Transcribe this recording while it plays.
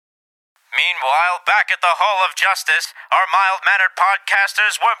Meanwhile, back at the Hall of Justice, our mild-mannered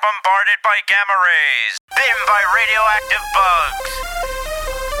podcasters were bombarded by gamma rays, bitten by radioactive bugs,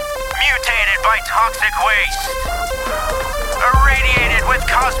 mutated by toxic waste, irradiated with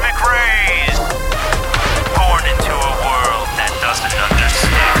cosmic rays, born into a world that doesn't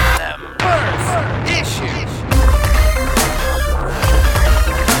understand them. First issue.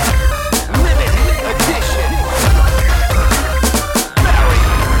 Limited edition. Barry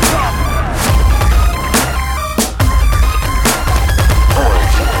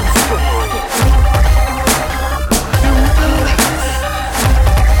Origin story.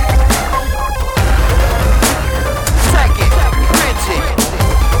 Second printing.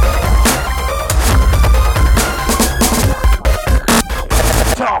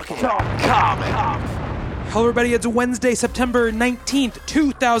 Talking comic. Hello, everybody. It's Wednesday, September 19th,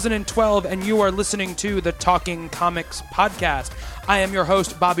 2012, and you are listening to the Talking Comics podcast. I am your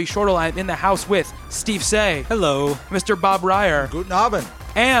host, Bobby Shortle. I'm in the house with Steve Say. Hello. Mr. Bob Ryer. Guten Abend.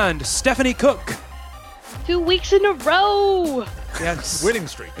 And Stephanie Cook. 2 weeks in a row. Yes. Winning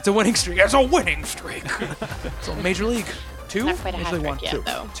streak. It's a winning streak. It's a winning streak. It's a Major League. Two? Not quite a Major League hat trick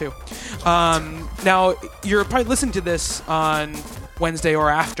One. yet, Two. Now, you're probably listening to this on Wednesday or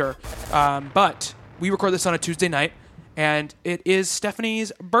after, but we record this on a Tuesday night, and it is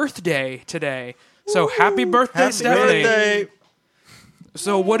Stephanie's birthday today. So happy birthday, Happy Stephanie! birthday.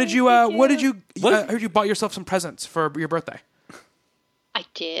 So what did you? I heard you bought yourself some presents for your birthday. I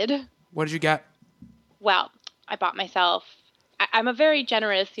did. What did you get? Well, I bought myself. I'm a very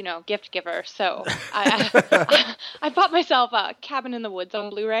generous, gift giver. So I bought myself a Cabin in the Woods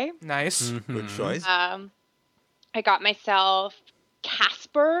on Blu-ray. Nice. Good choice. I got myself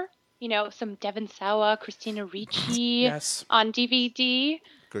Casper. Some Devon Sawa, Christina Ricci Yes. on DVD.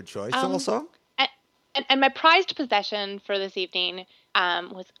 Good choice also. And my prized possession for this evening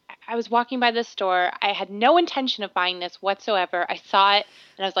was I was walking by this store. I had no intention of buying this whatsoever. I saw it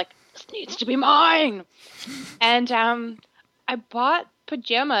and I was like, this needs to be mine. And I bought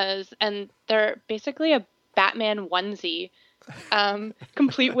pajamas, and they're basically a Batman onesie,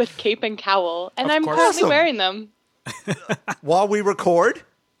 complete with cape and cowl. And I'm currently Awesome. wearing them While we record.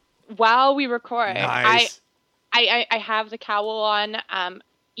 while we record. Nice. I have the cowl on.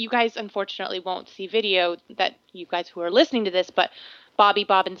 You guys unfortunately won't see video that you guys who are listening to this, but Bobby,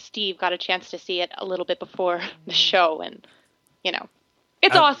 Bob, and Steve got a chance to see it a little bit before the show, and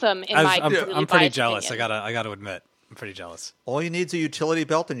it's awesome. I'm pretty biased jealous. opinion. I got to admit, I'm pretty jealous. All you need is a utility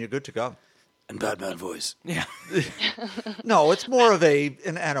belt and you're good to go. And Batman voice. Yeah. No, it's more of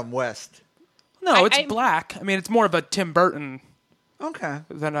an Adam West. No, it's I- black. I mean, it's more of a Tim Burton Okay.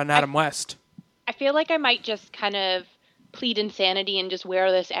 than an Adam West. I feel like I might just kind of plead insanity and just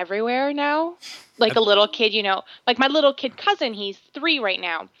wear this everywhere now. Like a little kid, like my little kid cousin, he's 3 right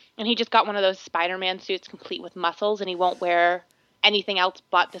now, and he just got one of those Spider-Man suits complete with muscles, and he won't wear anything else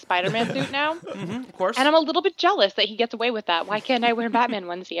but the Spider-Man suit now. Of course. And I'm a little bit jealous that he gets away with that. Why can't I wear Batman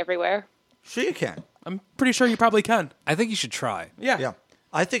onesie everywhere? Sure you can. I'm pretty sure you probably can. I think you should try. Yeah.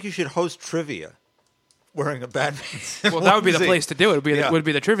 I think you should host trivia wearing a Batman. Well, that would be the onesie. place to do it. Yeah. Would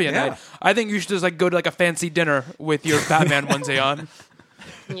be the trivia Yeah. night. I think you should just go to a fancy dinner with your Batman onesie on.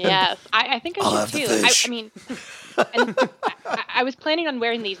 Yes, I think I should too. I mean, and I was planning on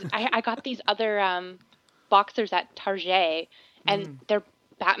wearing these. I got these other boxers at Target, and they're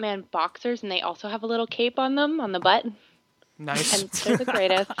Batman boxers, and they also have a little cape on them on the butt, Nice. and they're the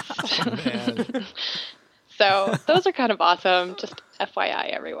greatest. So those are kind of awesome. Just FYI,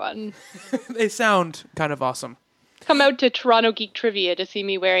 everyone. They sound kind of awesome. Come out to Toronto Geek Trivia to see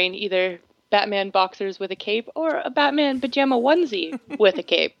me wearing either Batman boxers with a cape or a Batman pajama onesie with a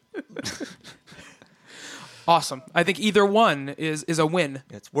cape. Awesome. I think either one is a win.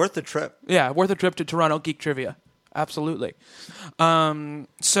 It's worth the trip. Yeah, worth a trip to Toronto Geek Trivia. Absolutely.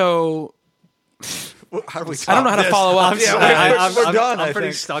 So How do we I don't know how to follow up. we're done, I I'm pretty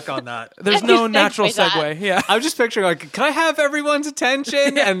think. stuck on that. There's How no do you natural segue that? segue. Yeah. I'm just picturing, can I have everyone's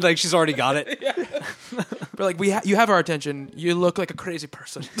attention? And she's already got it. We're you have our attention. You look like a crazy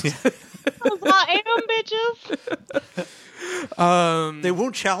person. I am, bitches. They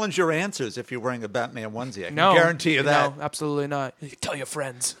won't challenge your answers if you're wearing a Batman onesie. I can No. guarantee you that. No, absolutely not. You tell your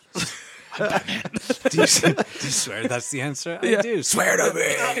friends. Do you swear that's the answer? Yeah. I do. Swear to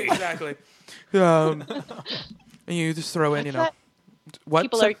me. Exactly. And you just throw in, That what?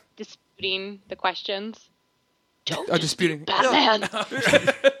 people are disputing the questions. Don't disputing. Batman.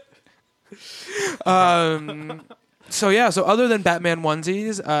 So other than Batman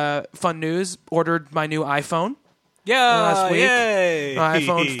onesies, fun news, ordered my new iPhone Yeah. last week. Yay. My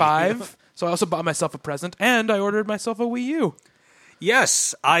iPhone 5. So I also bought myself a present, and I ordered myself a Wii U.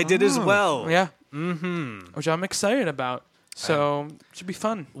 Yes, I did as well. Yeah. Mm-hmm. Which I'm excited about. So it should be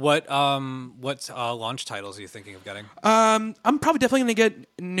fun. What launch titles are you thinking of getting? I'm probably definitely going to get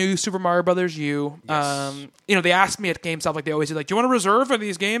new Super Mario Brothers U. Yes. They asked me at GameStop, like they always do, like, do you want to reserve for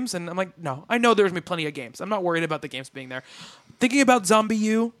these games? And I'm like, no, I know there's going to be plenty of games. I'm not worried about the games being there. Thinking about Zombie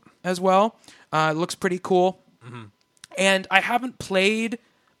U as well. It looks pretty cool. Mm-hmm. And I haven't played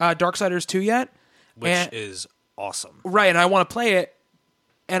Darksiders 2 yet. Which is awesome. Right, and I want to play it.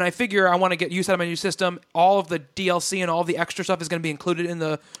 And I figure I want to get used to my new system. All of the DLC and all of the extra stuff is going to be included in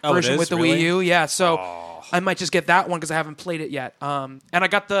the version with the really? Wii U. Yeah, so I might just get that one because I haven't played it yet. And I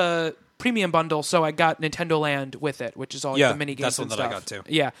got the premium bundle, so I got Nintendo Land with it, which is all the mini games that's the and one that I stuff. got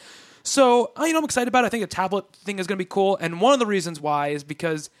too. Yeah. So, I'm excited about it. I think the tablet thing is going to be cool. And one of the reasons why is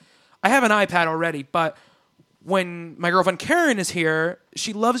because I have an iPad already, but when my girlfriend Karen is here,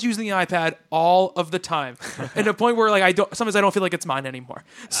 she loves using the iPad all of the time, and to the point where sometimes I don't feel like it's mine anymore.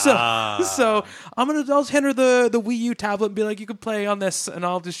 So I'll hand her the Wii U tablet and be like, you can play on this, and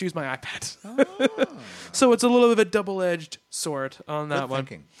I'll just use my iPad. So it's a little bit of a double-edged sword on that one.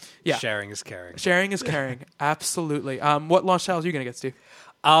 Thinking. Yeah, Sharing is caring. sharing is caring. Absolutely. What launch titles are you gonna get, Steve?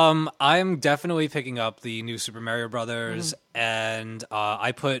 I'm definitely picking up the new Super Mario Brothers, and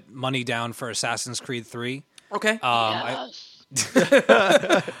I put money down for Assassin's Creed 3. Okay.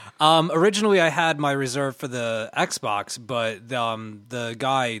 Originally, I had my reserve for the Xbox, but the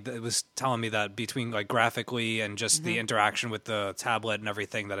guy that was telling me that between like graphically and just the interaction with the tablet and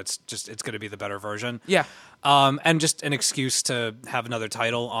everything, that it's going to be the better version. Yeah. And just an excuse to have another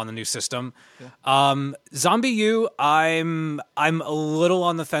title on the new system. Yeah. Zombie U, I'm a little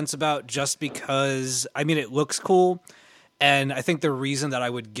on the fence about, just because it looks cool. And I think the reason that I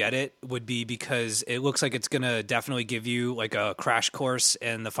would get it would be because it looks like it's going to definitely give you like a crash course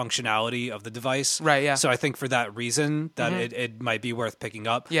in the functionality of the device. Right, yeah. So I think for that reason that it might be worth picking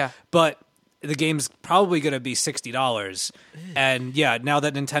up. Yeah. But the game's probably going to be $60. And yeah, now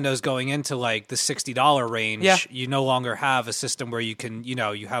that Nintendo's going into like the $60 range, you no longer have a system where you can,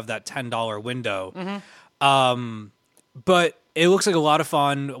 you have that $10 window. But it looks like a lot of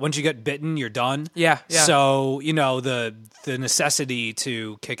fun. Once you get bitten, you're done. Yeah. So, the necessity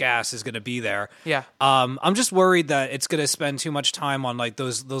to kick ass is going to be there. Yeah. I'm just worried that it's going to spend too much time on like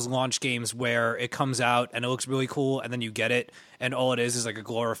those launch games where it comes out and it looks really cool, and then you get it, and all it is like a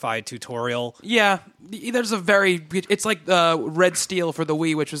glorified tutorial. Yeah, it's like Red Steel for the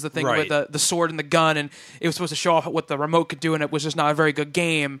Wii, which was the thing with the sword and the gun, and it was supposed to show off what the remote could do, and it was just not a very good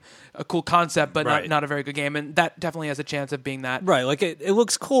game, a cool concept, but not a very good game, and that definitely has a chance of being that. Right, like it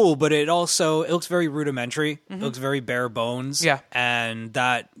looks cool, but it looks very rudimentary. It looks very bare bones. Yeah. And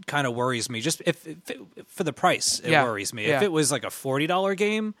that kind of worries me. Just if for the price, it worries me. Yeah. If it was like a $40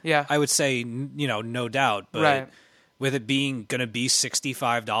 game, I would say, no doubt, but with it being going to be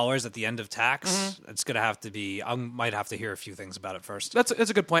 $65 at the end of tax, it's going to have to be, I might have to hear a few things about it first. That's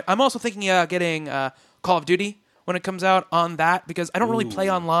a good point. I'm also thinking getting Call of Duty when it comes out on that, because I don't really play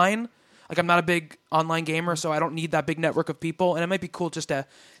online. Like, I'm not a big online gamer, so I don't need that big network of people, and it might be cool just to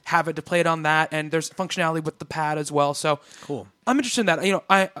have it to play it on that, and there's functionality with the pad as well, so cool. I'm interested in that.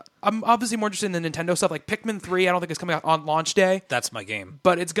 I'm obviously more interested in the Nintendo stuff, like Pikmin 3, I don't think it's coming out on launch day. That's my game.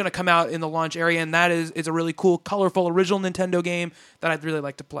 But it's going to come out in the launch area, and that is a really cool, colorful, original Nintendo game that I'd really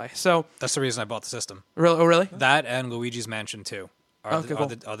like to play. So that's the reason I bought the system. Really? Oh, really? That and Luigi's Mansion 2 are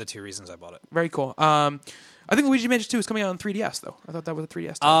the two reasons I bought it. Very cool. I think Luigi Mansion 2 is coming out on 3DS, though. I thought that was a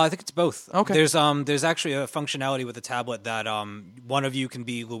 3DS. I think it's both. Okay. There's actually a functionality with the tablet that one of you can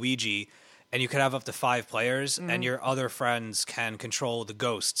be Luigi, and you can have up to 5 players, and your other friends can control the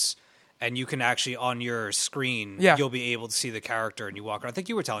ghosts. And you can actually, on your screen, you'll be able to see the character, and you walk around. I think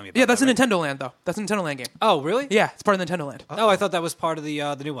you were telling me about that. Yeah, that's a Nintendo Land, though. That's a Nintendo Land game. Oh, really? Yeah, it's part of Nintendo Land. Oh, I thought that was part of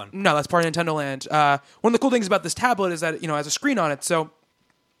the new one. No, that's part of Nintendo Land. One of the cool things about this tablet is that it has a screen on it. So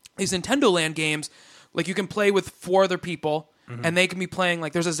these Nintendo Land games, like, you can play with 4 other people, and they can be playing,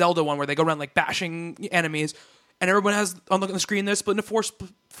 like, there's a Zelda one where they go around, like, bashing enemies, and everyone has, on the screen, they're split into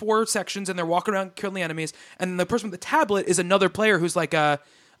four sections, and they're walking around killing the enemies, and the person with the tablet is another player who's, like, an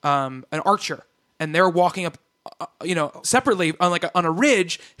archer, and they're walking up, separately on a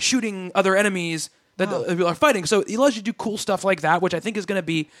ridge, shooting other enemies that people are fighting. So it allows you to do cool stuff like that, which I think is going to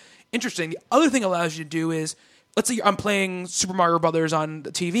be interesting. The other thing it allows you to do is, let's say I'm playing Super Mario Brothers on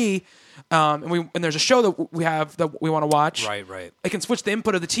the TV, and there's a show that we have that we want to watch. Right. I can switch the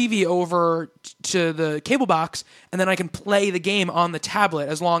input of the TV over to the cable box, and then I can play the game on the tablet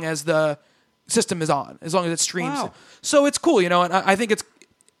as long as the system is on, as long as it streams. Wow. So it's cool, and I think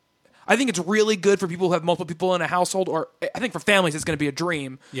it's really good for people who have multiple people in a household, or I think for families it's going to be a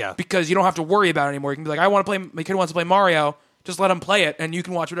dream. Yeah. Because you don't have to worry about it anymore. You can be like, my kid wants to play Mario. just let them play it, and you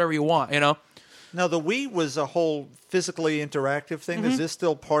can watch whatever you want. Now, the Wii was a whole physically interactive thing. Is this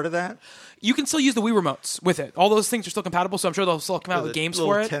still part of that? You can still use the Wii remotes with it. All those things are still compatible, so I'm sure they'll still come out with games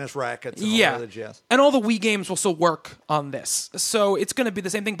for it. Tennis rackets and all Yeah. that other jazz. And all the Wii games will still work on this. So it's going to be the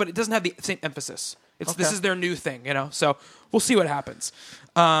same thing, but it doesn't have the same emphasis. This is their new thing, So we'll see what happens.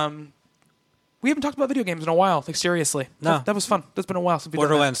 We haven't talked about video games in a while, seriously. No. That was fun. That's been a while since we did that.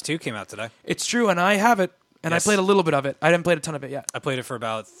 Borderlands 2 came out today. It's true, and I have it, and Yes. I played a little bit of it. I haven't played a ton of it yet. I played it for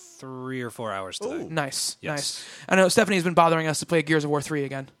about 3 or 4 hours today. Nice, Yes. nice. I know Stephanie's been bothering us to play Gears of War 3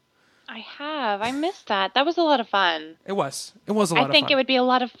 again. I have. I missed that. That was a lot of fun. It was a lot of fun. I think it would be a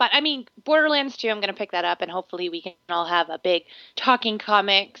lot of fun. I mean, Borderlands 2, I'm going to pick that up, and hopefully we can all have a big talking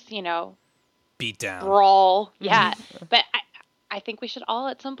comics, Beat down. brawl. Yeah. But I think we should all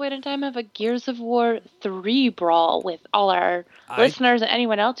at some point in time have a Gears of War 3 brawl with all our listeners and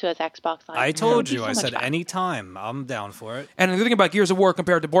anyone else who has Xbox Live. I That told would be you. so I much said fun. anytime. I'm down for it. And the thing about Gears of War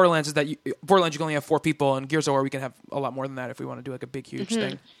compared to Borderlands is that Borderlands you can only have 4 people, and Gears of War we can have a lot more than that if we want to do a big, huge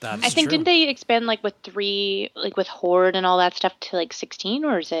thing. That's I think true. didn't they expand with 3, with Horde and all that stuff to 16,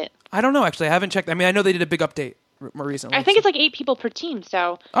 or is it? I don't know, actually. I haven't checked. I mean, I know they did a big update more recently. I think it's 8 people per team.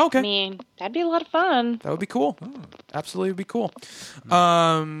 So Oh, okay. I mean, that'd be a lot of fun. That would be cool. Absolutely would be cool.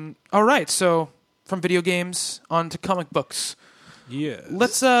 All right, so from video games on to comic books. Yeah.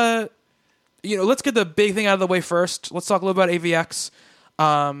 Let's let's get the big thing out of the way first. Let's talk a little about AVX.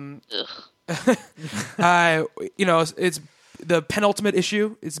 It's the penultimate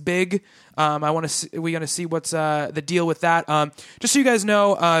issue. It's big. We're gonna see what's the deal with that. Just so you guys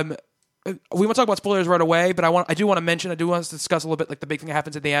know, we won't talk about spoilers right away, but I do want to discuss a little bit the big thing that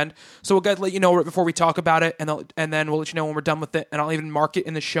happens at the end. So we'll let you know right before we talk about it, and then we'll let you know when we're done with it, and I'll even mark it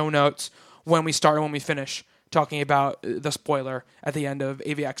in the show notes when we start and when we finish talking about the spoiler at the end of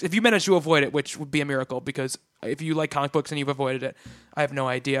AVX. If you manage to avoid it, which would be a miracle, because if you like comic books and you've avoided it, I have no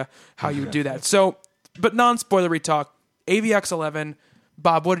idea how you would do that. So, but non-spoilery talk, AVX 11.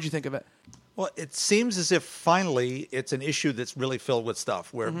 Bob, what did you think of it? Well, it seems as if finally it's an issue that's really filled with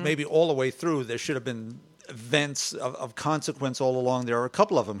stuff, where maybe all the way through there should have been events of consequence all along. There are a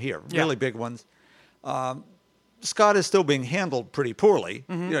couple of them here, really big ones. Scott is still being handled pretty poorly.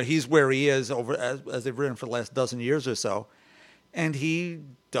 He's where he is as they've written for the last dozen years or so, and he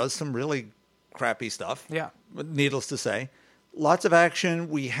does some really crappy stuff. Yeah, needless to say, lots of action.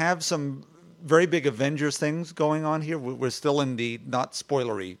 We have some very big Avengers things going on here. We're still in the not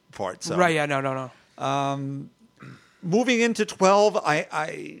spoilery part. So. Right? Yeah. No. Moving into 12,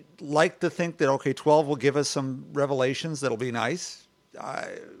 I like to think that 12 will give us some revelations that'll be nice.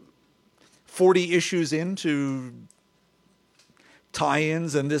 40 issues into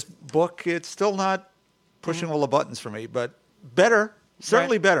tie-ins in this book, it's still not pushing all the buttons for me, but better,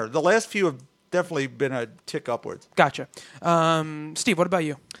 certainly better. The last few have definitely been a tick upwards. Gotcha. Steve, what about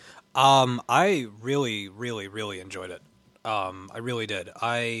you? I really, really, really enjoyed it. I really did.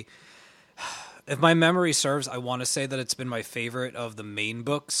 If my memory serves, I want to say that it's been my favorite of the main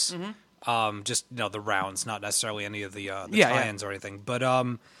books. Just the rounds, not necessarily any of the tie-ins or anything.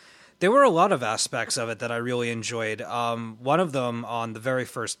 But there were a lot of aspects of it that I really enjoyed. One of them on the very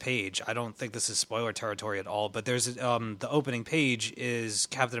first page. I don't think this is spoiler territory at all, but there's the opening page is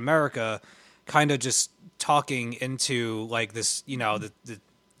Captain America kind of just talking into this, the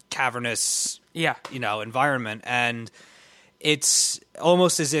cavernous environment, and it's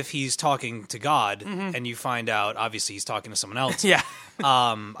almost as if he's talking to God, and you find out obviously he's talking to someone else.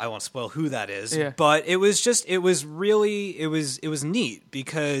 I won't spoil who that is, but it was neat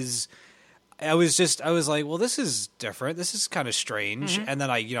because I was like, well, this is different, this is kind of strange, and then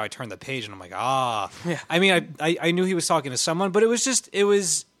I turned the page and I'm like, I mean, I knew he was talking to someone, but it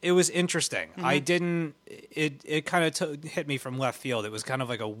was interesting. I didn't. It kind of hit me from left field. It was kind of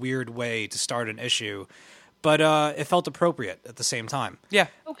like a weird way to start an issue, but it felt appropriate at the same time. Yeah.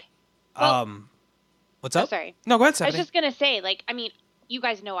 Okay. Well, What's up? Sorry. No, go ahead, I Stephanie. was just gonna say, I mean, you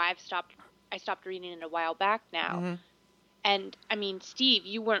guys know I stopped reading it a while back now, and I mean, Steve,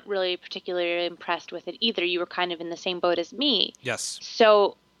 you weren't really particularly impressed with it either. You were kind of in the same boat as me. Yes.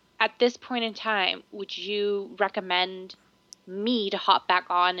 So, at this point in time, would you recommend me to hop back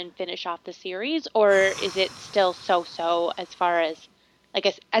on and finish off the series, or is it still so as far as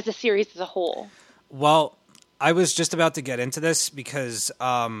as a series as a whole? Well, I was just about to get into this because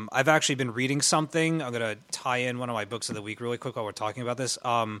I've actually been reading something. I'm going to tie in one of my books of the week really quick while we're talking about this.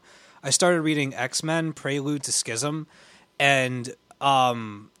 I started reading X-Men Prelude to Schism, and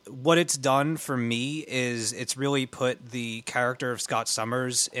what it's done for me is it's really put the character of Scott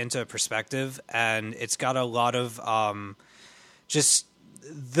Summers into perspective, and it's got a lot of just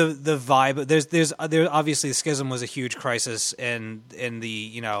the vibe. There's obviously the Schism was a huge crisis in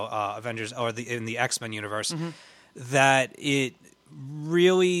the Avengers or in the X-Men universe. That it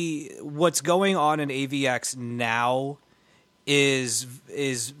really what's going on in AVX now is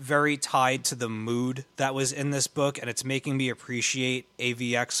very tied to the mood that was in this book, and it's making me appreciate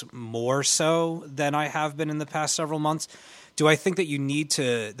AVX more so than I have been in the past several months. Do I think that you need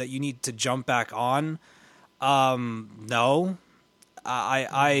to jump back on? No.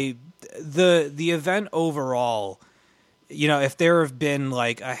 The event overall, if there have been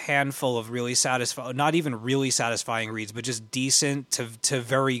like a handful of really not even really satisfying reads, but just decent to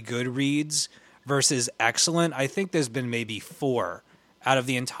very good reads versus excellent, I think there's been maybe 4 out of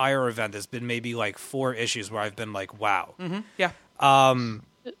the entire event. There's been maybe like 4 issues where I've been like, wow. Yeah.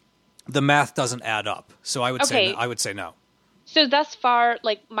 The math doesn't add up. So I would say no. So thus far,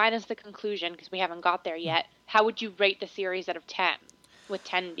 like minus the conclusion, because we haven't got there yet, how would you rate the series out of 10? With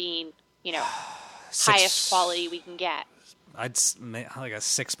 10 being, highest quality we can get. I'd like a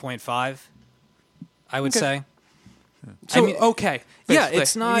 6.5. I would say. So okay, yeah, basically.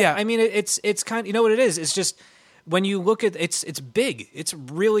 it's not. Yeah. I mean, it's kind. You know what it is? It's just when you look at it's big. It's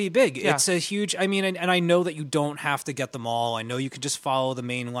really big. Yeah. It's a huge. I mean, and I know that you don't have to get them all. I know you could just follow the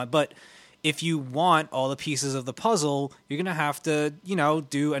main line, but if you want all the pieces of the puzzle, you're gonna have to,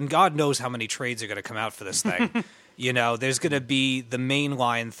 do. And God knows how many trades are gonna come out for this thing. There's going to be the main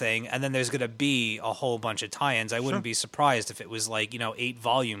line thing, and then there's going to be a whole bunch of tie-ins. I wouldn't be surprised if it was like, 8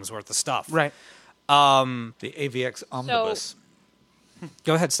 volumes worth of stuff. Right. The AVX Omnibus.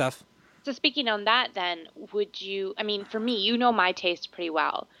 Go ahead, Steph. So speaking on that, then, would you, for me, my taste pretty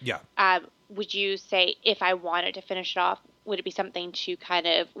well. Yeah. Would you say if I wanted to finish it off, would it be something to kind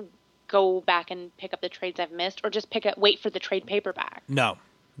of go back and pick up the trades I've missed, or just wait for the trade paperback? No.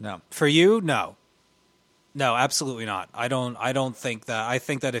 No. For you, no. No, absolutely not. I don't think that. I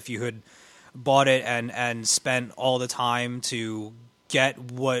think that if you had bought it and spent all the time to get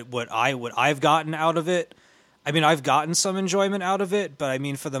what I've gotten out of it, I've gotten some enjoyment out of it, but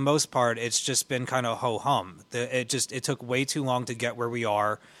for the most part, it's just been kind of ho-hum. It took way too long to get where we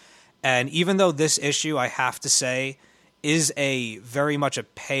are. And even though this issue, I have to say, is a very much a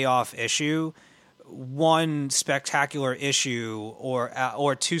payoff issue, one spectacular issue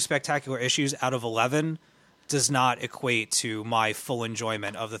or 2 spectacular issues out of 11 does not equate to my full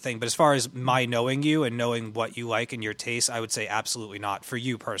enjoyment of the thing. But as far as my knowing you and knowing what you like and your taste, I would say absolutely not for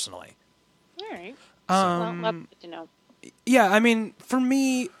you personally. All right. Well, that's good to know. Yeah, for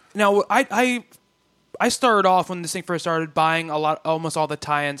me, now I started off when this thing first started buying almost all the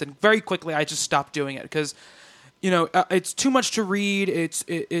tie-ins, and very quickly I just stopped doing it because, it's too much to read. It's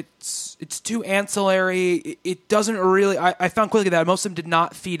too ancillary. It doesn't really. I found quickly that most of them did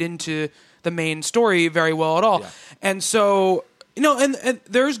not feed into the main story very well at all. Yeah. And so, and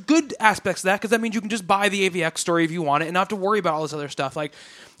there's good aspects to that, because that means you can just buy the AVX story if you want it and not have to worry about all this other stuff. Like,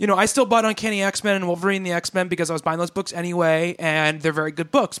 I still bought Uncanny X-Men and Wolverine the X-Men because I was buying those books anyway, and they're very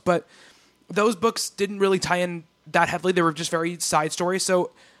good books. But those books didn't really tie in that heavily. They were just very side stories. So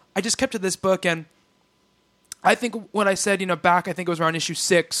I just kept to this book, and I think when I said, back, I think it was around issue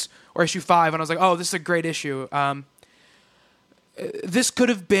 6 or issue 5, and I was like, oh, this is a great issue. This could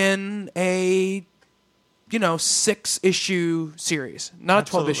have been a, 6-issue series, not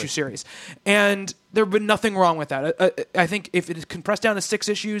a 12-issue series. And there would be nothing wrong with that. I think if it is compressed down to 6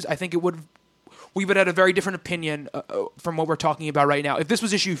 issues, I think we would have a very different opinion from what we're talking about right now. If this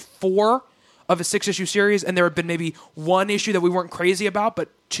was issue 4 of a 6-issue series, and there had been maybe 1 issue that we weren't crazy about, but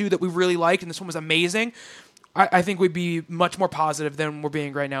 2 that we really liked, and this one was amazing, I think we'd be much more positive than we're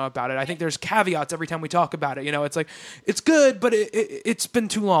being right now about it. I think there's caveats every time we talk about it. It's like, it's good, but it's been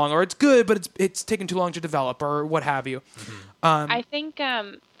too long, or it's good, but it's taken too long to develop, or what have you. I think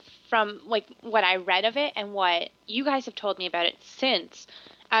from like what I read of it and what you guys have told me about it since,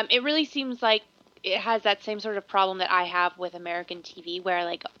 it really seems like it has that same sort of problem that I have with American TV, where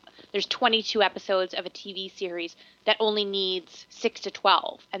like there's 22 episodes of a TV series that only needs 6 to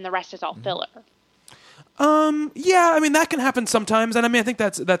 12, and the rest is all filler. Yeah, that can happen sometimes, and I think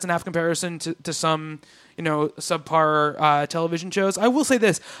that's an apt comparison to some, subpar television shows. I will say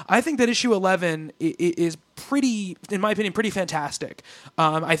this: I think that issue 11 is pretty, in my opinion, pretty fantastic.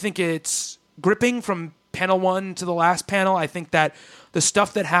 I think it's gripping from panel 1 to the last panel. I think that the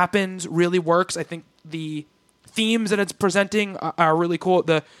stuff that happens really works. I think the themes that it's presenting are really cool.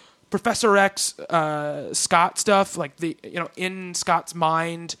 The Professor X Scott stuff, like the in Scott's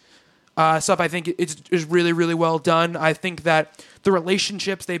mind. Stuff, I think is really, really well done. I think that the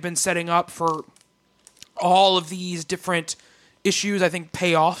relationships they've been setting up for all of these different issues, I think,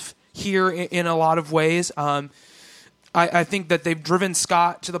 pay off here in a lot of ways. I think that they've driven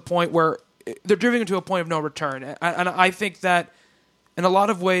Scott to the point where they're driven to a point of no return. And I think that in a lot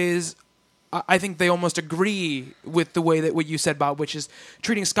of ways, I think they almost agree with the way that what you said, Bob, which is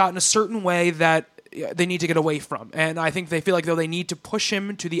treating Scott in a certain way that they need to get away from. And I think they feel like though they need to push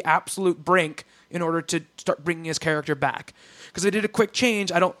him to the absolute brink in order to start bringing his character back. Because they did a quick change.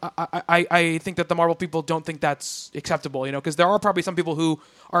 I think that the Marvel people don't think that's acceptable, because there are probably some people who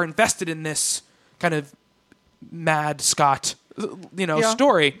are invested in this kind of mad Scott,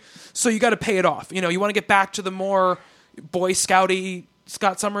 story. So you got to pay it off. You want to get back to the more Boy Scouty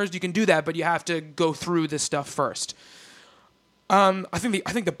Scott Summers, you can do that, but you have to go through this stuff first. I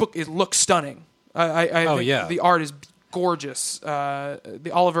think the book looks stunning. I think the art is gorgeous.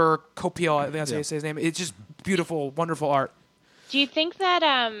 The Oliver Copiel, I think that's how you say his name. It's just beautiful, wonderful art. Do you think that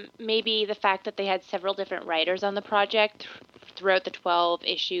maybe the fact that they had several different writers on the project throughout the 12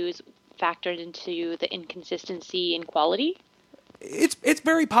 issues factored into the inconsistency in quality? It's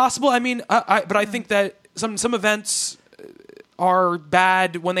very possible. I mean, but I think that some events are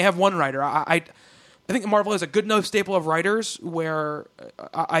bad when they have one writer. I think Marvel has a good enough staple of writers where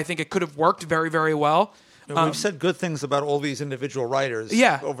I think it could have worked very, very well. We've said good things about all these individual writers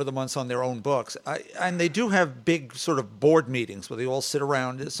over the months on their own books. And they do have big sort of board meetings where they all sit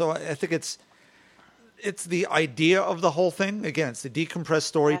around. So I think it's the idea of the whole thing. Again, it's the decompressed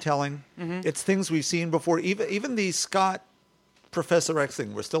storytelling. Mm-hmm. It's things we've seen before. Even the Scott Professor X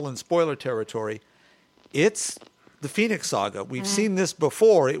thing, we're still in spoiler territory. It's the Phoenix Saga. We've seen this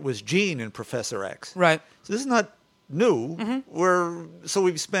before. It was Jean and Professor X. Right. So this is not new. Mm-hmm. So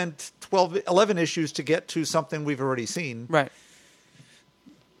we've spent 11 issues to get to something we've already seen. Right.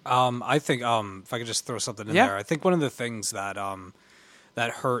 I think if I could just throw something in there, I think one of the things that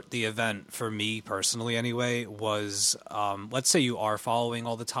that hurt the event for me personally anyway was let's say you are following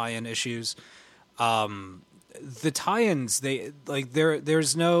all the tie-in issues. The tie-ins, they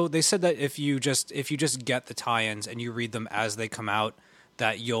said that if you just get the tie-ins and you read them as they come out,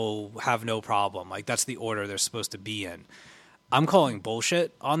 that you'll have no problem. Like that's the order they're supposed to be in. I'm calling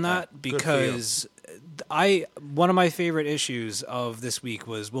bullshit on that because one of my favorite issues of this week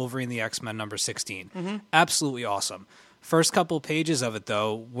was Wolverine the X-Men number 16. Mm-hmm. Absolutely awesome. First couple pages of it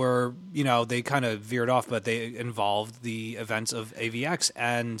though were, they kind of veered off, but they involved the events of AVX,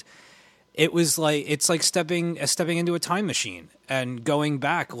 and it's like stepping into a time machine and going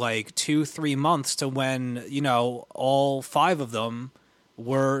back like 2-3 months to when, all 5 of them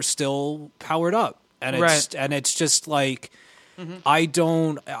were still powered up. And it's just like,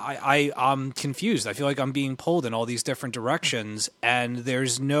 I'm confused. I feel like I'm being pulled in all these different directions, and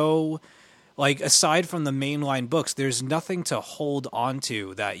there's no, like, aside from the mainline books, there's nothing to hold on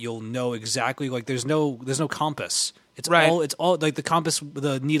to that you'll know exactly. Like, there's no compass. It's all like the compass,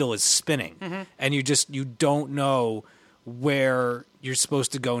 the needle is spinning, and you don't know where you're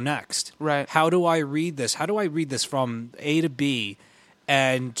supposed to go next. Right. How do I read this? How do I read this from A to B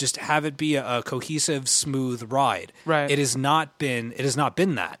and just have it be a cohesive, smooth ride? Right. It has not been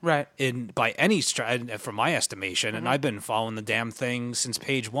that. Right. By any stretch, from my estimation, and I've been following the damn thing since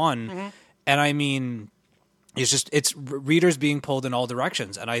page 1, and I mean, it's readers being pulled in all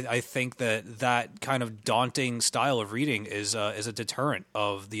directions, and I think that kind of daunting style of reading is a deterrent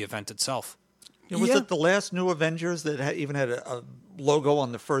of the event itself. Was it the last New Avengers that even had a logo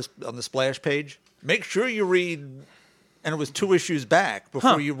on the splash page? Make sure you read, and it was 2 issues back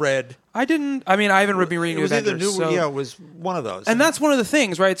before you read. I didn't. I mean, I haven't been reading New Avengers. It was one of those, and that's one of the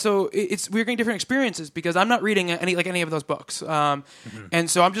things, right? So we're getting different experiences because I'm not reading any of those books, and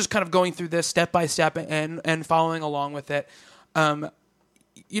so I'm just kind of going through this step by step and following along with it. I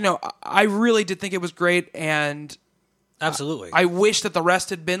really did think it was great, and absolutely, I wish that the rest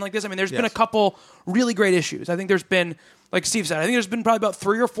had been like this. I mean, there's been a couple really great issues. I think there's been, like Steve said, I think there's been probably about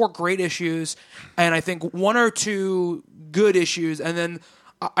 3 or 4 great issues, and I think 1 or 2 good issues, and then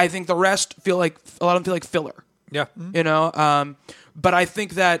I think the rest a lot of them feel like filler. Yeah. But I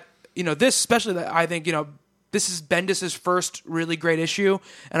think that, this especially, that I think, this is Bendis' first really great issue,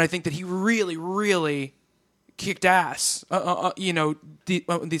 and I think that he really, really kicked ass,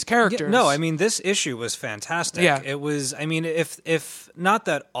 these characters. Yeah, no, I mean, this issue was fantastic. Yeah. It was, I mean, if not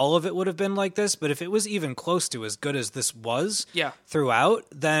that all of it would have been like this, but if it was even close to as good as this was throughout,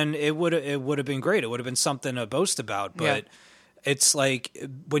 then it would have been great. It would have been something to boast about. But it's like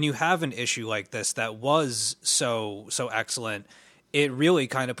when you have an issue like this that was so excellent, it really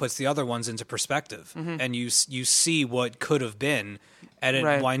kind of puts the other ones into perspective, and you see what could have been. And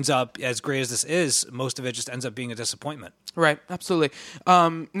it winds up, as great as this is, most of it just ends up being a disappointment. Right, absolutely.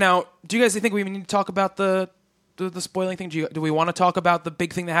 Now, do you guys think we need to talk about the spoiling thing? Do we want to talk about the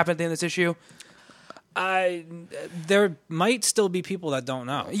big thing that happened at the end of this issue? There might still be people that don't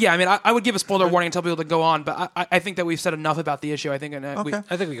know. Yeah, I mean, I would give a spoiler warning and tell people to go on, but I think that we've said enough about the issue. I think.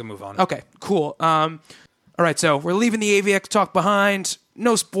 I think we can move on. Okay, cool. All right, so we're leaving the AVX talk behind.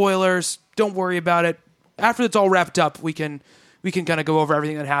 No spoilers. Don't worry about it. After it's all wrapped up, we can kind of go over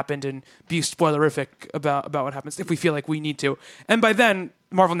everything that happened and be spoilerific about what happens if we feel like we need to. And by then,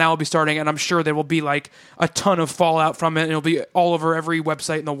 Marvel Now will be starting, and I'm sure there will be like a ton of fallout from it, and it'll be all over every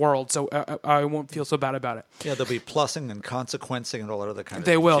website in the world, so I won't feel so bad about it. Yeah, they'll be plussing and consequencing and all that other kind of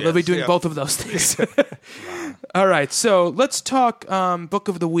They will. shit. They'll be doing Yeah. both of those things. All right, so let's talk Book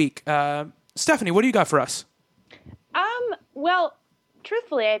of the Week. Stephanie, what do you got for us? Well,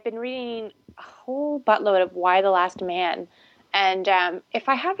 truthfully, I've been reading a whole buttload of Why the Last Man. And if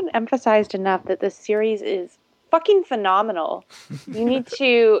I haven't emphasized enough that this series is fucking phenomenal, you need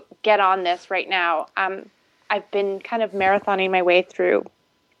to get on this right now. I've been kind of marathoning my way through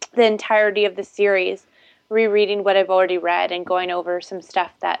the entirety of the series, rereading what I've already read and going over some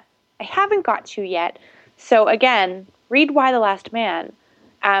stuff that I haven't got to yet. So again, read Why the Last Man.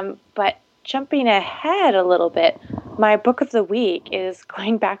 But jumping ahead a little bit, my book of the week is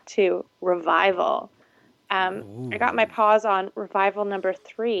going back to Revival. I got my paws on Revival number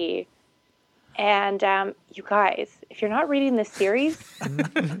 3. And you guys, if you're not reading this series,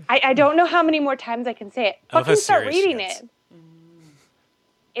 I don't know how many more times I can say it. I love how Fucking start serious reading she gets. it.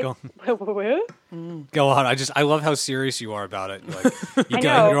 Go. It's, Go on. I love how serious you are about it. Like I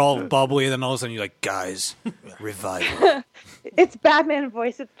know. you're all bubbly, and then all of a sudden you're like, guys, Revival. it's Batman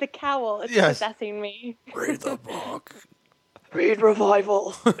voice. It's the cowl. It's Yes. possessing me. Read the book. Read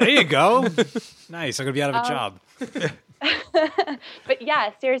Revival. There you go. Nice. I'm gonna be out of a job. But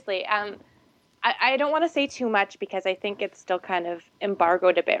yeah, seriously, I don't want to say too much because I think it's still kind of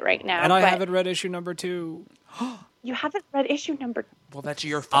embargoed a bit right now. And I but haven't read issue number 2. You haven't read issue number. Well, that's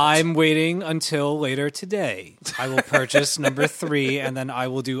your fault. I'm waiting until later today. I will purchase number 3, and then I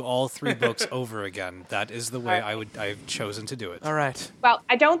will do all 3 books over again. That is the way I've chosen to do it. All right. Well,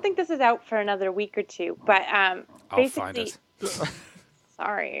 I don't think this is out for another week or two, but I'll find basically, it.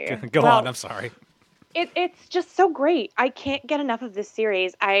 sorry. Go Well, on. I'm sorry. It's just so great. I can't get enough of this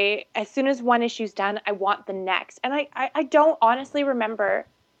series. As soon as one issue's done, I want the next. And I don't honestly remember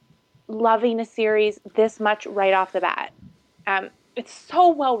loving a series this much right off the bat. It's so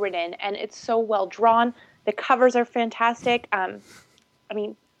well written and it's so well drawn. The covers are fantastic. I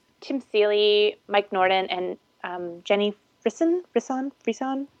mean, Tim Seeley, Mike Norton, and Jenny Frisson.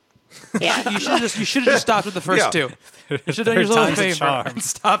 Yeah. You should have just stopped at the first two. You should have done yourself a time's a favor charm. and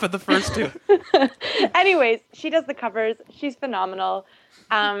stop at the first two. Anyways, she does the covers. She's phenomenal.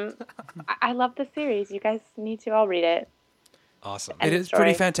 I love the series. You guys need to all read it. Awesome. And It the is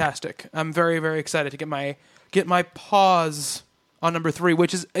pretty story. fantastic. I'm very, very excited to get my paws on number 3,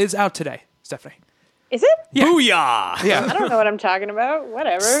 which is out today, Stephanie. Is it? Booyah! Yeah, I don't know what I'm talking about.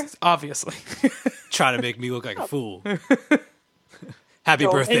 Whatever. obviously. Trying to make me look like a fool. Happy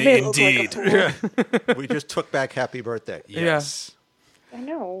Don't birthday, make me look like a indeed. We just took back Happy Birthday. Yes. I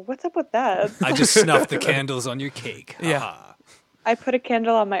know. What's up with that? I just snuffed the candles on your cake. Yeah. Ha-ha. I put a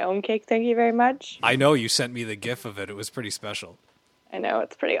candle on my own cake. Thank you very much. I know you sent me the gif of it. It was pretty special. I know.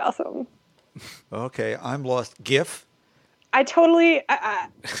 It's pretty awesome. Okay, I'm lost. GIF? I totally. I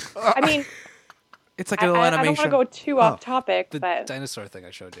mean, It's like a I little don't animation. want to go too off topic, The but dinosaur thing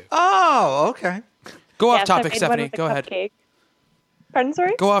I showed you. Oh, okay. Go off yes, I topic, made one Stephanie. with a Go ahead. cupcake. Pardon,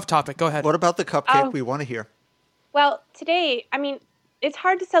 sorry? Go off topic. Go ahead. What about the cupcake? Oh. We want to hear. Well, today, I mean, it's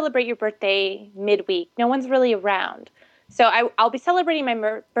hard to celebrate your birthday midweek. No one's really around. So I'll be celebrating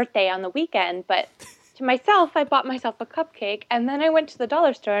my birthday on the weekend, but to myself, I bought myself a cupcake, and then I went to the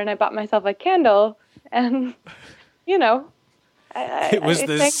dollar store and I bought myself a candle, and, you know. It was I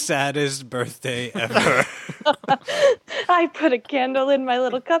the think saddest birthday ever. I put a candle in my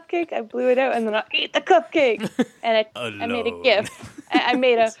little cupcake, I blew it out, and then I ate the cupcake. And I made a Alone. gift. I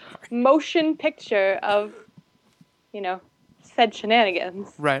made a motion picture of, you know, said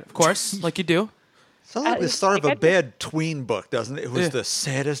shenanigans. Right, of course, like you do. Sounds like the start of a bad tween book, doesn't it? It was the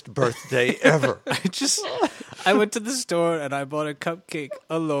saddest birthday ever. I went to the store and I bought a cupcake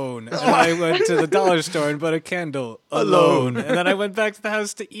alone. And I went to the dollar store and bought a candle alone. And then I went back to the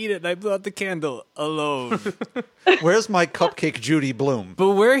house to eat it and I blew out the candle alone. Where's my cupcake Judy Bloom? But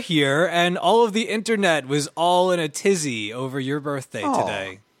we're here and all of the internet was all in a tizzy over your birthday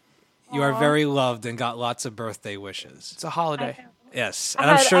today. You are very loved and got lots of birthday wishes. It's a holiday. Yes, I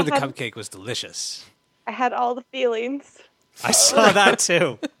and I'm had- sure I the had- cupcake was delicious. I had all the feelings. I saw that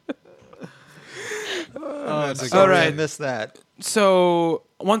too. All right. I missed that. So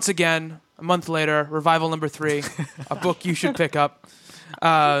once again, a month later, Revival number 3, a book you should pick up.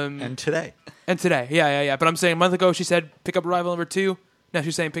 And today. And today, yeah. But I'm saying a month ago she said pick up Revival number 2. Now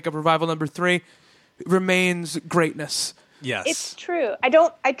she's saying pick up Revival number 3. It remains greatness. Yes. It's true.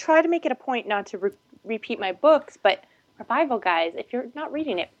 I try to make it a point not to repeat my books, but Revival, guys, if you're not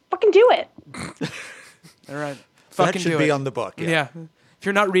reading it, fucking do it. All right. That Fucking should do be it. on the book. Yeah. If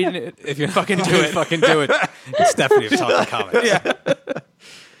you're not reading it, If you're fucking do it. fucking do it. It's Stephanie of Talking Comics. Yeah.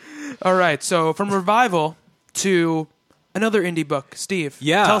 All right. So from Revival to another indie book, Steve.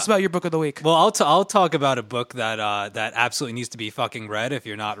 Yeah. Tell us about your book of the week. Well, I'll talk about a book that that absolutely needs to be fucking read if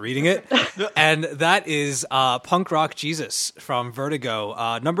you're not reading it, and that is Punk Rock Jesus from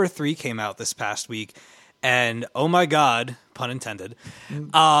Vertigo. Number 3 came out this past week, and oh my god, pun intended.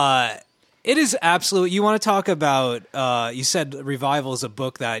 It is absolute. You want to talk about? You said Revival is a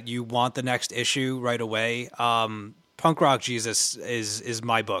book that you want the next issue right away. Punk Rock Jesus is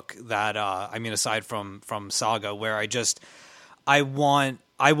my book that I mean, aside from Saga, where I want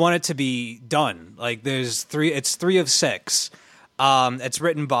it to be done. Like there's 3. It's 3 of 6. It's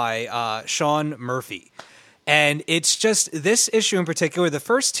written by Sean Murphy. And it's just this issue in particular. The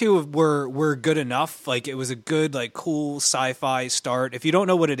first 2 were good enough. Like it was a good, like, cool sci-fi start. If you don't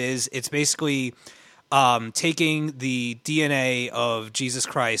know what it is, it's basically taking the DNA of Jesus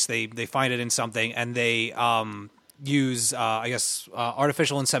Christ. They find it in something, and they use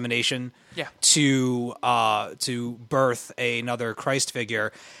artificial insemination to birth another Christ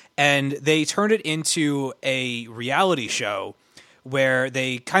figure, and they turn it into a reality show where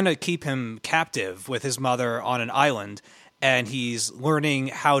they kind of keep him captive with his mother on an island, and he's learning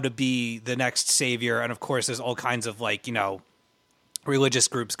how to be the next savior. And of course, there's all kinds of, like, you know, religious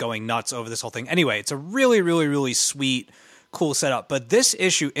groups going nuts over this whole thing. Anyway, it's a really, really, really sweet, cool setup. But this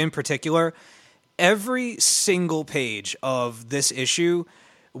issue in particular, every single page of this issue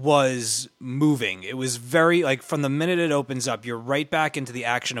was moving. It was very, like, from the minute it opens up, you're right back into the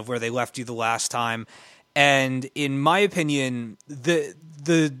action of where they left you the last time. And in my opinion, it's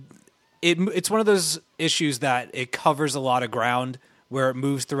one of those issues that it covers a lot of ground, where it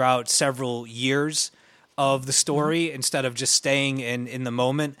moves throughout several years of the story instead of just staying in the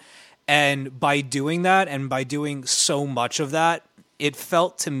moment. And by doing that, and by doing so much of that, it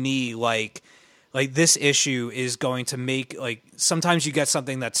felt to me like this issue is going to make, like, sometimes you get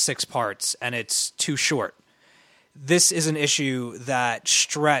something that's 6 parts and it's too short. This is an issue that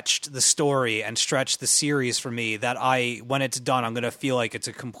stretched the story and stretched the series for me, that when it's done, I'm going to feel like it's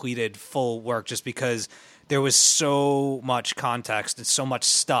a completed full work, just because there was so much context and so much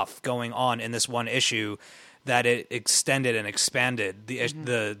stuff going on in this one issue that it extended and expanded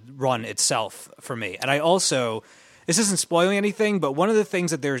the run itself for me. And I also, this isn't spoiling anything, but one of the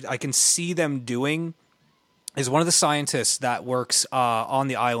things that I can see them doing is one of the scientists that works on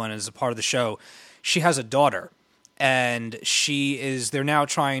the island as a part of the show. She has a daughter. And they're now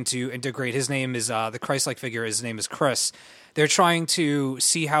trying to integrate, his name is, the Christ-like figure, his name is Chris. They're trying to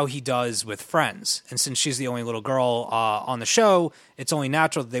see how he does with friends. And since she's the only little girl on the show, it's only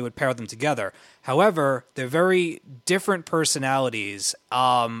natural that they would pair them together. However, they're very different personalities.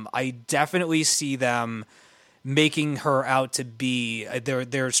 I definitely see them making her out to be,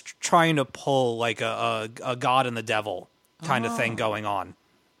 they're trying to pull like a God and the devil kind of thing going on.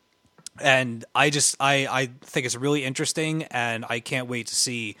 And I think it's really interesting, and I can't wait to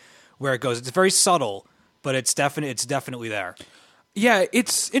see where it goes. It's very subtle, but it's definitely there. Yeah,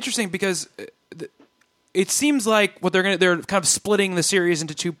 it's interesting because it seems like they're kind of splitting the series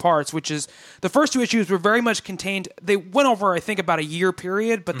into 2 parts, which is the first 2 issues were very much contained. They went over, I think, about a year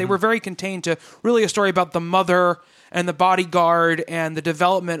period, but they were very contained to really a story about the mother and the bodyguard and the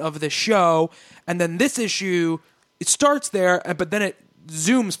development of the show. And then this issue, it starts there, but then it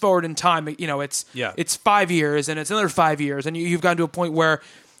zooms forward in time. You know, it's 5 years and it's another 5 years, and you've gotten to a point where,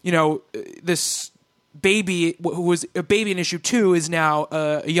 you know, this baby who was a baby in issue 2 is now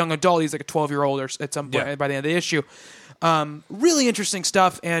a young adult. He's like a 12-year-old or at some point by the end of the issue. Really interesting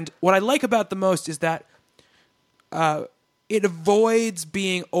stuff. And what I like about the most is that it avoids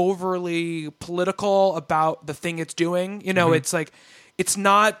being overly political about the thing it's doing. You know, it's like, it's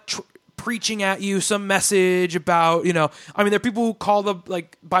not preaching at you some message about, you know, I mean, there are people who call the,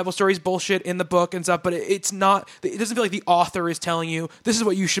 like, Bible stories bullshit in the book and stuff, but it's not, it doesn't feel like the author is telling you, this is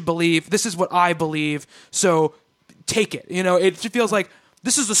what you should believe, this is what I believe, so take it. You know, it feels like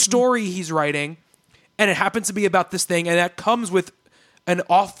this is a story he's writing, and it happens to be about this thing, and that comes with an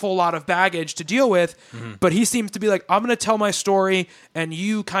awful lot of baggage to deal with, but he seems to be like, I'm going to tell my story, and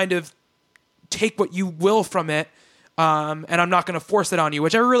you kind of take what you will from it, and I'm not going to force it on you,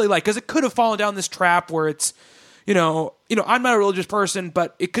 which I really like, because it could have fallen down this trap where it's, I'm not a religious person,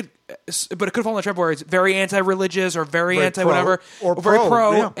 but it could fall in the trap where it's very anti-religious or very anti pro, whatever, or very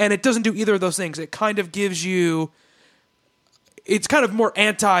pro, yeah. and it doesn't do either of those things. It kind of gives you, it's kind of more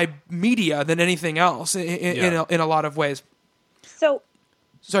anti-media than anything else in a lot of ways. So,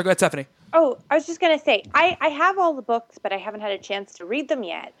 sorry, go ahead, Stephanie. Oh, I was just going to say, I have all the books, but I haven't had a chance to read them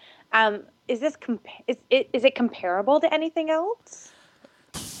yet. Is it comparable to anything else?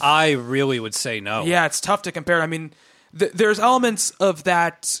 I really would say no. Yeah, it's tough to compare. I mean, there's elements of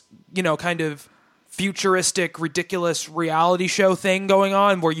that, kind of futuristic, ridiculous reality show thing going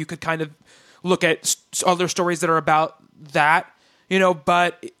on where you could kind of look at other stories that are about that,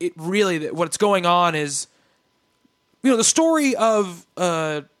 but it really, what's going on is, the story of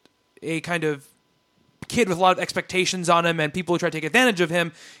a kind of kid with a lot of expectations on him and people who try to take advantage of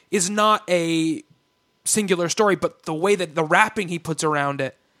him is not a singular story, but the way that the wrapping he puts around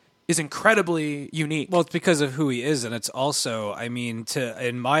it is incredibly unique. Well, it's because of who he is, and it's also,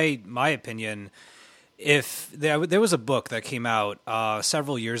 in my opinion, if there was a book that came out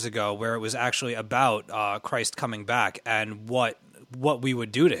several years ago where it was actually about Christ coming back and what we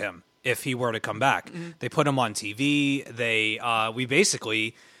would do to him if he were to come back. Mm-hmm. They put him on TV.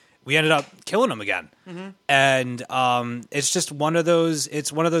 We ended up killing him again. Mm-hmm. And it's just one of those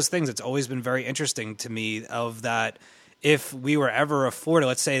things that's always been very interesting to me, of that if we were ever afforded,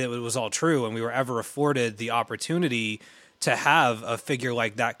 let's say that it was all true, and we were ever afforded the opportunity to have a figure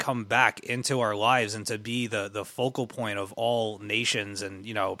like that come back into our lives and to be the focal point of all nations and,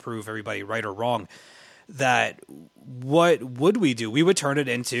 prove everybody right or wrong, that what would we do? We would turn it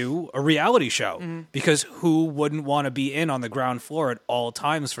into a reality show, because who wouldn't want to be in on the ground floor at all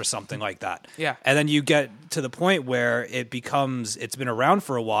times for something like that? Yeah. And then you get to the point where it's been around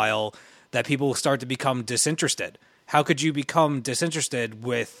for a while, that people start to become disinterested. How could you become disinterested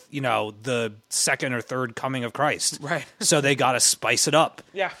with, the second or third coming of Christ? Right. So they got to spice it up.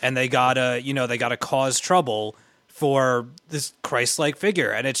 Yeah. And they got to cause trouble for this Christ-like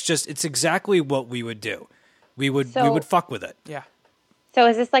figure. And it's exactly what we would do. We would fuck with it. Yeah. So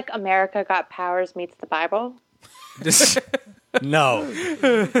is this like America Got Powers meets the Bible? No,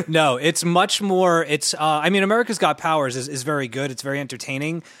 it's much more. America's Got Powers is very good. It's very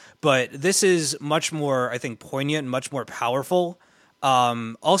entertaining, but this is much more, I think, poignant, much more powerful.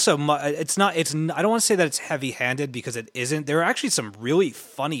 Also, it's not. I don't want to say that it's heavy-handed, because it isn't. There are actually some really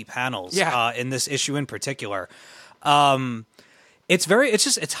funny panels in this issue in particular.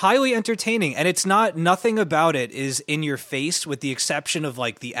 It's highly entertaining, and nothing about it is in your face, with the exception of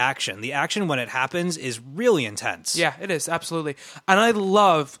like the action. The action, when it happens, is really intense. Yeah, it is, absolutely. And I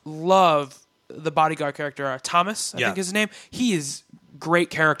love the bodyguard character, Thomas, I think is his name. He is great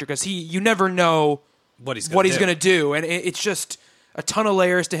character, because you never know what he's going to do, and it's just a ton of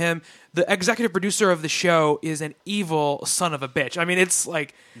layers to him. The executive producer of the show is an evil son of a bitch. I mean, it's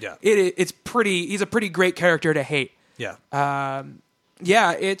like, he's a pretty great character to hate. Yeah.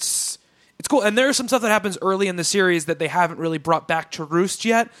 It's cool. And there's some stuff that happens early in the series that they haven't really brought back to roost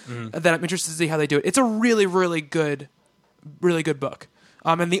yet, that I'm interested to see how they do it. It's a really, really good book.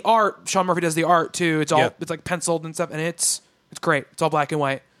 And the art, Sean Murphy does the art too. It's like penciled and stuff, and it's great. It's all black and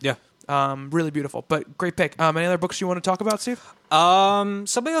white. Yeah. Really beautiful, but great pick. Any other books you want to talk about, Steve?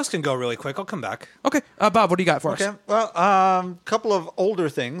 Somebody else can go really quick. I'll come back. Okay. Bob, what do you got for us? Okay. Well, a couple of older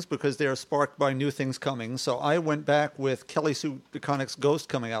things, because they are sparked by new things coming. So I went back with Kelly Sue DeConnick's Ghost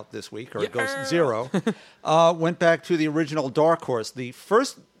coming out this week, or Ghost Zero. Went back to the original Dark Horse. The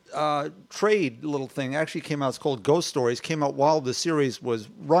first trade little thing actually came out. It's called Ghost Stories. Came out while the series was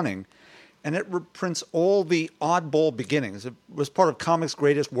running. And it reprints all the oddball beginnings. It was part of Comics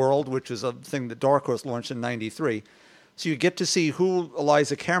Greatest World, which is a thing that Dark Horse launched in '93. So you get to see who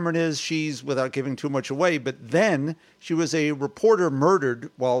Eliza Cameron is. She's, without giving too much away, but then she was a reporter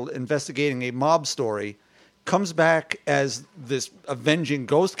murdered while investigating a mob story, comes back as this avenging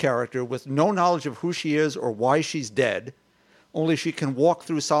ghost character with no knowledge of who she is or why she's dead. Only she can walk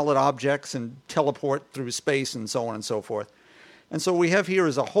through solid objects and teleport through space and so on and so forth. And so we have here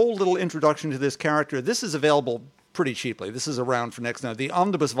is a whole little introduction to this character. This is available pretty cheaply. This is around for next now. The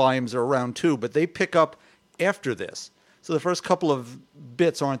omnibus volumes are around too, but they pick up after this. So the first couple of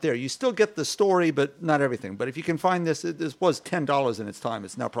bits aren't there. You still get the story, but not everything. But if you can find this, this was $10 in its time.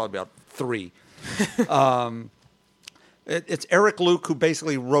 It's now probably about $3. It's Eric Luke who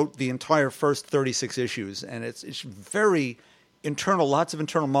basically wrote the entire first 36 issues, and it's very internal, lots of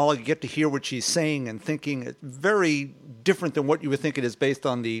internal monologue. You get to hear what she's saying and thinking. It's very different than what you would think it is based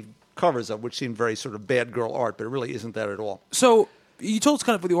on the covers of, which seemed very sort of bad girl art, but it really isn't that at all. So you told us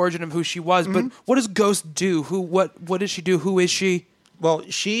kind of the origin of who she was, but what does Ghost do? What does she do? Who is she? Well,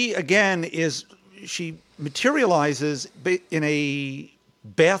 she again is she materializes in a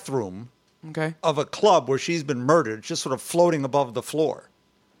bathroom Okay. of a club where she's been murdered, just sort of floating above the floor.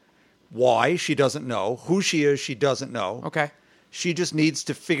 Why? She doesn't know. Who she is, she doesn't know. Okay. She just needs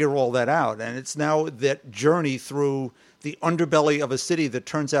to figure all that out. And it's now that journey through the underbelly of a city that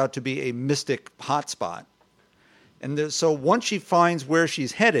turns out to be a mystic hotspot. And so once she finds where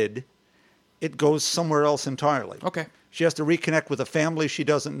she's headed, it goes somewhere else entirely. Okay. She has to reconnect with a family she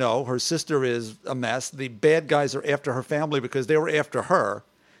doesn't know. Her sister is a mess. The bad guys are after her family because they were after her.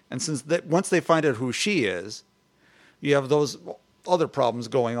 And once they find out who she is, you have those other problems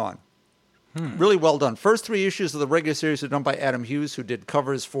going on. Really well done. First 3 issues of the regular series are done by Adam Hughes, who did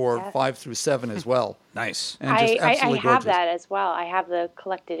covers for 5 through 7 as well. Nice. And just I absolutely have gorgeous. that as well. I have the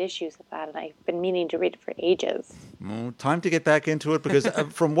collected issues of that, and I've been meaning to read it for ages. Time to get back into it because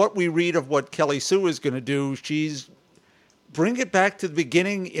from what we read of what Kelly Sue is going to do, she's bring it back to the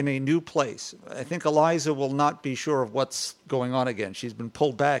beginning in a new place. I think Eliza will not be sure of what's going on again. She's been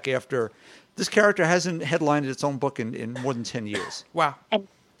pulled back after this character hasn't headlined its own book in more than 10 years. Wow. And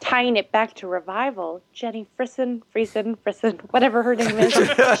tying it back to Revival, Jenny Friesen, whatever her name is,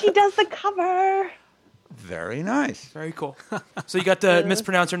 she does the cover. Very nice. Very cool. So you got to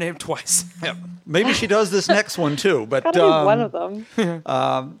mispronounce her name twice. Yep. Maybe she does this next one too, but Gotta be one of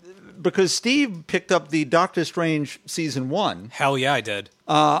them. because Steve picked up the Doctor Strange season 1. Hell yeah, I did.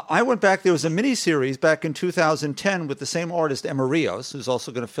 I went back. There was a miniseries back in 2010 with the same artist, Emma Rios, who's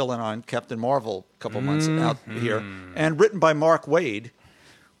also going to fill in on Captain Marvel a couple months out here, and written by Mark Waid.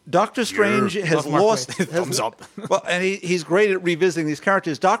 Doctor Strange has Love Mark lost. Waid. Thumbs up. Well, and he's great at revisiting these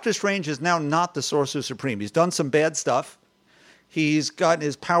characters. Doctor Strange is now not the Sorcerer Supreme. He's done some bad stuff. He's gotten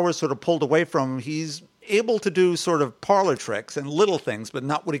his powers sort of pulled away from him. He's able to do sort of parlor tricks and little things, but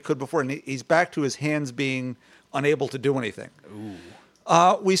not what he could before. And he's back to his hands being unable to do anything.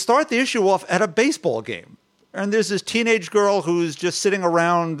 We start the issue off at a baseball game. And there's this teenage girl who's just sitting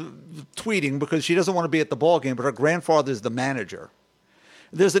around tweeting because she doesn't want to be at the ball game, but her grandfather's the manager.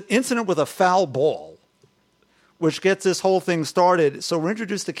 There's an incident with a foul ball, which gets this whole thing started. So we're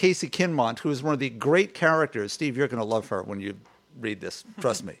introduced to Casey Kinmont, who is one of the great characters. Steve, you're going to love her when you read this.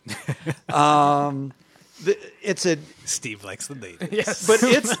 Trust me. It's a Steve likes the ladies. Yes. but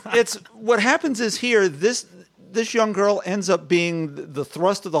it's what happens is here this young girl ends up being the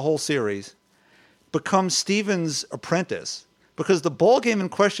thrust of the whole series, becomes Steven's apprentice because the ball game in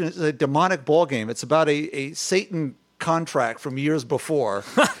question is a demonic ball game. It's about a Satan contract from years before,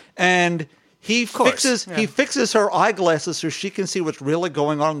 and he fixes her eyeglasses so she can see what's really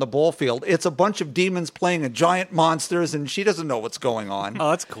going on in the ball field. It's a bunch of demons playing giant monsters, and she doesn't know what's going on. Oh,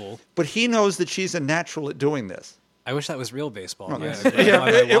 that's cool. But he knows that she's a natural at doing this. I wish that was real baseball. Yeah, Yeah,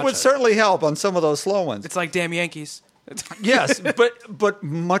 it would certainly help on some of those slow ones. It's like damn Yankees. Yes, but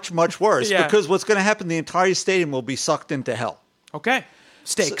much, much worse. Yeah. Because what's going to happen, the entire stadium will be sucked into hell. Okay.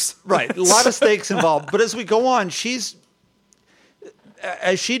 Stakes. Right, a lot of stakes involved. But as we go on,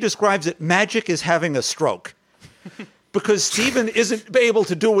 as she describes it, magic is having a stroke. Because Stephen isn't able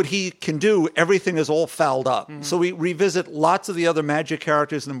to do what he can do, everything is all fouled up. Mm-hmm. So we revisit lots of the other magic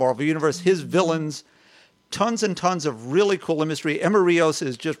characters in the Marvel Universe, his villains, tons and tons of really cool imagery. Emma Rios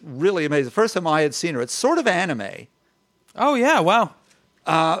is just really amazing. The first time I had seen her, it's sort of anime. Oh, yeah. Wow.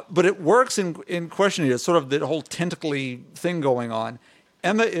 But it works in questioning. It's sort of the whole tentacly thing going on.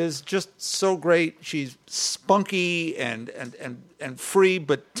 Emma is just so great. She's spunky and free,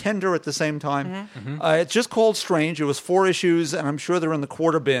 but tender at the same time. Mm-hmm. It's just called Strange. It was 4 issues, and I'm sure they're in the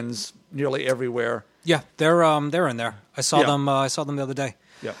quarter bins nearly everywhere. Yeah, they're in there. I saw them. I saw them the other day.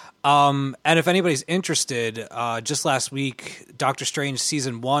 Yeah. And if anybody's interested, just last week, Doctor Strange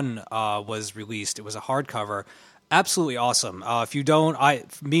Season 1 was released. It was a hardcover. Absolutely awesome. If you don't,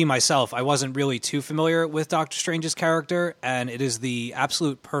 myself, I wasn't really too familiar with Doctor Strange's character, and it is the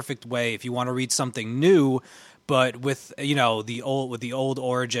absolute perfect way if you want to read something new, but with the old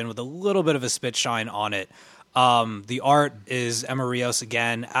origin with a little bit of a spit shine on it. The art is Emma Rios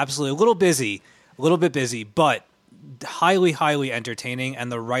again, absolutely a little bit busy, but highly, highly entertaining,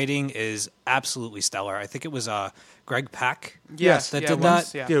 and the writing is absolutely stellar. I think it was Greg Pak that did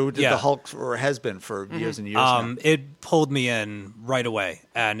that. Yeah. Who did the Hulk, or has been for years and years now. It pulled me in right away,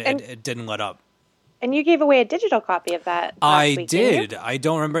 and it didn't let up. And you gave away a digital copy of that last week, didn't you? I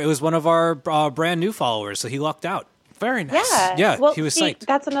don't remember. It was one of our brand new followers, so he lucked out. Very nice. Yeah. Well, he was psyched.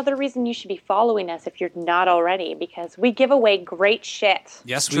 That's another reason you should be following us if you're not already, because we give away great shit.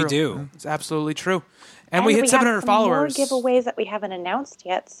 Yes, It's we true. do. It's absolutely true. And we hit have 700 some followers. more giveaways that we haven't announced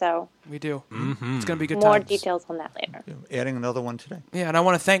yet, so We do. Mm-hmm. It's going to be good more times. details on that later. Adding another one today. Yeah, and I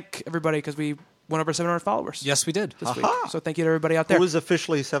want to thank everybody because we went over 700 followers. Yes, we did. This week. So thank you to everybody out there. Who is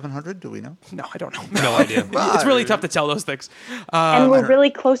officially 700? Do we know? No, I don't know. No idea. It's really tough to tell those things. And we're really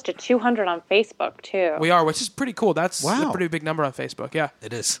close to 200 on Facebook, too. We are, which is pretty cool. That's Wow. a pretty big number on Facebook. Yeah.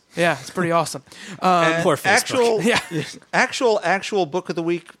 It is. Yeah, it's pretty awesome. And Poor Facebook. actual book of the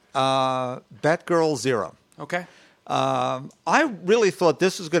week, Batgirl Zero. Okay. I really thought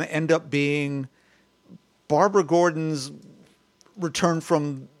this was going to end up being Barbara Gordon's return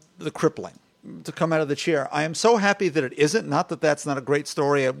from the crippling, to come out of the chair. I am so happy that it isn't. Not that that's not a great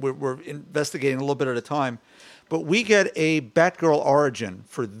story. We're investigating a little bit at a time. But we get a Batgirl origin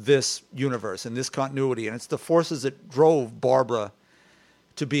for this universe and this continuity, and it's the forces that drove Barbara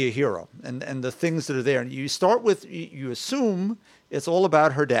to be a hero and the things that are there. And you start with, you assume it's all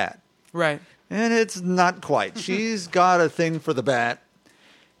about her dad. Right. And it's not quite. She's got a thing for the bat.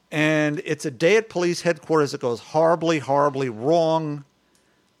 And it's a day at police headquarters that goes horribly, horribly wrong,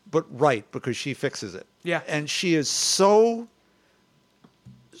 but right, because she fixes it. Yeah. And she is so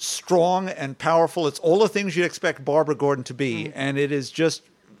strong and powerful. It's all the things you'd expect Barbara Gordon to be. And it is just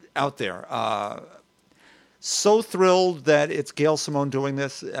out there. So thrilled that it's Gail Simone doing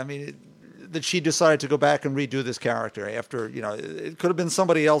this. I mean, that she decided to go back and redo this character after, it could have been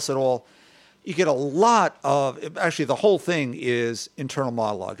somebody else at all. You get a lot of, actually the whole thing is internal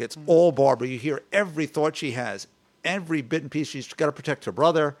monologue. It's all Barbara. You hear every thought she has, every bit and piece. She's got to protect her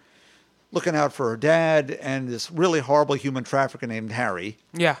brother, looking out for her dad, and this really horrible human trafficker named Harry,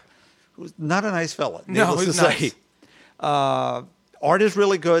 Yeah. who's not a nice fella, No, needless he's to nice. say. Art is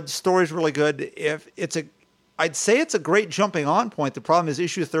really good. Story's really good. I'd say it's a great jumping on point. The problem is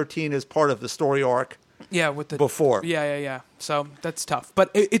issue 13 is part of the story arc. Yeah, with the Before. Yeah. So that's tough, but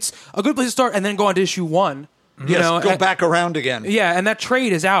it's a good place to start, and then go on to issue 1. Yes, go and- back around again. Yeah, and that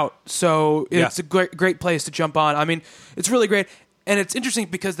trade is out, so it's Yeah. a great place to jump on. I mean, it's really great, and it's interesting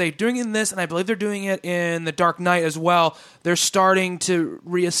because they're doing it in this, and I believe they're doing it in The Dark Knight as well. They're starting to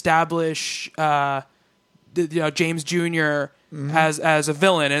reestablish, James Jr. as a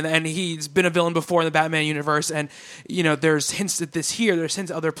villain, and he's been a villain before in the Batman universe, and there's hints at this here. There's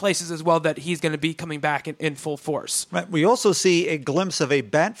hints at other places as well that he's going to be coming back in full force. Right. We also see a glimpse of a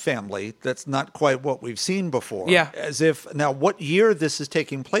bat family that's not quite what we've seen before. Yeah. As if, now what year this is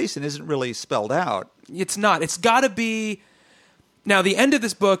taking place and isn't really spelled out. It's not. It's got to be. Now, the end of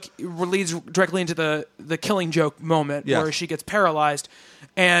this book leads directly into the Killing Joke moment, Yes. where she gets paralyzed,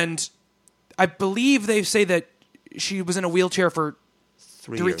 and I believe they say that she was in a wheelchair for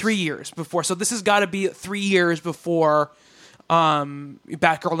 3 years before. So this has got to be 3 years before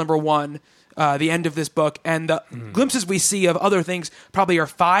Batgirl #1, the end of this book, and the glimpses we see of other things probably are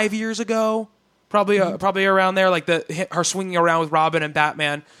 5 years ago, probably around there, like her swinging around with Robin and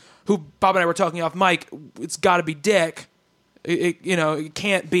Batman, who Bob and I were talking off mic. It's got to be Dick. It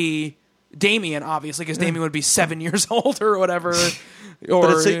can't be Damian, obviously, because Damian would be 7 years old or whatever.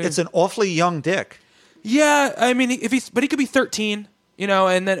 But it's an awfully young Dick. Yeah, I mean, he could be 13,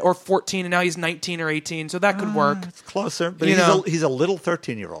 and then or 14, and now he's 19 or 18, so that could work. It's closer, but You know. he's a little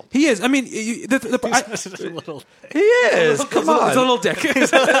 13-year-old. He is. I mean, He is. Come on. It's a little dick.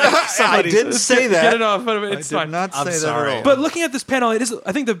 I didn't say that. Get it off. But it's I fine. did not I'm say that sorry. at all. But looking at this panel, it is.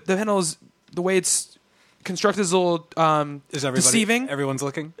 I think the panel is the way it's constructed is a little Is everybody, deceiving. Everyone's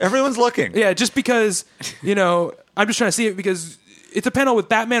looking? Everyone's looking. Yeah, just because I'm just trying to see it because it's a panel with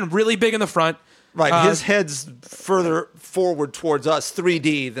Batman really big in the front. Right. His head's further forward towards us,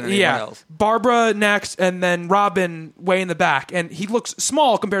 3D, than anyone else. Barbara next, and then Robin way in the back, and he looks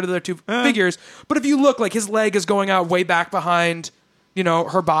small compared to the other two figures. But if you look, like his leg is going out way back behind,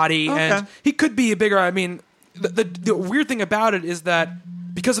 her body, and he could be bigger. I mean, the weird thing about it is that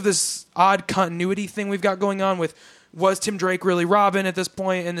because of this odd continuity thing we've got going on with, was Tim Drake really Robin at this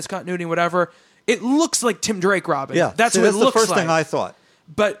point in this continuity, whatever? It looks like Tim Drake Robin. Yeah, that's what that's it looks the first like. thing I thought.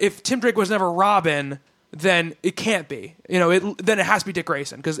 But if Tim Drake was never Robin, then it can't be. Then it has to be Dick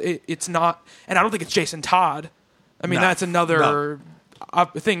Grayson because it's not. And I don't think it's Jason Todd. I mean, No. that's another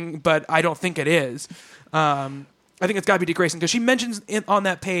thing, but I don't think it is. I think it's got to be Dick Grayson because she mentions on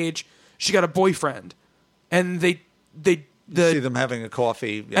that page she got a boyfriend, and they See them having a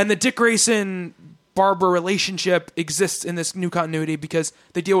coffee. Yeah. and the Dick Grayson Barbara relationship exists in this new continuity because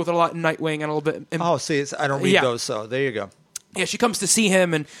they deal with it a lot in Nightwing and a little bit. In, see, I don't read Yeah. those, so there you go. yeah, she comes to see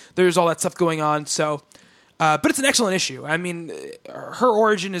him, and there's all that stuff going on. So, but it's an excellent issue. I mean, her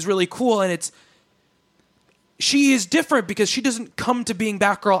origin is really cool, and she is different because she doesn't come to being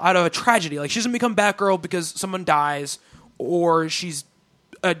Batgirl out of a tragedy. Like, she doesn't become Batgirl because someone dies or she's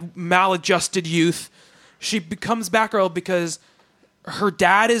a maladjusted youth. She becomes Batgirl because her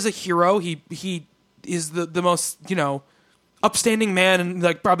dad is a hero. He is the most, upstanding man in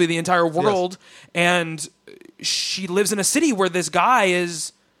like probably the entire world, and she lives in a city where this guy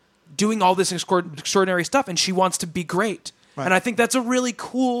is doing all this extraordinary stuff, and she wants to be great. Right. And I think that's a really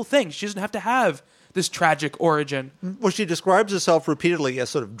cool thing. She doesn't have to have this tragic origin. Well, she describes herself repeatedly as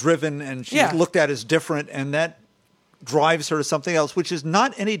sort of driven, and she's looked at as different, and that drives her to something else, which is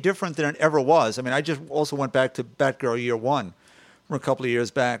not any different than it ever was. I mean, I just also went back to Batgirl Year One from a couple of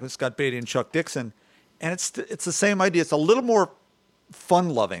years back with Scott Beatty and Chuck Dixon, and it's the same idea. It's a little more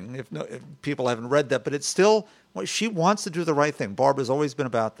fun-loving, if people haven't read that, but it's still, well, she wants to do the right thing. Barbara's always been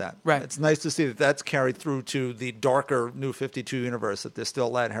about that. Right. It's nice to see that that's carried through to the darker New 52 universe, that there's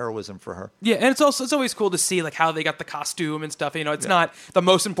still that heroism for her. Yeah, and it's always cool to see like how they got the costume and stuff. You know, it's not the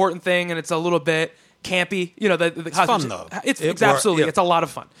most important thing, and it's a little bit campy. You know, the It's costumes, fun, though. It's absolutely, it's a lot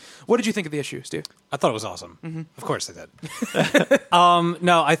of fun. What did you think of the issue, Stu? I thought it was awesome. Of course I did.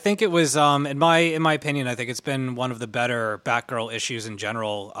 No, I think it was, in my opinion, I think it's been one of the better Batgirl issues in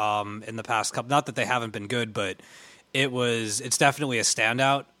general in the past couple. Not that they haven't been good, but it's definitely a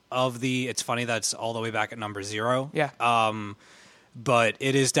standout of the. It's funny that's all the way back at number 0. Yeah. But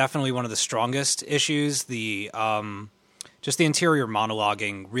it is definitely one of the strongest issues. Just the interior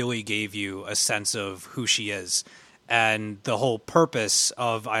monologuing really gave you a sense of who she is. And the whole purpose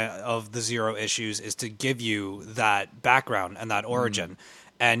of the 0 issues is to give you that background and that origin.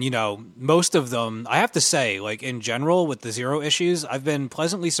 And, you know, most of them, I have to say, like in general with the 0 issues, I've been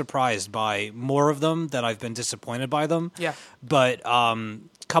pleasantly surprised by more of them than I've been disappointed by them. Yeah. But a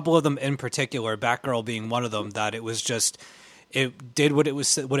couple of them in particular, Batgirl being one of them, that it was just... It did what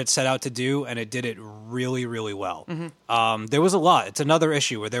it set out to do, and it did it really, really well. There was a lot. It's another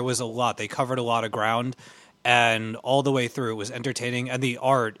issue where there was a lot. They covered a lot of ground, and all the way through it was entertaining. And the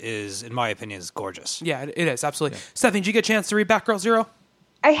art is, in my opinion, is gorgeous. Yeah, it is absolutely. Stephanie, did you get a chance to read Batgirl 0?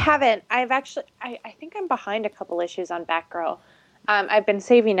 I haven't. I've actually, I think I'm behind a couple issues on Batgirl. I've been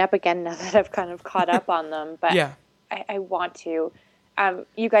saving up again now that I've kind of caught up on them, but Yeah. I want to.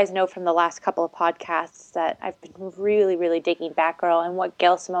 You guys know from the last couple of podcasts that I've been really, really digging Batgirl and what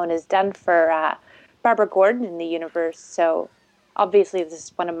Gail Simone has done for Barbara Gordon in the universe. So obviously this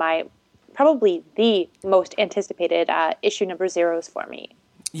is one of my, probably the most anticipated issue number 0s for me.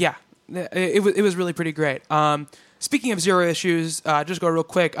 Yeah, it was really pretty great. Speaking of 0 issues, just go real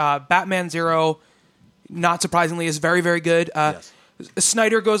quick. Batman 0, not surprisingly, is very, very good. Yes.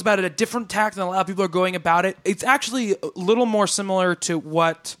 Snyder goes about it a different tack than a lot of people are going about it. It's actually a little more similar to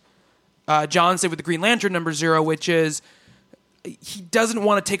what John said with the Green Lantern number 0, which is he doesn't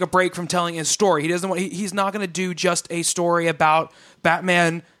want to take a break from telling his story. He's not going to do just a story about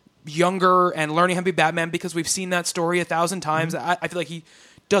Batman younger and learning how to be Batman, because we've seen that story 1,000 times. I feel like he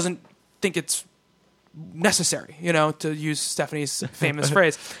doesn't think it's necessary, you know, to use Stephanie's famous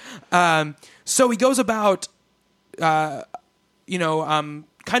phrase. So he goes about...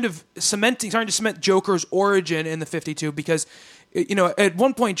 kind of starting to cement Joker's origin in the 52, because, you know, at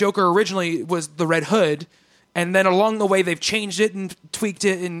one point Joker originally was the Red Hood, and then along the way they've changed it and tweaked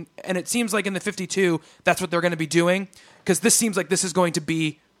it, and it seems like in the 52 that's what they're going to be doing, because this seems like this is going to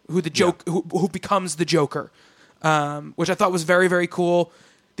be who who becomes the Joker, which I thought was very, very cool.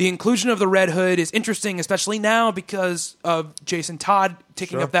 The inclusion of the Red Hood is interesting, especially now because of Jason Todd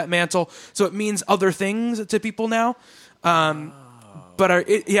taking up that mantle, so it means other things to people now. But I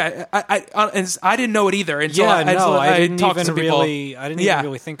didn't know it either until I didn't talked to even some people. I didn't even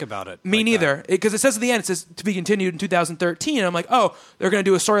really think about it. Me like neither, because it says at the end, it says to be continued in 2013. And I'm like, oh, they're going to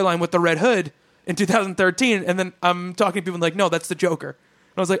do a storyline with the Red Hood in 2013, and then I'm talking to people like, no, that's the Joker.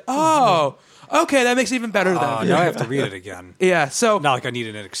 And I was like, oh, okay, that makes it even better then. Now I have to read it again. Yeah, so not like I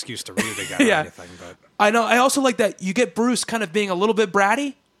needed an excuse to read it again or anything, but I know. I also like that you get Bruce kind of being a little bit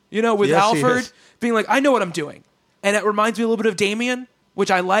bratty, you know, with Yes, he Alfred is. being like, I know what I'm doing. And it reminds me a little bit of Damian,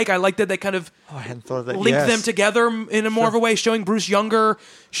 which I like. I like that they kind of I hadn't thought of that. link Yes. them together in a more of a way, showing Bruce younger,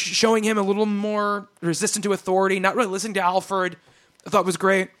 showing him a little more resistant to authority, not really listening to Alfred. I thought was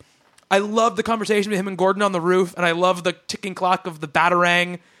great. I love the conversation with him and Gordon on the roof, and I love the ticking clock of the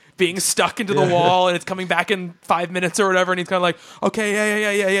Batarang being stuck into the wall, and it's coming back in 5 minutes or whatever, and he's kind of like,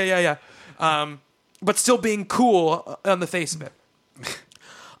 okay, yeah. But still being cool on the face of it.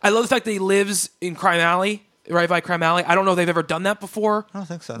 I love the fact that he lives in Crime Alley, right by Crime Alley. I don't know if they've ever done that before. I don't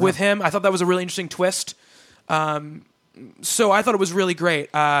think so. No. With him. I thought that was a really interesting twist. So I thought it was really great.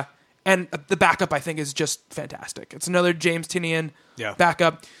 And the backup, I think, is just fantastic. It's another James Tynion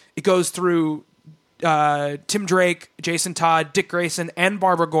backup. It goes through Tim Drake, Jason Todd, Dick Grayson, and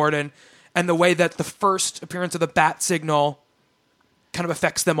Barbara Gordon, and the way that the first appearance of the bat signal kind of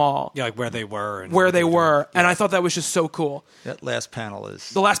affects them all. yeah, like where they were. And Where they were. And I thought that was just so cool. That last panel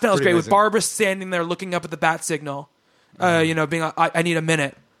is The last panel is pretty great, with amazing. Barbara standing there looking up at the bat signal. being I need a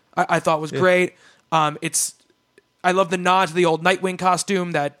minute. I thought was great. I love the nod to the old Nightwing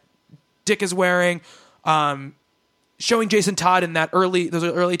costume that Dick is wearing. Showing Jason Todd in those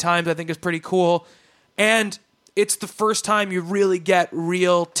early times, I think, is pretty cool. And it's the first time you really get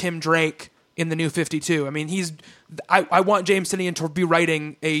real Tim Drake in the New 52. I mean, I want James Tynion to be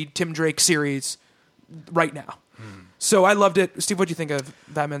writing a Tim Drake series right now. So I loved it. Steve, what do you think of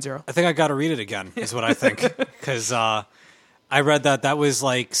Batman Zero? I think I got to read it again, is what I think. Because I read that was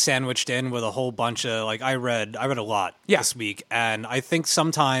like sandwiched in with a whole bunch of I read a lot this week, and I think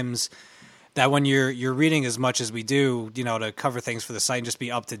sometimes that when you're reading as much as we do, to cover things for the site and just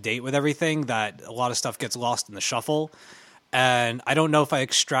be up to date with everything, that a lot of stuff gets lost in the shuffle. And I don't know if I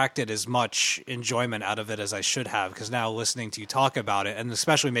extracted as much enjoyment out of it as I should have, because now listening to you talk about it, and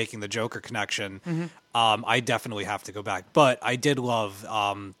especially making the Joker connection, I definitely have to go back. But I did love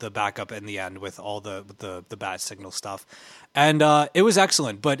the backup in the end with all the bat signal stuff. And it was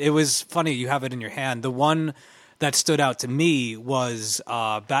excellent, but it was funny. You have it in your hand. The one that stood out to me was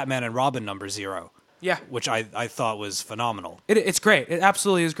Batman and Robin #0. Yeah. Which I thought was phenomenal. It's great. It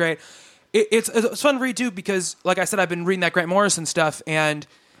absolutely is great. It's fun to read, too, because, like I said, I've been reading that Grant Morrison stuff, and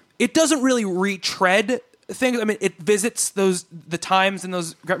it doesn't really retread things. I mean, it visits the times in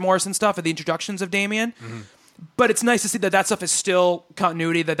those Grant Morrison stuff and the introductions of Damian, but it's nice to see that stuff is still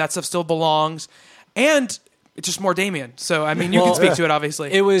continuity, that stuff still belongs, and it's just more Damian. So, I mean, you can speak to it,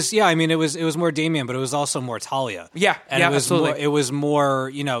 obviously. It was, it was more Damian, but it was also more Talia. Yeah, and absolutely. It was more,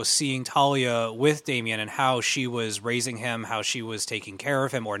 seeing Talia with Damian and how she was raising him, how she was taking care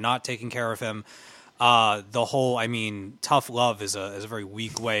of him or not taking care of him. The whole, tough love is a very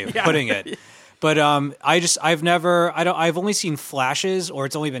weak way of putting it. But I've only seen flashes, or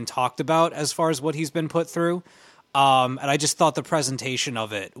it's only been talked about as far as what he's been put through. And I just thought the presentation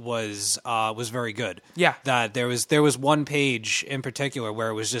of it was very good. Yeah. That there was one page in particular where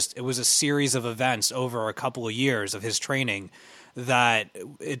it was a series of events over a couple of years of his training, that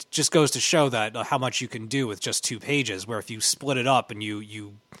it just goes to show that how much you can do with just 2 pages, where if you split it up and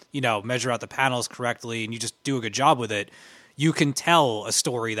you measure out the panels correctly and you just do a good job with it, you can tell a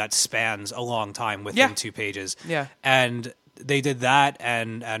story that spans a long time within 2 pages. Yeah. And they did that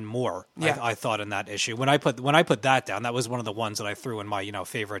and more. Yeah. I thought in that issue. When I put that down, that was one of the ones that I threw in my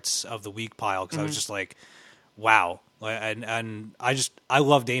favorites of the week pile, because I was just like, wow. And I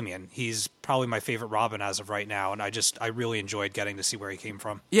love Damian. He's probably my favorite Robin as of right now, and I really enjoyed getting to see where he came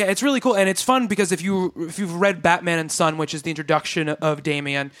from. Yeah, it's really cool, and it's fun because if you've read Batman and Son, which is the introduction of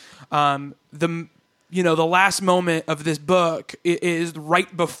Damian, the last moment of this book is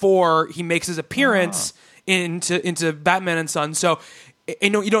right before he makes his appearance into Batman and Son. So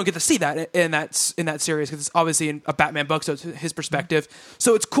you don't get to see that in that series, because it's obviously in a Batman book, so it's his perspective.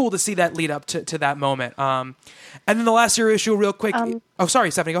 So it's cool to see that lead up to that moment. And then the last series issue, real quick.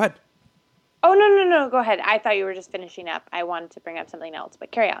 Sorry, Stephanie, go ahead. Oh, no, go ahead. I thought you were just finishing up. I wanted to bring up something else,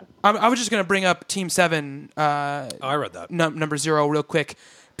 but carry on. I was just going to bring up Team 7. I read that. #0 real quick,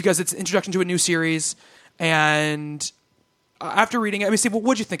 because it's an introduction to a new series. And after reading it, Steve,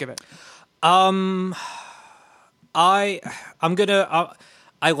 what'd you think of it? I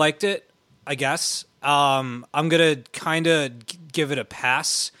liked it, I guess. I'm gonna kind of give it a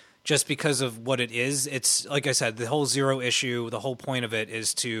pass just because of what it is. It's, like I said, the whole Zero issue, the whole point of it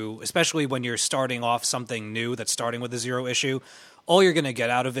is to, especially when you're starting off something new that's starting with a Zero issue, all you're gonna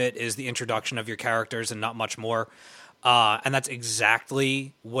get out of it is the introduction of your characters and not much more. And that's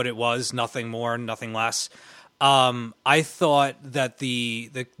exactly what it was, nothing more, nothing less. I thought that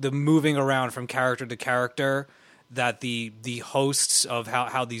the moving around from character to character, that the hosts of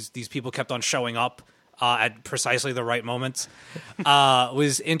how these people kept on showing up at precisely the right moments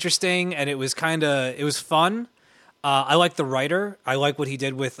was interesting, and it was fun. I like the writer. I like what he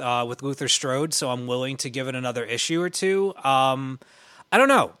did with Luther Strode, so I'm willing to give it another issue or two. I don't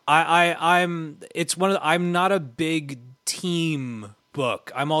know. I'm not a big team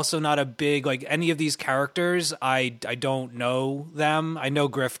book. I'm also not a big, any of these characters. I don't know them. I know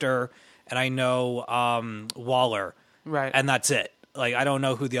Grifter and I know Waller, right? And that's it. I don't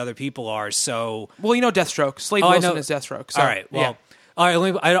know who the other people are. So, well, Deathstroke. Slade Wilson is Deathstroke. So, all right. Well,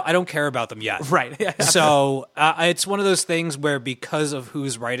 I don't care about them yet. Right. Yeah. So it's one of those things where, because of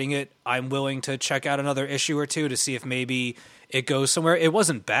who's writing it, I'm willing to check out another issue or two to see if maybe it goes somewhere. It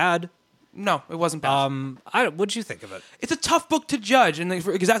wasn't bad. No, it wasn't bad. What'd you think of it? It's a tough book to judge, and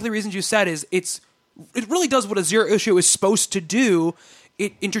for exactly the reasons you said, it really does what a Zero issue is supposed to do.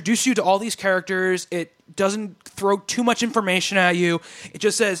 It introduces you to all these characters. It doesn't throw too much information at you. It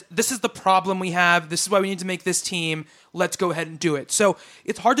just says, this is the problem we have. This is why we need to make this team. Let's go ahead and do it. So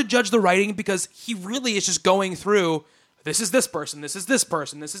it's hard to judge the writing, because he really is just going through this is this person, this is this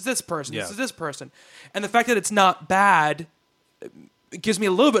person, this is this person, Yeah. this is this person. And the fact that it's not bad it gives me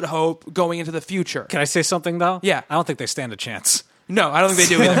a little bit of hope going into the future. Can I say something, though? Yeah. I don't think they stand a chance. No, I don't think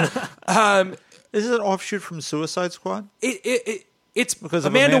they do either. Is it an offshoot from Suicide Squad? It's Because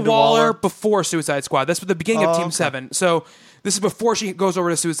of Amanda Amanda Waller Waller? before Suicide Squad. That's the beginning of Team okay. 7. So this is before she goes over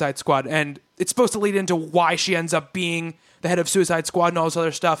to Suicide Squad. And it's supposed to lead into why she ends up being the head of Suicide Squad and all this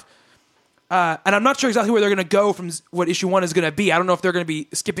other stuff. And I'm not sure exactly where they're going to go from what issue 1 is going to be. I don't know if they're going to be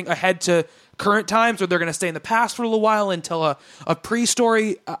skipping ahead to current times or they're going to stay in the past for a little while until a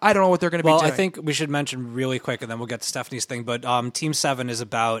pre-story. I don't know what they're going to be doing. I think we should mention really quick, and then we'll get to Stephanie's thing. But Team 7 is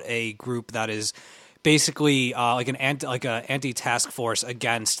about a group that is basically like an anti-task force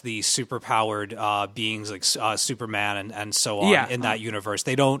against the superpowered beings like Superman and so on in that universe.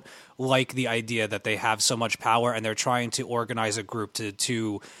 They don't like the idea that they have so much power, and they're trying to organize a group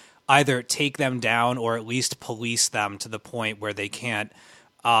to either take them down or at least police them to the point where they can't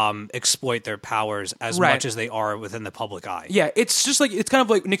exploit their powers as much as they are within the public eye. Yeah, it's just like it's kind of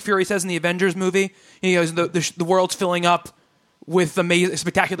like Nick Fury says in the Avengers movie. He goes, the world's filling up with amazing,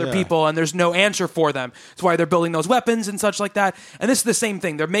 spectacular people, and there's no answer for them. That's why they're building those weapons and such like that. And this is the same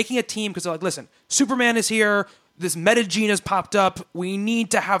thing. They're making a team because they're like, listen, Superman is here. This meta gene has popped up. We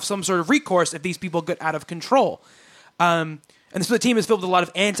need to have some sort of recourse if these people get out of control. And so the team is filled with a lot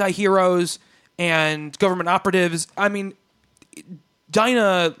of anti-heroes and government operatives. I mean,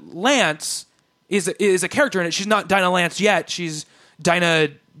 Dinah Lance is a character in it. She's not Dinah Lance yet. She's Dinah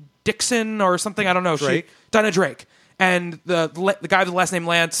Dixon or something. I don't know. Drake. Dinah Drake. And the guy with the last name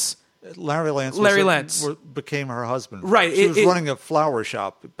Lance... Larry Lance. Became her husband. Right. She was running a flower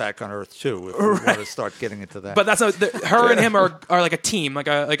shop back on Earth too. If we want to start getting into that, but that's her and him are like a team, like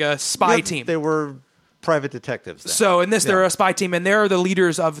a spy team. They were private detectives then. So in this, they're a spy team, and they're the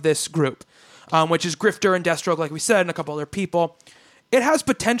leaders of this group, which is Grifter and Deathstroke, like we said, and a couple other people. It has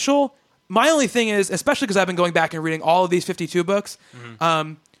potential. My only thing is, especially because I've been going back and reading all of these 52 books,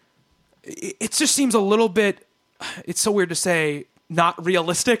 it just seems a little bit. It's so weird to say. Not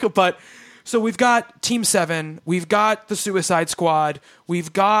realistic, but so we've got Team 7, we've got the Suicide Squad,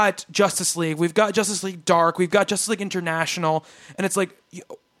 we've got Justice League, we've got Justice League Dark, we've got Justice League International, and it's like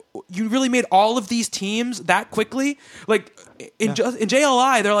you really made all of these teams that quickly. Like in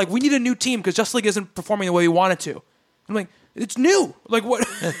JLI, they're like, we need a new team because Justice League isn't performing the way we want it to. I'm like, it's new. Like what?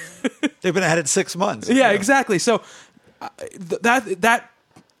 They've been at it 6 months. Yeah, exactly. So that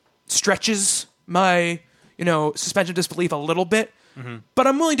stretches my suspension of disbelief a little bit. But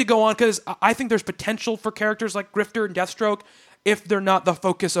I'm willing to go on because I think there's potential for characters like Grifter and Deathstroke if they're not the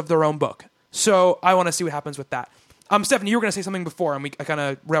focus of their own book. So I want to see what happens with that. Stephanie, you were going to say something before, and I kind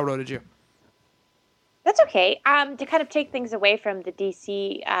of railroaded you. That's okay. To kind of take things away from the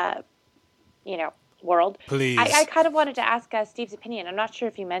DC, world. Please. I kind of wanted to ask Steve's opinion. I'm not sure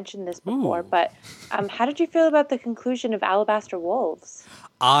if you mentioned this before, but how did you feel about the conclusion of Alabaster Wolves?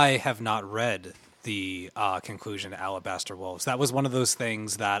 I have not read the conclusion to Alabaster Wolves. That was one of those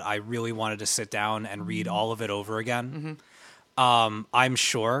things that I really wanted to sit down and read all of it over again. I'm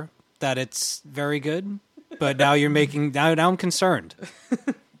sure that it's very good, but now you're making now I'm concerned.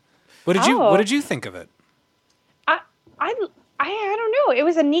 What did you think of it? I don't know. It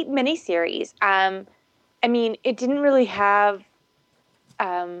was a neat miniseries. I mean, it didn't really have.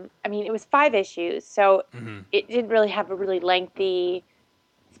 It was 5 issues, so it didn't really have a really lengthy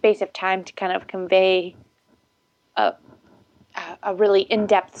space of time to kind of convey a really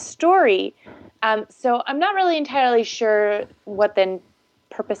in-depth story. So I'm not really entirely sure what the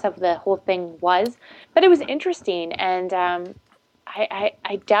purpose of the whole thing was, but it was interesting, and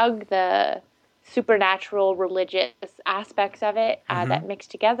I dug the supernatural religious aspects of it that mixed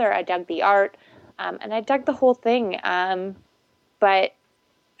together. I dug the art, and I dug the whole thing. But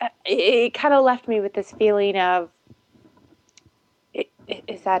it kind of left me with this feeling of,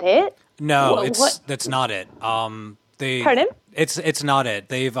 is that it? No, that's not it. Pardon? It's not it.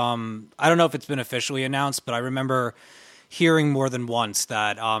 They've I don't know if it's been officially announced, but I remember hearing more than once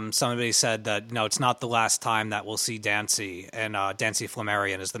that somebody said that no, it's not the last time that we'll see Dancy, and Dancy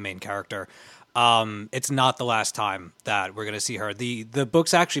Flammarion is the main character. It's not the last time that we're going to see her. The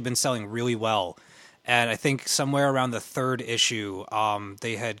book's actually been selling really well, and I think somewhere around the 3rd issue,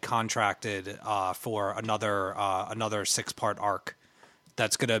 they had contracted for another 6-part arc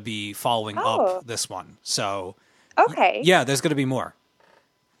that's going to be following up this one. So, okay, yeah, there's going to be more.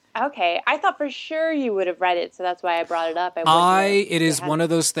 Okay, I thought for sure you would have read it, so that's why I brought it up. It is one of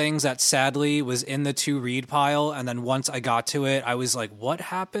those things that sadly was in the to-read pile, and then once I got to it, I was like, what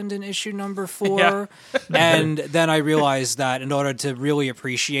happened in issue number 4? Yeah. And then I realized that in order to really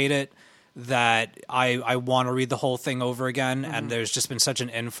appreciate it, that I want to read the whole thing over again, and there's just been such an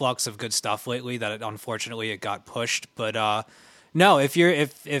influx of good stuff lately that unfortunately it got pushed. But no, if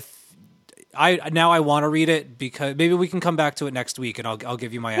I want to read it, because maybe we can come back to it next week, and I'll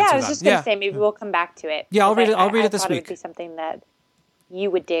give you my answer. Yeah, I was just going to say maybe we'll come back to it. Yeah, I'll read it. I'll read it this thought week. It would be something that you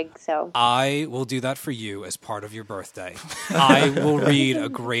would dig. So I will do that for you as part of your birthday. I will read a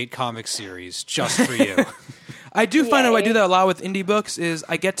great comic series just for you. I do find out I do that a lot with indie books. Is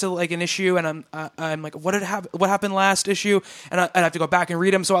I get to like an issue and I'm like, what happened last issue, and I have to go back and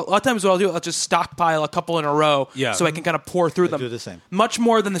read them. So a lot of times what I'll do, I'll just stockpile a couple in a row, so I can kind of pour through them. do the same. Much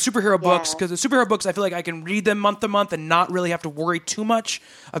more than the superhero books, because the superhero books I feel like I can read them month to month and not really have to worry too much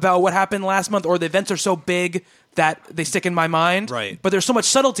about what happened last month, or the events are so big that they stick in my mind. Right. But there's so much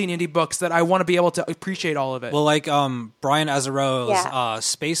subtlety in indie books that I want to be able to appreciate all of it. Well, like Brian Azzarello's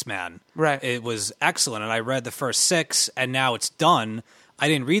Spaceman. Right. It was excellent, and I read the first 6, and now it's done. I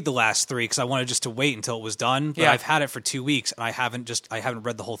didn't read the last 3 because I wanted just to wait until it was done. But I've had it for 2 weeks, and I haven't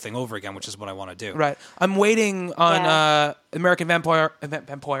read the whole thing over again, which is what I want to do. Right. I'm waiting on American Vampire,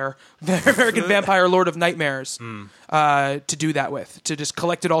 Lord of Nightmares to do that with, to just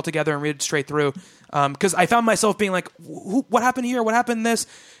collect it all together and read it straight through. Because I found myself being like, what happened here? What happened in this?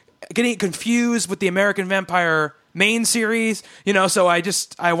 Getting confused with the American Vampire main series, so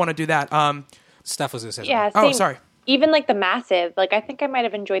I want to do that. Steph was going to say yeah, something. Oh, sorry. Even like the Massive, like I think I might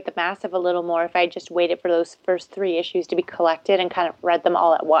have enjoyed the Massive a little more if I just waited for those first 3 issues to be collected and kind of read them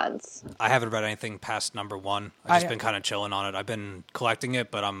all at once. I haven't read anything past number 1. I've just been kind of chilling on it. I've been collecting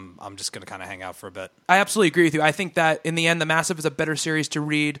it, but I'm just going to kind of hang out for a bit. I absolutely agree with you. I think that in the end, the Massive is a better series to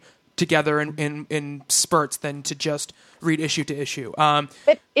read together in spurts than to just read issue to issue.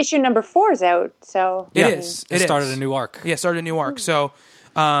 But issue number 4 is out, so It is. It started a new arc. Yeah, started a new arc. So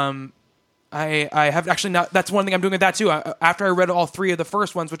I have actually not. That's one thing I'm doing with that too. After I read all 3 of the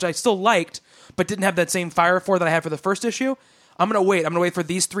first ones, which I still liked, but didn't have that same fire for that I had for the first issue. I'm gonna wait. I'm gonna wait for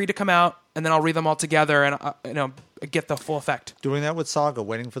these 3 to come out, and then I'll read them all together and get the full effect. Doing that with Saga,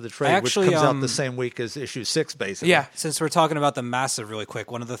 waiting for the trade, Actually, which comes out the same week as issue 6, basically. Yeah. Since we're talking about the Massive really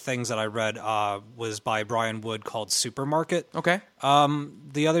quick, one of the things that I read was by Brian Wood called Supermarket. Okay.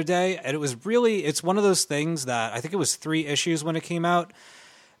 The other day, and it's one of those things that I think it was 3 issues when it came out,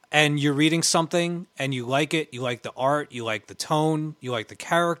 and you're reading something and you like it, you like the art, you like the tone, you like the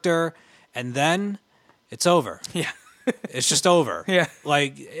character, and then it's over. Yeah. It's just over. Yeah.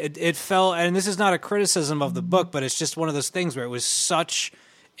 Like it felt, and this is not a criticism of the book, but it's just one of those things where it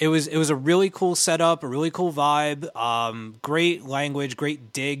was a really cool setup, a really cool vibe, great language,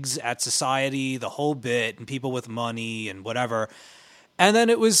 great digs at society, the whole bit, and people with money and whatever. And then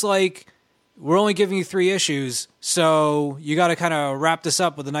it was like, we're only giving you 3 issues, so you got to kind of wrap this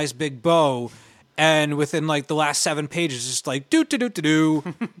up with a nice big bow. And within like the last 7 pages, just like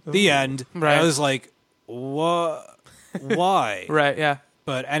the end. Right. I was like, what? Why? Right. Yeah.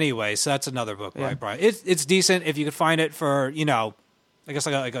 But anyway, so that's another book by Brian. It's decent if you could find it for I guess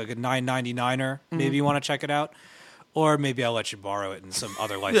like a $9.99er. Maybe you want to check it out. Or maybe I'll let you borrow it in some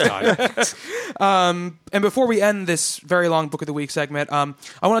other lifetime. And before we end this very long Book of the Week segment, I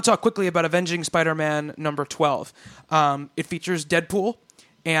want to talk quickly about Avenging Spider-Man number 12. It features Deadpool,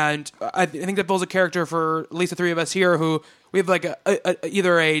 and I think that Bill's a character for at least the 3 of us here who we have like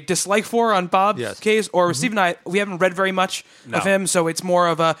either a dislike for on Bob's case, or Steve and I, we haven't read very much of him, so it's more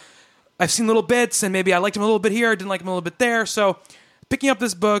of I've seen little bits, and maybe I liked him a little bit here, didn't like him a little bit there. So picking up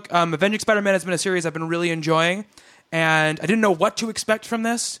this book, Avenging Spider-Man has been a series I've been really enjoying. And I didn't know what to expect from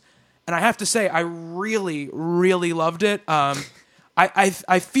this, and I have to say I really, really loved it.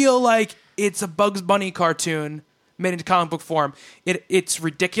 I feel like it's a Bugs Bunny cartoon made into comic book form. It's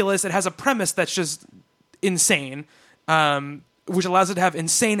ridiculous. It has a premise that's just insane, which allows it to have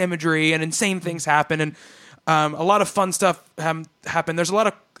insane imagery and insane things happen, and a lot of fun stuff happen. There's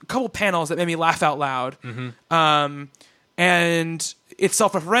a couple panels that made me laugh out loud, and it's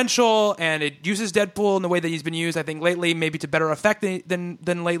self-referential, and it uses Deadpool in the way that he's been used, I think, lately, maybe to better effect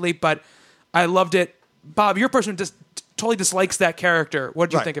than lately, but I loved it. Bob, you're a person who just totally dislikes that character.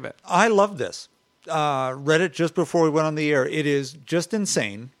 What did you think of it? I love this. Read it just before we went on the air. It is just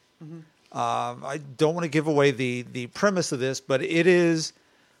insane. I don't want to give away the premise of this, but it is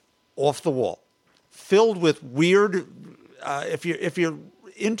off the wall. Filled with weird, if you're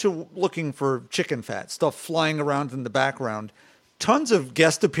into looking for chicken fat, stuff flying around in the background, tons of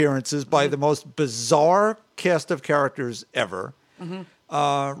guest appearances by the most bizarre cast of characters ever.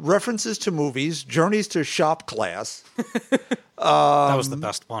 References to movies, journeys to shop class. That was the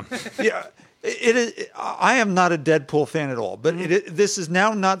best one. Yeah, it is. I am not a Deadpool fan at all, but this is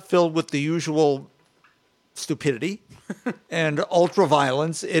now not filled with the usual stupidity and ultra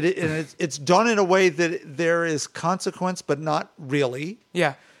violence. It's done in a way that there is consequence, but not really.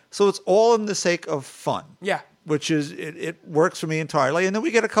 Yeah. So it's all in the sake of fun. Yeah. Which is, it works for me entirely. And then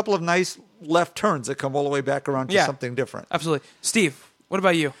we get a couple of nice left turns that come all the way back around to something different. Absolutely. Steve, what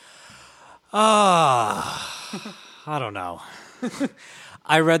about you? I don't know.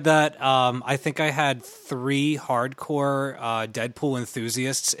 I read that. I think I had 3 hardcore Deadpool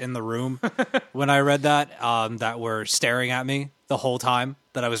enthusiasts in the room when I read that that were staring at me the whole time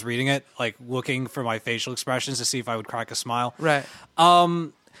that I was reading it, like looking for my facial expressions to see if I would crack a smile. Right.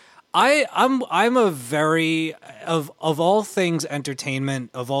 I'm a very of all things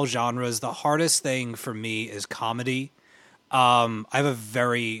entertainment, of all genres, the hardest thing for me is comedy. I have a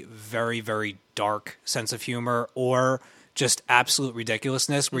very, very, very dark sense of humor, or just absolute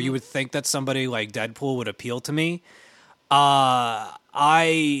ridiculousness, where you would think that somebody like Deadpool would appeal to me. There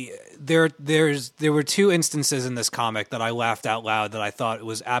were 2 instances in this comic that I laughed out loud that I thought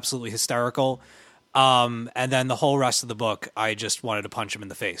was absolutely hysterical. And then the whole rest of the book, I just wanted to punch him in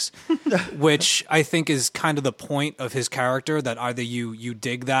the face, which I think is kind of the point of his character, that either you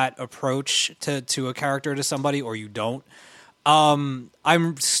dig that approach to a character, to somebody, or you don't.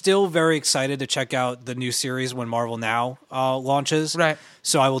 I'm still very excited to check out the new series when Marvel Now launches. Right.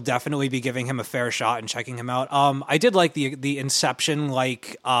 So I will definitely be giving him a fair shot and checking him out. I did like the Inception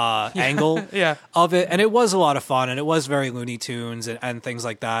angle of it, and it was a lot of fun, and it was very Looney Tunes and things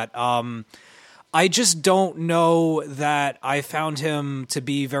like that. I just don't know that I found him to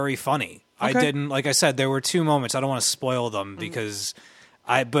be very funny. Okay. I didn't, like I said, there were 2 moments. I don't want to spoil them because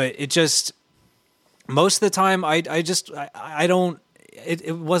but it just, most of the time, I don't,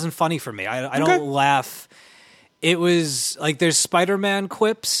 it wasn't funny for me. I don't laugh. It was like, there's Spider-Man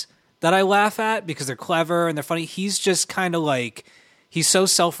quips that I laugh at because they're clever and they're funny. He's just kind of like, he's so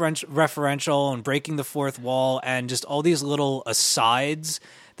self-referential and breaking the fourth wall, and just all these little asides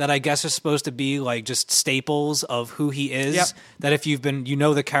that I guess are supposed to be like just staples of who he is. Yep. That if you've been,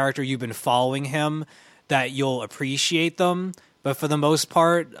 the character, you've been following him, that you'll appreciate them. But for the most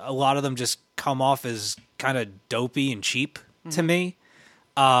part, a lot of them just come off as kind of dopey and cheap to me.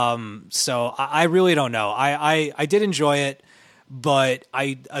 So I really don't know. I did enjoy it, but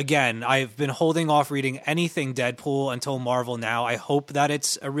I've been holding off reading anything Deadpool until Marvel Now. I hope that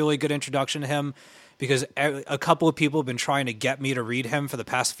it's a really good introduction to him, because a couple of people have been trying to get me to read him for the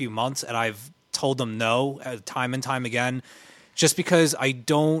past few months, and I've told them no time and time again, just because I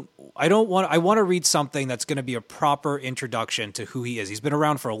want to read something that's going to be a proper introduction to who he is. He's been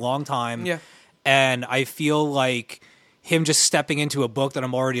around for a long time, and I feel like him just stepping into a book that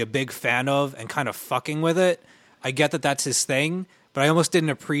I'm already a big fan of and kind of fucking with it, I get that that's his thing, but I almost didn't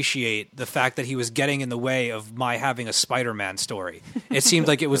appreciate the fact that he was getting in the way of my having a Spider-Man story. It seemed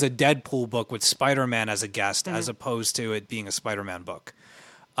like it was a Deadpool book with Spider-Man as a guest, as opposed to it being a Spider-Man book.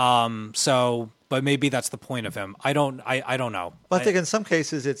 But maybe that's the point of him. I don't know. Well, I think in some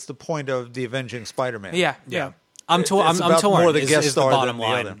cases it's the point of the Avenging Spider-Man. Yeah. I'm torn. More the guest is the star bottom than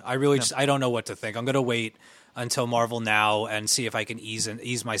the line. other. I really I don't know what to think. I'm going to wait until Marvel Now and see if I can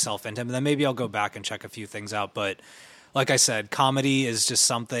ease myself into him, and then maybe I'll go back and check a few things out. But like I said, comedy is just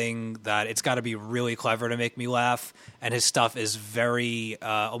something that it's got to be really clever to make me laugh, and his stuff is very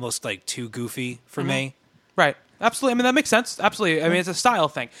almost like too goofy for me. Right. Absolutely. I mean, that makes sense. Absolutely. I mean, it's a style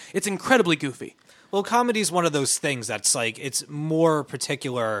thing. It's incredibly goofy. Well, comedy is one of those things that's like, it's more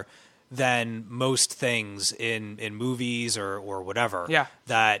particular than most things in movies or whatever. Yeah.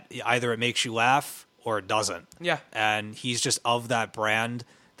 That either it makes you laugh or it doesn't. Yeah. And he's just of that brand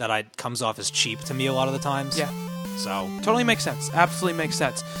that comes off as cheap to me a lot of the times. Yeah. So Totally makes sense. Absolutely makes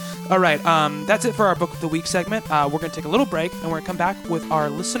sense. All right. That's it for our Book of the Week segment. We're going to take a little break, and we're going to come back with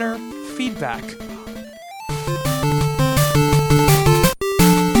our listener feedback.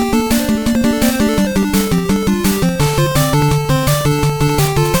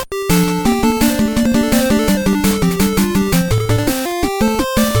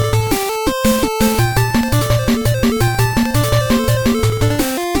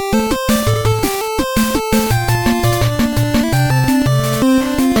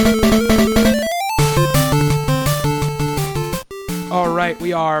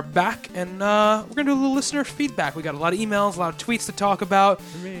 We are back, and we're going to do a little listener feedback. We got a lot of emails, a lot of tweets to talk about.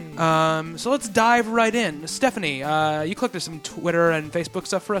 So let's dive right in. Stephanie, you collected some Twitter and Facebook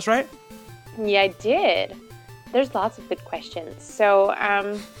stuff for us, right? Yeah, I did. There's lots of good questions. So,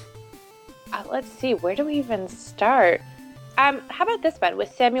 let's see. Where do we even start? How about this one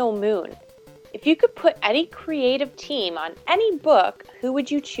with Samuel Moon? If you could put any creative team on any book, who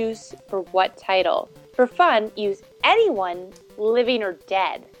would you choose for what title? For fun, use anyone, living or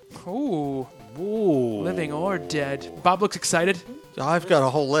dead. Ooh. Ooh. Living or dead. Bob looks excited. I've got a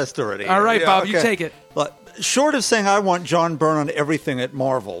whole list already. All right, Yeah, Bob, you okay. take it. But short of saying I want John Byrne on everything at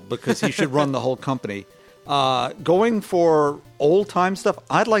Marvel because he should run the whole company, going for old-time stuff,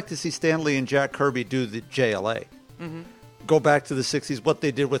 I'd like to see Stan Lee and Jack Kirby do the JLA. Mm-hmm. Go back to the 60s, what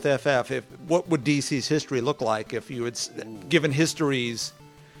they did with FF. What would DC's history look like if you had given histories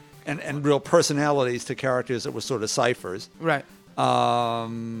and real personalities to characters that were sort of ciphers? Right.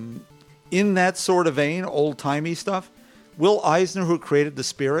 In that sort of vein, old-timey stuff, Will Eisner, who created the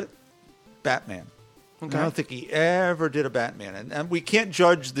Spirit, Batman. Okay. I don't think he ever did a Batman. And we can't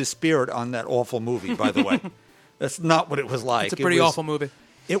judge the Spirit on that awful movie, by the way. That's not what it was like. It's a pretty awful movie.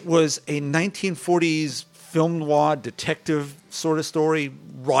 It was a 1940s film noir detective sort of story,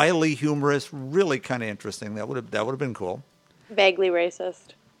 wryly humorous, really kind of interesting. That would have been cool. Vaguely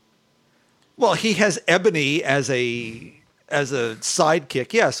racist. Well, he has Ebony as a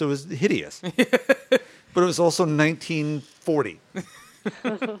sidekick. Yes, it was hideous. But it was also 1940.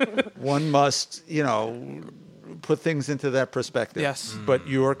 One must, put things into that perspective. Yes. But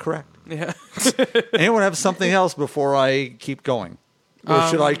you are correct. Yeah. Anyone have something else before I keep going? Or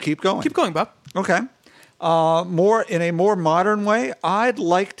should I keep going? Keep going, Bob. Okay. In a more modern way, I'd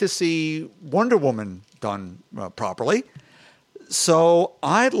like to see Wonder Woman done properly. So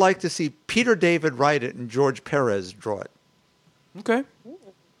I'd like to see Peter David write it and George Perez draw it. Okay.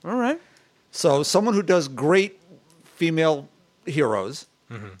 All right. So someone who does great female heroes,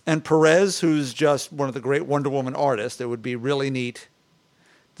 and Perez, who's just one of the great Wonder Woman artists. It would be really neat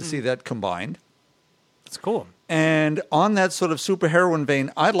to see that combined. That's cool. And on that sort of superheroine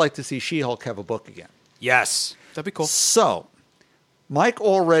vein, I'd like to see She-Hulk have a book again. Yes. That'd be cool. So, Mike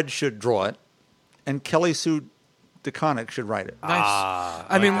Allred should draw it, and Kelly Sue DeConnick should write it. Nice.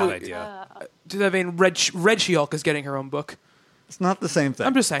 I like that idea. To that vein, Red She-Hulk is getting her own book. It's not the same thing.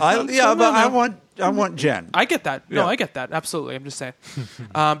 I'm just saying. But No. I want Jen. I get that. No, Yeah. I get that. Absolutely. I'm just saying.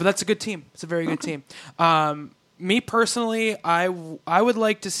 But that's a good team. It's a very good team. Me personally, I would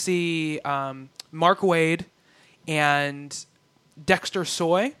like to see Mark Waid and Dexter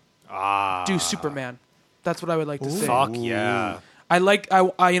Soy do Superman. That's what I would like to see. Fuck yeah. I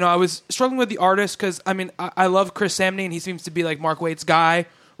was struggling with the artist because I love Chris Samney and he seems to be like Mark Waid's guy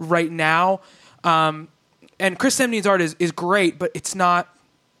right now. And Chris Samney's art is great, but it's not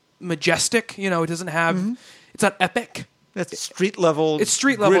majestic. It doesn't have. It's not epic. That's street level. It's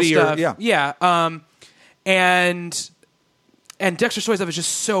street level grittier, stuff. Yeah. And Dexter Soy stuff is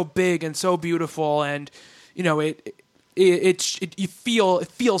just so big and so beautiful, and it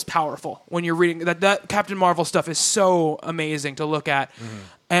feels powerful when you're reading that Captain Marvel stuff is so amazing to look at.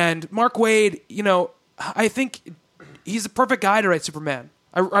 And Mark Waid, I think he's the perfect guy to write Superman.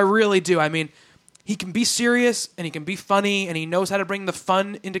 I really do. I mean, he can be serious and he can be funny and he knows how to bring the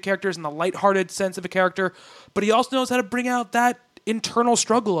fun into characters and the lighthearted sense of a character, but he also knows how to bring out that internal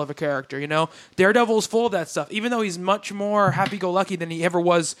struggle of a character. Daredevil's full of that stuff. Even though he's much more happy-go-lucky than he ever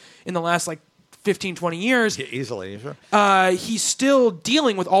was in the last 15, 20 years, Yeah, easily. Sure. he's still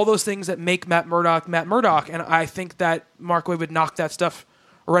dealing with all those things that make Matt Murdock, and I think that Mark Waid would knock that stuff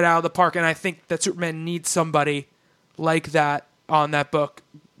right out of the park, and I think that Superman needs somebody like that on that book,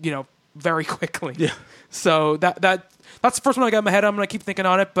 very quickly. Yeah. So that's the first one I got in my head. I'm going to keep thinking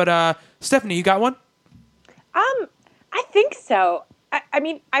on it, but Stephanie, you got one? I think so. I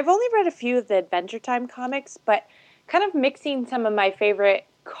mean, I've only read a few of the Adventure Time comics, but kind of mixing some of my favorite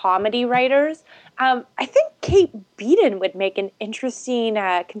comedy writers, I think Kate Beaton would make an interesting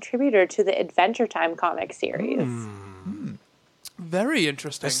contributor to the Adventure Time comic series. Very I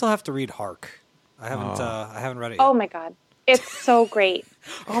interesting. still have to read Hark. I haven't read it yet. Oh my god. It's so great.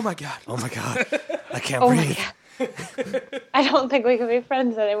 Oh my god. Oh my god. I can't Oh my breathe. god. I don't think we can be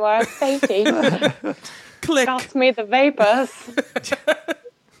friends anymore. I'm fainting. Click. Got me the vapors.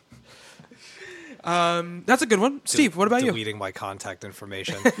 That's a good one. Steve, what about you? Deleting my contact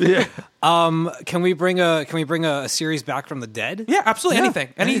information. Yeah. Can we bring a series back from the dead? Yeah, absolutely. Yeah, Anything.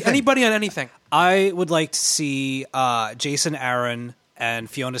 anything. Anybody on anything. I would like to see Jason Aaron and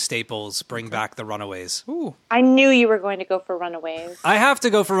Fiona Staples bring back the Runaways. Ooh. I knew you were going to go for Runaways. I have to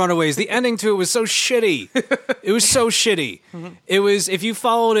go for Runaways. The ending to it was so shitty. It was so shitty. It was, if you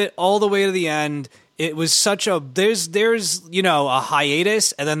followed it all the way to the end, it was such a, there's a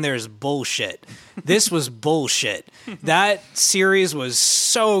hiatus and then there's bullshit. This was bullshit. That series was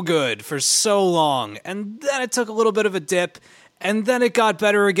so good for so long, and then it took a little bit of a dip, and then it got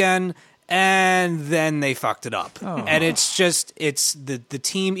better again, and then they fucked it up. And it's the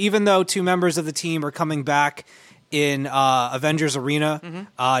team, even though two members of the team are coming back in Avengers Arena,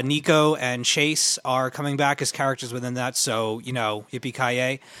 Nico and Chase are coming back as characters within that, so,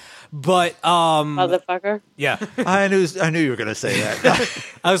 yippee-ki-yay. But Motherfucker. yeah, I knew you were going to say that.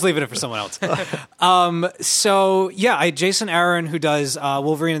 I was leaving it for someone else. So yeah, Jason Aaron, who does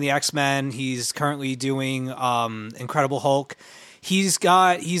Wolverine and the X-Men, he's currently doing Incredible Hulk. He's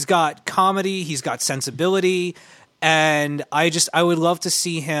got comedy, he's got sensibility, and I would love to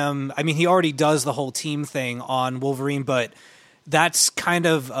see him. I mean, he already does the whole team thing on Wolverine, but that's kind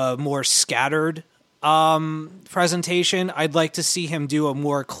of a more scattered presentation. I'd like to see him do a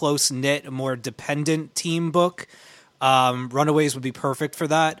more close-knit, a more dependent team book. Runaways would be perfect for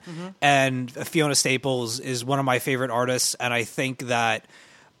that. And Fiona Staples is one of my favorite artists, and I think that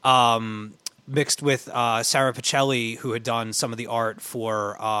mixed with Sarah Pichelli, who had done some of the art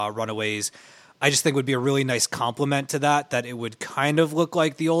for Runaways, I just think would be a really nice complement to that it would kind of look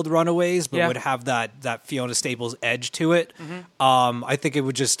like the old Runaways, but would have that Fiona Staples edge to it. I think it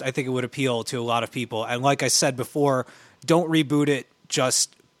would appeal to a lot of people. And like I said before, don't reboot it.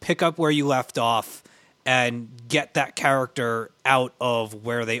 Just pick up where you left off and get that character out of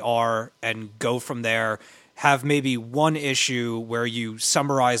where they are and go from there. Have maybe one issue where you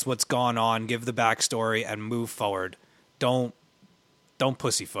summarize what's gone on, give the backstory, and move forward. Don't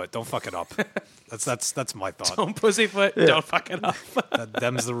pussyfoot. Don't fuck it up. That's my thought. Don't pussyfoot. Don't fuck it up.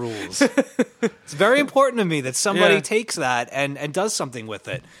 Them's the rules. It's very important to me that somebody takes that and does something with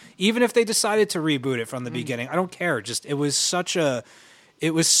it. Even if they decided to reboot it from the beginning, I don't care. Just it was such a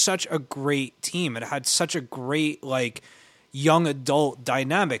great team. It had such a great young adult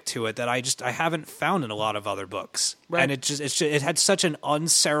dynamic to it that I haven't found in a lot of other books. Right. And it had such an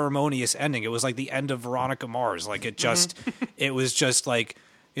unceremonious ending. It was like the end of Veronica Mars. It was just like,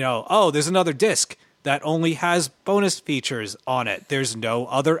 oh, there's another disc that only has bonus features on it. There's no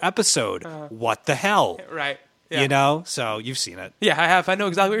other episode. What the hell? Right. Yeah. So you've seen it. Yeah, I have. I know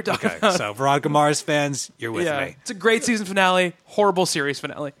exactly what you're talking about. So Veronica Mars fans, you're with me. It's a great season finale, horrible series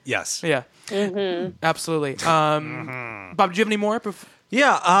finale. Yes. Yeah. Absolutely. Bob, do you have any more?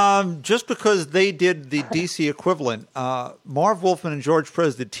 Yeah, just because they did the DC equivalent, Marv Wolfman and George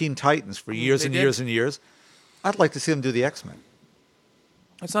Perez did Teen Titans for years and years and years. I'd like to see them do the X-Men.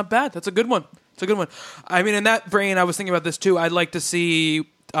 That's not bad. That's a good one. I mean, in that vein, I was thinking about this too. I'd like to see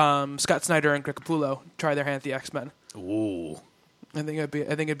Scott Snyder and Greg Capullo try their hand at the X-Men. Ooh. I think it'd be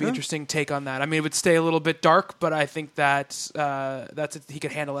an interesting take on that. I mean, it would stay a little bit dark, but I think that he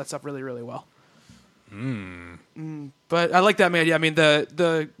could handle that stuff really, really well. But I like that idea. I mean,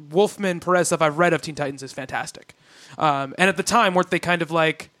 the Wolfman Perez stuff I've read of Teen Titans is fantastic. And at the time, weren't they kind of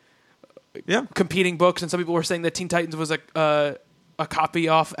competing books? And some people were saying that Teen Titans was a copy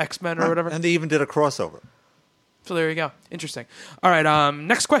off X-Men or whatever. And they even did a crossover. So there you go. Interesting. All right.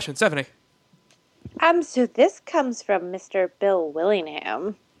 Next question, Stephanie. So this comes from Mr. Bill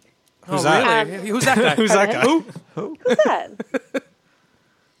Willingham. Who's that? Really? Who's that guy? Who's that guy? Who's that?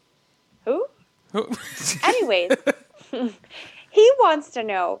 Who? Anyways, he wants to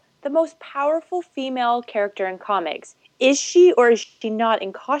know the most powerful female character in comics. Is she or is she not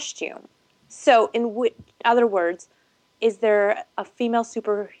in costume? So, in other words, is there a female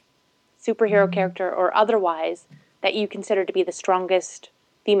superhero character or otherwise that you consider to be the strongest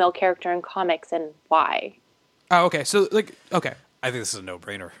female character in comics, and why? Oh, okay. So, okay. I think this is a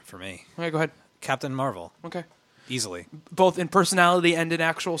no-brainer for me. Okay, go ahead. Captain Marvel. Okay. Easily. Both in personality and in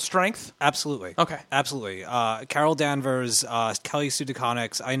actual strength? Absolutely. Okay. Absolutely. Carol Danvers, Kelly Sue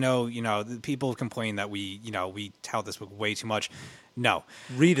DeConnick. I know, people complain that we tout this book way too much. No.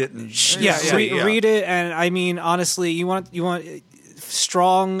 Read it. And read it. And I mean, honestly, you want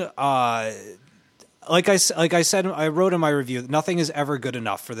strong, like I said, I wrote in my review, nothing is ever good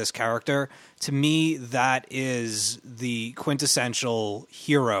enough for this character. To me, that is the quintessential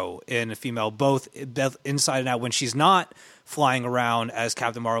hero in a female, both inside and out. When she's not flying around as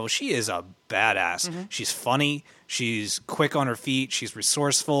Captain Marvel, she is a badass. Mm-hmm. She's funny. She's quick on her feet. She's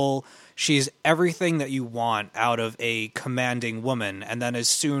resourceful. She's everything that you want out of a commanding woman. And then as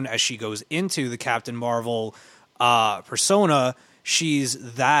soon as she goes into the Captain Marvel persona,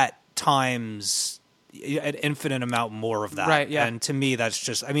 she's that times an infinite amount more of that. Right, yeah. And to me, that's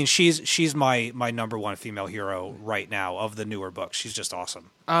just, I mean, she's my number one female hero right now of the newer books. She's just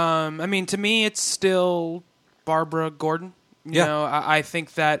awesome. I mean, to me, it's still Barbara Gordon. You know, I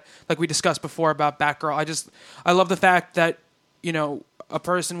think that, like we discussed before about Batgirl, I love the fact that, a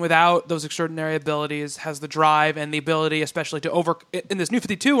person without those extraordinary abilities has the drive and the ability, especially to in this New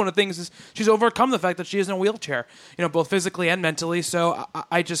 52, one of the things is she's overcome the fact that she is in a wheelchair, both physically and mentally. So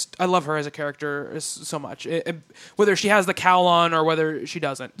I love her as a character so much, whether she has the cowl on or whether she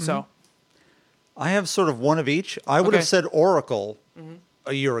doesn't. Mm-hmm. So I have sort of one of each. I would have said Oracle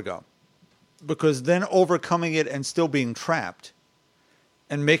a year ago, because then overcoming it and still being trapped,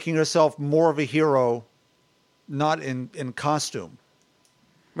 and making herself more of a hero, not in costume,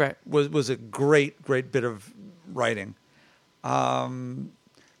 Right. was a great bit of writing.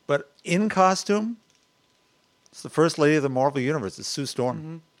 But in costume, it's the First Lady of the Marvel Universe. It's Sue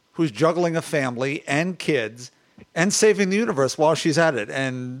Storm, who's juggling a family and kids and saving the universe while she's at it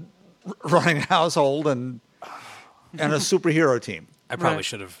and running a household and a superhero team. I probably Right.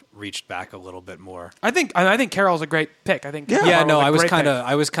 should have reached back a little bit more. I think Carol's a great pick. I think. Yeah. Yeah, Carol no, was a I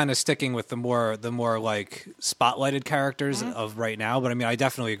was great kind of sticking with the more like spotlighted characters of right now. But I mean, I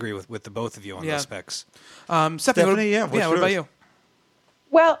definitely agree with the both of you on Yeah. those picks. pick. Stephanie, yeah, what's what about yours? you?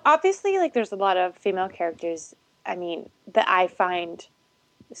 Well, obviously, like there's a lot of female characters. I mean, that I find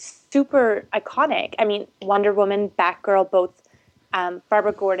super iconic. I mean, Wonder Woman, Batgirl, both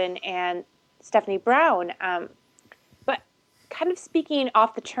Barbara Gordon and Stephanie Brown. But kind of speaking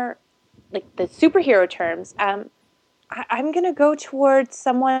off the term, like the superhero terms, I'm gonna go towards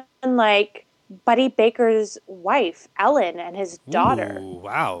someone like Buddy Baker's wife, Ellen, and his daughter. Ooh,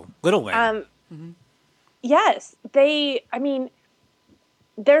 wow, Little Wing. Yes, I mean,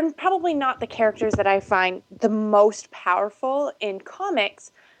 they're probably not the characters that I find the most powerful in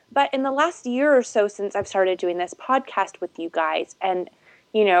comics, but in the last year or so since I've started doing this podcast with you guys and,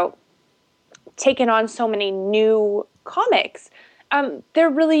 taken on so many new comics, they're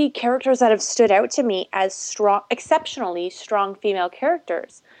really characters that have stood out to me as strong, exceptionally strong female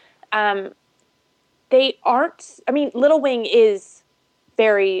characters. They aren't, I mean, Little Wing is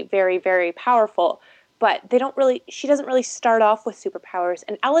very, very, very powerful, but she doesn't really start off with superpowers,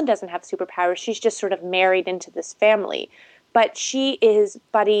 and Ellen doesn't have superpowers. She's just sort of married into this family, but she is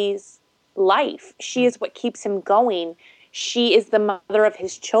Buddy's life. She is what keeps him going. She is the mother of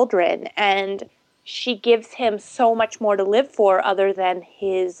his children, and she gives him so much more to live for other than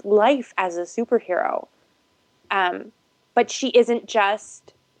his life as a superhero. But she isn't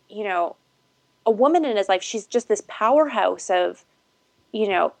just, a woman in his life. She's just this powerhouse of,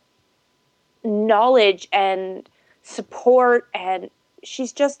 knowledge and support, and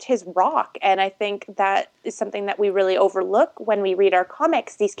she's just his rock. And I think that is something that we really overlook when we read our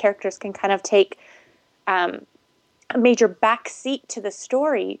comics. These characters can kind of take a major back seat to the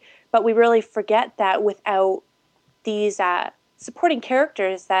story, but we really forget that without these supporting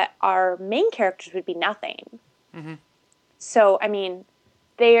characters, that our main characters would be nothing. Mm-hmm. So, I mean,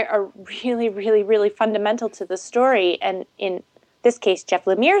 they are really, really, really fundamental to the story, and in this case, Jeff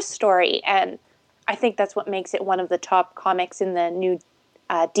Lemire's story, and I think that's what makes it one of the top comics in the new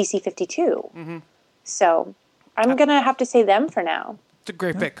DC 52. Mm-hmm. So I'm going to have to say them for now. It's a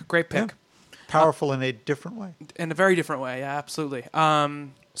great pick. Great pick. Yeah. Powerful in a different way. In a very different way. Yeah, absolutely.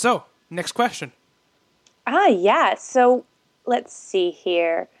 So, next question. Yeah. So let's see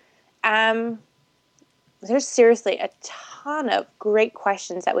here. There's seriously a ton of great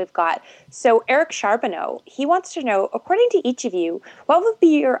questions that we've got. So Eric Charbonneau, he wants to know, according to each of you, what would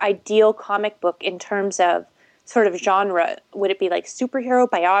be your ideal comic book in terms of sort of genre? Would it be like superhero,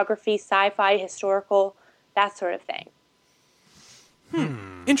 biography, sci-fi, historical, that sort of thing?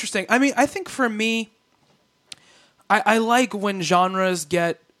 Interesting. I mean, I think for me, I like when genres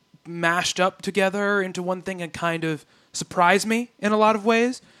get mashed up together into one thing and kind of surprise me in a lot of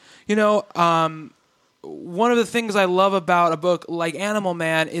ways. One of the things I love about a book like Animal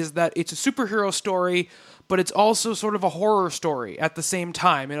Man is that it's a superhero story, but it's also sort of a horror story at the same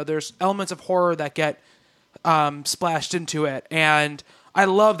time. There's elements of horror that get splashed into it, and I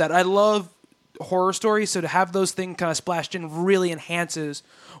love that. I love horror stories, so to have those things kind of splashed in really enhances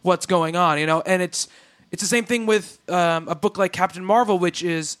what's going on, and it's the same thing with a book like Captain Marvel, which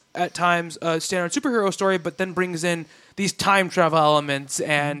is at times a standard superhero story, but then brings in these time travel elements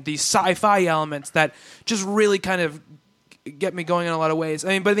and these sci-fi elements that just really kind of get me going in a lot of ways. I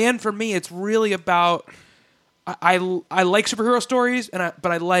mean, but in the end, for me, it's really about I like superhero stories, but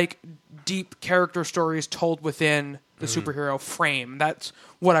I like deep character stories told within the superhero frame. That's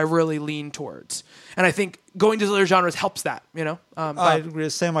what I really lean towards, and I think going to other genres helps that. I agree.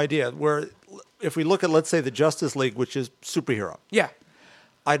 Same idea. Where if we look at, let's say, the Justice League, which is superhero. Yeah.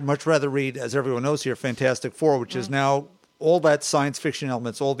 I'd much rather read, as everyone knows here, Fantastic Four, which is now all that science fiction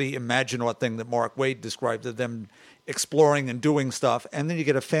elements, all the Imaginaut thing that Mark Waid described of them exploring and doing stuff, and then you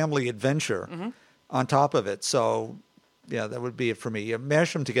get a family adventure on top of it. So, yeah, that would be it for me. You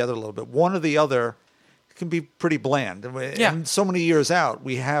mash them together a little bit. One or the other can be pretty bland. Yeah. And so many years out,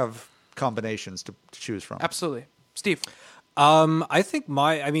 we have combinations to choose from. Absolutely. Steve. I think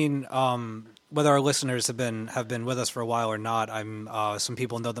whether our listeners have been with us for a while or not, some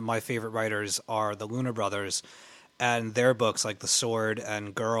people know that my favorite writers are the Luna Brothers and their books like The Sword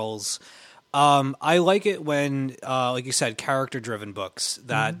and Girls. I like it when, like you said, character-driven books,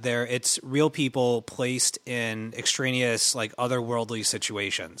 that it's real people placed in extraneous, like, otherworldly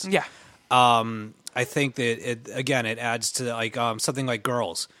situations. Yeah. I think that it adds to, like, something like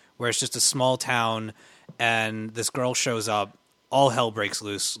Girls, where it's just a small town and this girl shows up, all hell breaks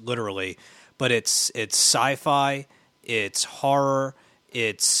loose, literally. But it's sci-fi, it's horror,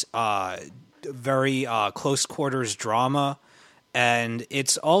 it's very close quarters drama. And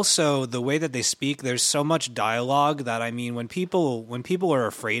it's also the way that they speak. There's so much dialogue that, I mean, when people are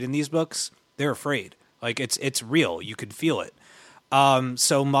afraid in these books, they're afraid. Like, it's real. You could feel it.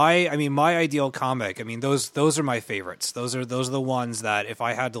 So my ideal comic, I mean, those are my favorites. Those are the ones that if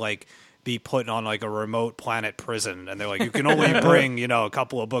I had to, like, be put on, like, a remote planet prison and they're like, you can only bring, a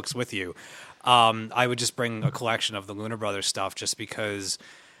couple of books with you. I would just bring a collection of the Luna Brothers stuff, just because,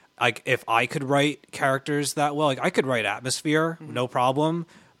 like, if I could write characters that well, like, I could write atmosphere, no problem,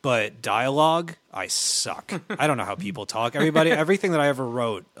 but dialogue, I suck. I don't know how people talk. Everything that I ever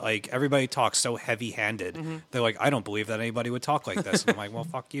wrote, like, everybody talks so heavy-handed. They're like, I don't believe that anybody would talk like this. And I'm like, well,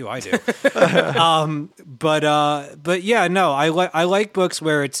 fuck you, I do. But yeah, no, I like books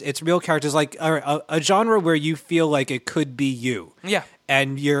where it's real characters, like a genre where you feel like it could be you. Yeah.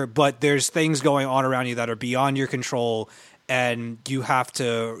 But there's things going on around you that are beyond your control, and you have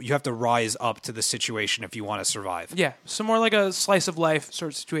to rise up to the situation if you want to survive. Yeah, so more like a slice of life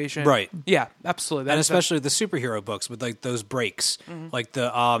sort of situation. Right. Yeah, absolutely. And especially the superhero books with, like, those breaks, like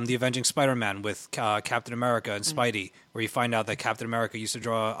the Avenging Spider-Man with Captain America and Spidey, where you find out that Captain America used to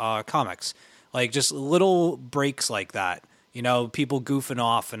draw comics. Like, just little breaks like that. People goofing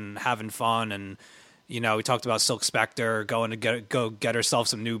off and having fun. And, we talked about Silk Spectre going to go get herself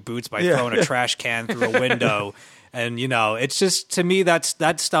some new boots by throwing a trash can through a window. And, it's just, to me,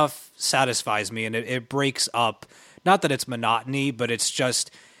 that stuff satisfies me, and it breaks up. Not that it's monotony, but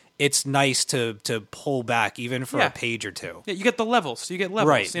it's nice to pull back even for a page or two. Yeah, you get the levels.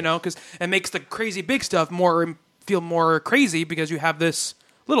 Right. Because it makes the crazy big stuff feel more crazy because you have this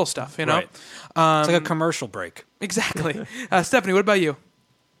little stuff, Right. It's like a commercial break. Exactly. Stephanie, what about you?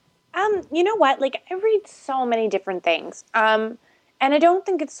 You know what? Like, I read so many different things. And I don't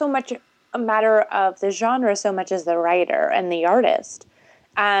think it's so much a matter of the genre so much as the writer and the artist.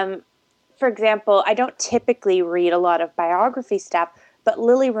 For example, I don't typically read a lot of biography stuff, but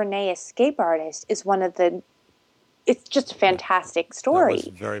Lily Renee, Escape Artist, is one of the... It's just a fantastic story. That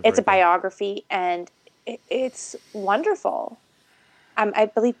was very, very it's a good. biography, and it's wonderful. I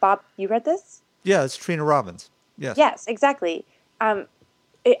believe, Bob, you read this? Yeah, it's Trina Robbins. Yes. Yes, exactly.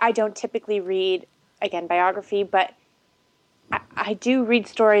 I don't typically read, again, biography, but I do read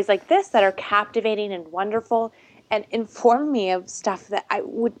stories like this that are captivating and wonderful and inform me of stuff that I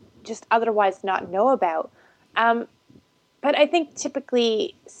would just otherwise not know about. But I think,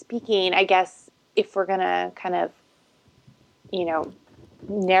 typically speaking, I guess if we're going to kind of,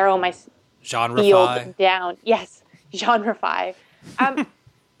 narrow my Genre-fy. field down. Yes, genre-fy.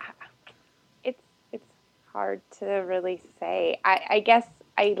 It's hard to really say. I guess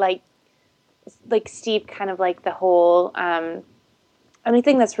I like Steve, kind of like the whole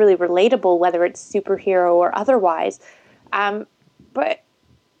anything that's really relatable, whether it's superhero or otherwise. But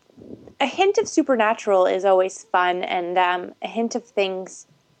a hint of supernatural is always fun, and a hint of things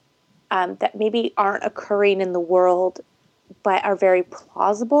that maybe aren't occurring in the world but are very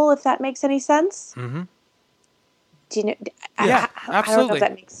plausible, if that makes any sense. Mm-hmm. Do you know? Yeah, I absolutely.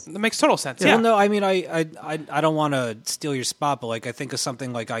 don't know if that makes total sense. Yeah. Yeah. Well, no, I mean, I don't want to steal your spot, but, like, I think of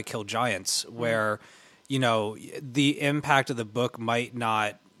something like I Kill Giants, where, the impact of the book might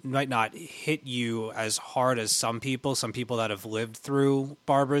not hit you as hard as some people that have lived through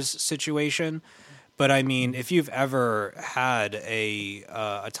Barbara's situation. But I mean, if you've ever had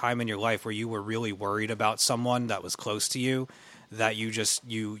a time in your life where you were really worried about someone that was close to you, that you just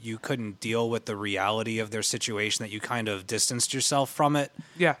you couldn't deal with the reality of their situation, that you kind of distanced yourself from it.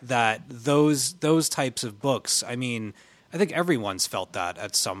 Yeah. That those types of books, I mean, I think everyone's felt that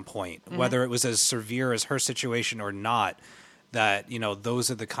at some point, whether it was as severe as her situation or not. That, those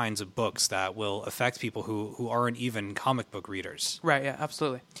are the kinds of books that will affect people who aren't even comic book readers. Right, yeah,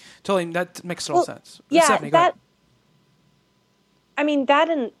 absolutely. Totally, that makes total sense. Yeah, Stephanie, go ahead. that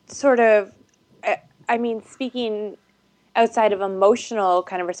and sort of, speaking outside of emotional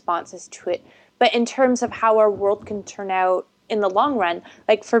kind of responses to it, but in terms of how our world can turn out in the long run.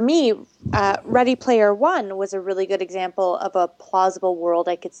 Like, for me, Ready Player One was a really good example of a plausible world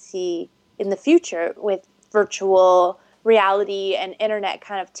I could see in the future, with virtual reality and internet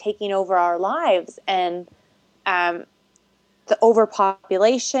kind of taking over our lives, and the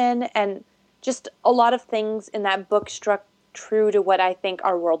overpopulation, and just a lot of things in that book struck true to what I think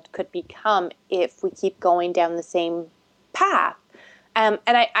our world could become if we keep going down the same path. And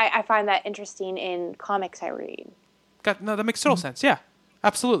I find that interesting in comics I read. No, that makes total sense. Yeah,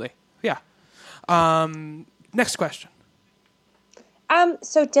 absolutely. Yeah. Next question.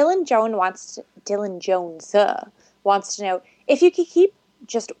 So Dylan Jones wants to know, if you could keep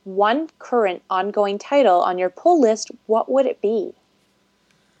just one current ongoing title on your pull list, what would it be?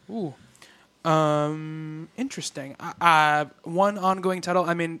 Ooh. Interesting. One ongoing title.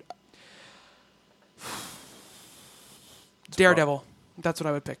 I mean, Daredevil. That's what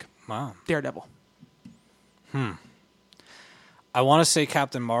I would pick. Wow. Daredevil. I want to say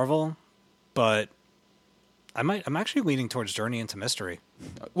Captain Marvel, but I'm actually leaning towards Journey into Mystery.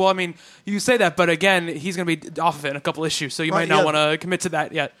 Well, I mean, you say that, but again, he's going to be off of it in a couple issues, so you might not want to commit to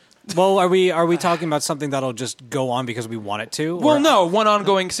that yet. Well, are we talking about something that'll just go on because we want it to? Well, no, one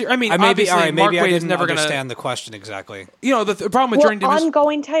ongoing series. I mean, maybe Mark I Waid is didn't never going to understand the question exactly. You know, the problem with Journey to Mystery.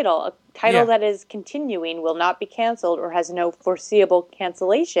 Ongoing title, a title that is continuing, will not be canceled or has no foreseeable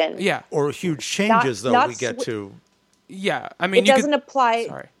cancellation. Yeah, or huge changes Not we get to. Yeah, I mean, it doesn't apply.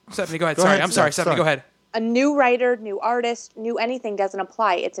 Sorry, Stephanie, go ahead. Go Sorry, ahead, I'm sorry, Stephanie, go ahead. A new writer, new artist, new anything doesn't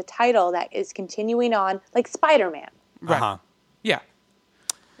apply. It's a title that is continuing on, like Spider-Man. Right. Yeah.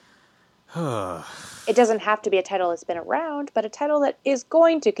 It doesn't have to be a title that's been around, but a title that is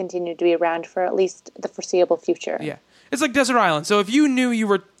going to continue to be around for at least the foreseeable future. Yeah. It's like Desert Island. So if you knew you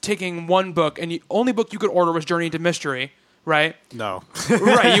were taking one book and the only book you could order was Journey into Mystery, right? No.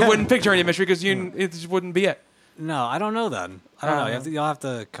 Right, you wouldn't pick Journey into Mystery because it just wouldn't be it. No, I don't know then. I don't know. You'll have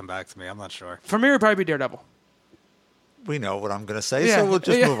to come back to me. I'm not sure. For me, it would probably be Daredevil. We know what I'm going to say, Yeah. so we'll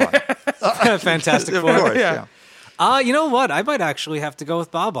just move on. Fantastic Of Four. course, Yeah. You know what? I might actually have to go with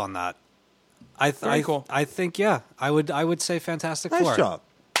Bob on that. Very cool. I think, yeah. I would say Fantastic Nice Four. job.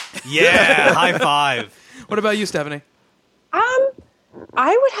 Yeah, high five. What about you, Stephanie?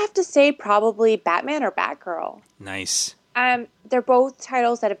 I would have to say probably Batman or Batgirl. Nice. They're both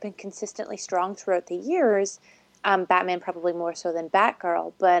titles that have been consistently strong throughout the years. Batman probably more so than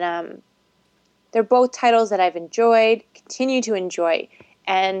Batgirl, but they're both titles that I've enjoyed, continue to enjoy,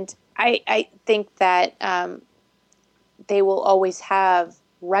 and I think that they will always have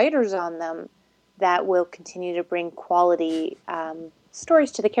writers on them that will continue to bring quality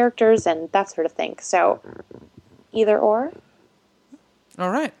stories to the characters and that sort of thing. So either or. All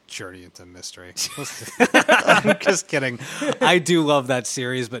right. Journey into Mystery. I'm just kidding. I do love that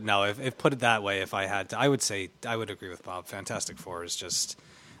series, but no, if put it that way, if I had to, I would agree with Bob. Fantastic Four is just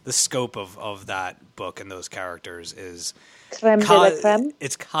the scope of that book and those characters is Creme de la creme.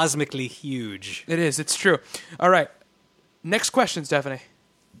 it's cosmically huge. It is. It's true. All right. Next question, Stephanie.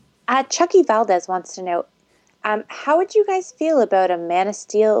 Chucky Valdez wants to know, how would you guys feel about a Man of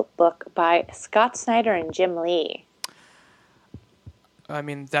Steel book by Scott Snyder and Jim Lee? I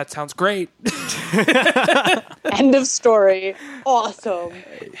mean, that sounds great. End of story. Awesome.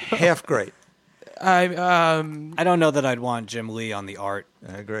 Half great. I don't know that I'd want Jim Lee on the art.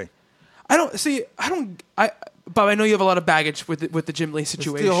 I agree. Bob, I know you have a lot of baggage with the Jim Lee It's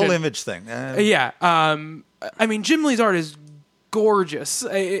situation. the whole image thing. Yeah. I mean, Jim Lee's art is gorgeous.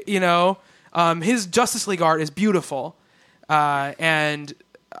 His Justice League art is beautiful, and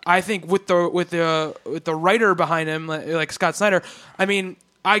I think with the writer behind him, like Scott Snyder, I mean,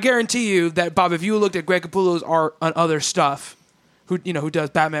 I guarantee you that, Bob, if you looked at Greg Capullo's art on other stuff, who does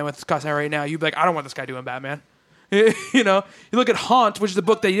Batman with Scott Snyder right now, you'd be like, I don't want this guy doing Batman. You look at Haunt, which is the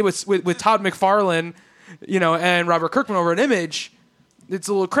book that he did with Todd McFarlane, and Robert Kirkman over at Image. It's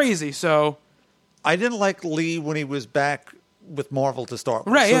a little crazy. So I didn't like Lee when he was back with Marvel to start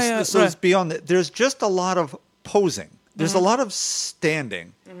with. Right, So right. it's beyond that. There's just a lot of posing. There's a lot of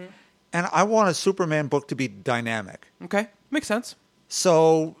standing. And I want a Superman book to be dynamic. okay, makes sense.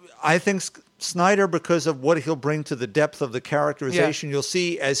 So I think Snyder, because of what he'll bring to the depth of the characterization, you'll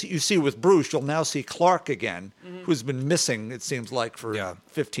see, as you see with Bruce, you'll now see Clark again, who's been missing, it seems like, for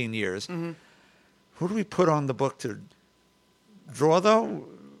 15 years. Who do we put on the book to draw, though?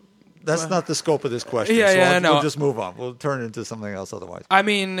 That's not the scope of this question. Yeah, so no. we'll just move on. We'll turn it into something else otherwise. I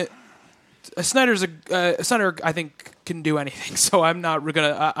mean, Snyder, I think, can do anything. So I'm not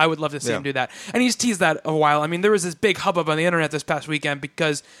gonna. I would love to see him do that. And he's teased that a while. I mean, there was this big hubbub on the internet this past weekend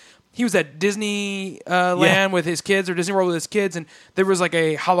because he was at Disney Land with his kids, or Disney World with his kids, and there was like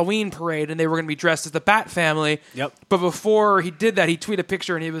a Halloween parade, and they were going to be dressed as the Bat family. Yep. But before he did that, he tweeted a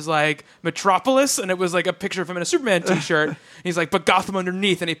picture, and he was like, Metropolis, and it was like a picture of him in a Superman t-shirt. And he's like, but Gotham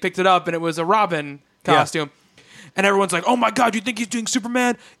underneath, and he picked it up, and it was a Robin costume. And everyone's like, oh my God, you think he's doing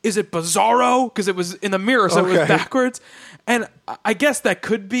Superman? Is it Bizarro? Because it was in the mirror, so it was backwards. And I guess that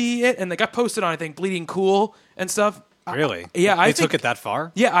could be it. And they got posted on, I think, Bleeding Cool and stuff. Really? Yeah, They took it that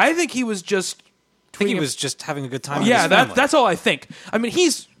far? Yeah, I think he was just. I think he tweeting was just having a good time. Yeah, with his family. that's all I think. I mean,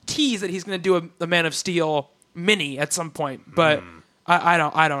 he's teased that he's going to do a Man of Steel mini at some point, but I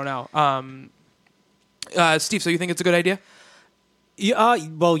don't know. Steve, so you think it's a good idea? Yeah,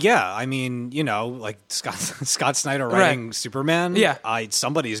 well, yeah. I mean, like Scott Snyder writing Superman. Yeah.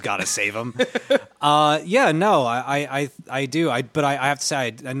 Somebody's got to save him. Yeah, no, I do. But I have to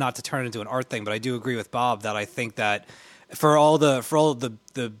say, not to turn it into an art thing, but I do agree with Bob that I think that for all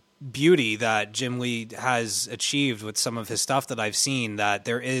the beauty that Jim Lee has achieved with some of his stuff that I've seen, that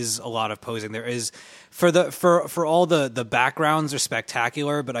there is a lot of posing. There is for all the backgrounds are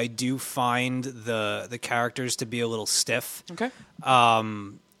spectacular, but I do find the characters to be a little stiff. Okay.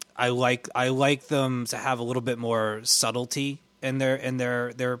 I like them to have a little bit more subtlety in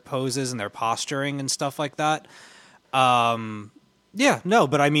their poses and their posturing and stuff like that. Yeah, no,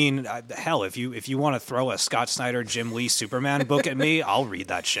 but I mean, hell, if you want to throw a Scott Snyder, Jim Lee Superman book at me, I'll read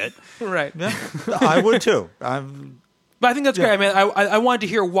that shit. Right. Yeah, I would too. But I think that's great. I mean, I wanted to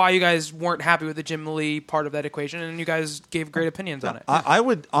hear why you guys weren't happy with the Jim Lee part of that equation, and you guys gave great opinions on it. I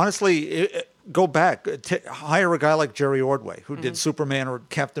would honestly go back, hire a guy like Jerry Ordway, who did Superman or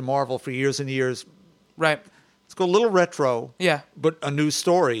Captain Marvel for years and years. Right. Let's go a little retro. Yeah. But a new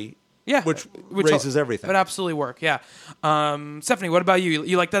story. Yeah, which raises everything. It would absolutely work. Yeah. Stephanie, what about you?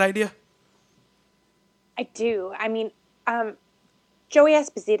 You like that idea? I do. I mean, Joey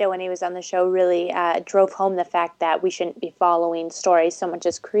Esposito, when he was on the show, really drove home the fact that we shouldn't be following stories so much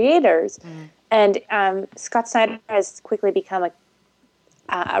as creators. And Scott Snyder has quickly become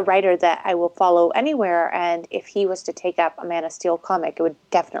a writer that I will follow anywhere. And if he was to take up a Man of Steel comic, it would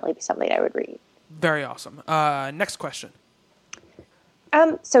definitely be something I would read. Very awesome. Next question.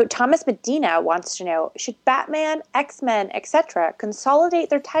 So Thomas Medina wants to know, should Batman, X-Men, etc. consolidate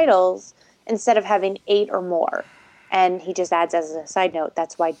their titles instead of having 8 or more? And he just adds as a side note,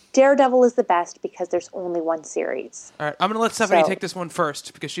 that's why Daredevil is the best, because there's only one series. All right, I'm going to let Stephanie take this one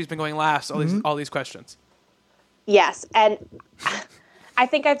first, because she's been going last, all these questions. Yes, and I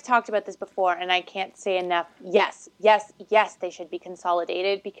think I've talked about this before, and I can't say enough. Yes, they should be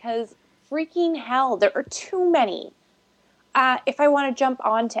consolidated, because freaking hell, there are too many. If I want to jump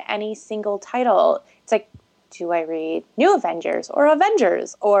on to any single title, it's like, do I read New Avengers or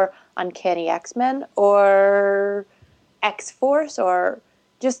Uncanny X-Men or X-Force, or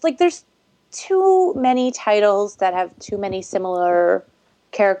just like there's too many titles that have too many similar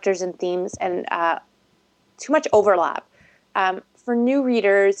characters and themes and too much overlap. For new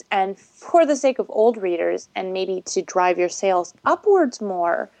readers and for the sake of old readers, and maybe to drive your sales upwards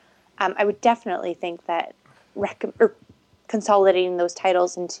more, I would definitely think that consolidating those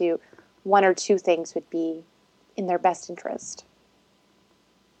titles into 1 or 2 things would be in their best interest.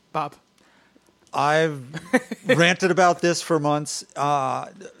 Bob? I've ranted about this for months.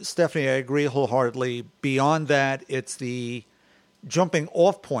 Stephanie, I agree wholeheartedly. Beyond that, it's the jumping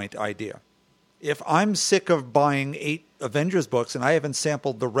off point idea. If I'm sick of buying 8 Avengers books and I haven't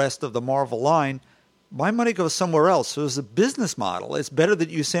sampled the rest of the Marvel line, my money goes somewhere else. So as a business model, it's better that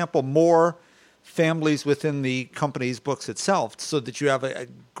you sample more families within the company's books itself, so that you have a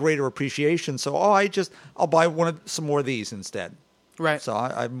greater appreciation. So, I'll buy some more of these instead. Right. So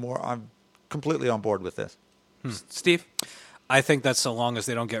I'm completely on board with this. Steve? I think that so long as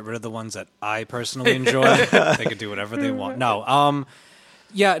they don't get rid of the ones that I personally enjoy, they can do whatever they want. No,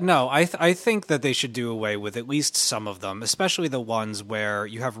 yeah, no, I think that they should do away with at least some of them, especially the ones where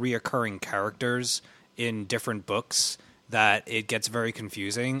you have reoccurring characters in different books, that it gets very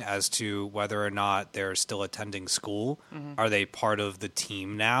confusing as to whether or not they're still attending school. Are they part of the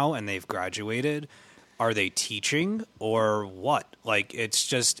team now and they've graduated? Are they teaching or what? Like,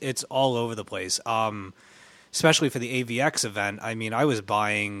 it's all over the place. Especially for the AVX event. I mean, I was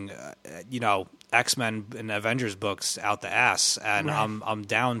buying, X-Men and Avengers books out the ass, and right. I'm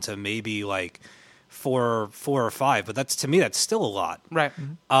down to maybe like four or 5, but to me that's still a lot. Right.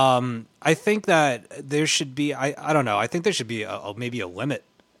 I think that there should be I don't know. I think there should be maybe a limit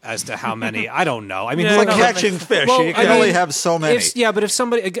as to how many. I don't know. I mean, it's like catching fish. Well, you can only have so many. But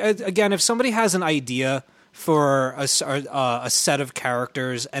if somebody has an idea for a set of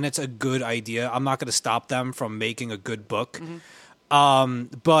characters and it's a good idea, I'm not going to stop them from making a good book.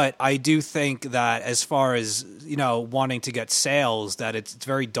 But I do think that as far as, wanting to get sales, that it's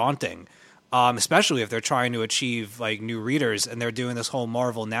very daunting. Especially if they're trying to achieve like new readers and they're doing this whole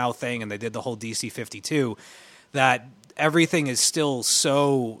Marvel Now thing and they did the whole DC 52, that everything is still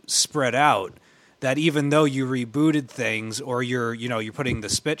so spread out that even though you rebooted things or you're putting the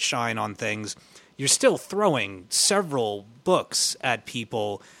spit shine on things, you're still throwing several books at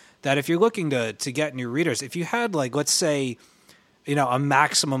people that if you're looking to get new readers, if you had like, let's say, a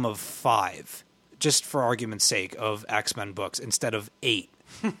maximum of 5, just for argument's sake, of X-Men books instead of 8,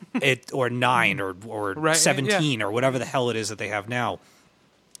 or 9 or Right, 17 or whatever the hell it is that they have now,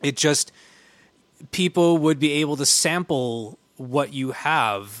 it just, people would be able to sample what you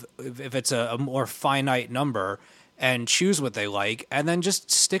have if it's a more finite number and choose what they like and then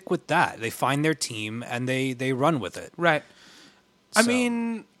just stick with that. They find their team and they run with it. Right. I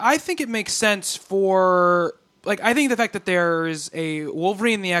mean, I think it makes sense for... I think the fact that there's a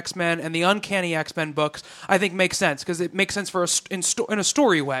Wolverine and the X-Men and the Uncanny X-Men books, I think makes sense because it makes sense for in a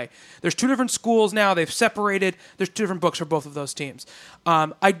story way. There's 2 different schools now. They've separated. There's 2 different books for both of those teams.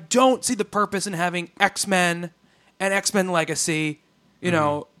 I don't see the purpose in having X-Men and X-Men Legacy,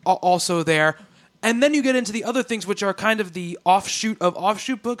 also there. And then you get into the other things, which are kind of the offshoot of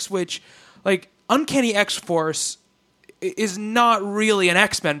offshoot books, which, Uncanny X-Force is not really an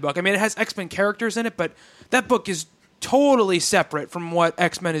X-Men book. I mean, it has X-Men characters in it, but that book is totally separate from what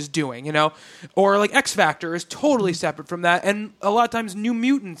X-Men is doing, Or X-Factor is totally separate from that, and a lot of times New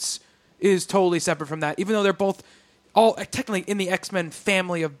Mutants is totally separate from that, even though they're both all technically in the X-Men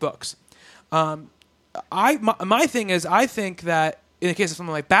family of books. My thing is, I think that in the case of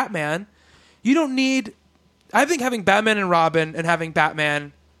something like Batman, you don't need... I think having Batman and Robin and having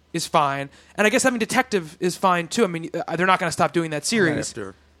Batman is fine. And I guess having Detective is fine, too. I mean, they're not going to stop doing that series.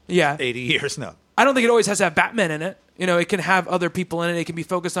 After 80 years, no. I don't think it always has to have Batman in it. It can have other people in it. It can be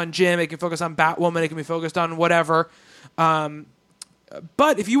focused on Jim. It can focus on Batwoman. It can be focused on whatever.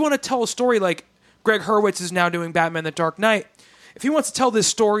 But if you want to tell a story like Greg Hurwitz is now doing Batman The Dark Knight, if he wants to tell this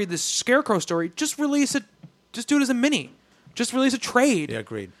story, this Scarecrow story, just release it. Just do it as a mini. Just release a trade. Yeah,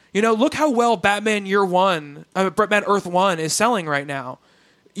 agreed. Look how well Batman Batman Earth 1 is selling right now.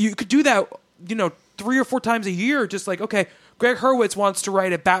 You could do that, 3 or 4 times a year. Just okay, Greg Hurwitz wants to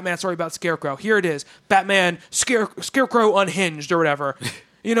write a Batman story about Scarecrow. Here it is. Batman Scarecrow Unhinged or whatever.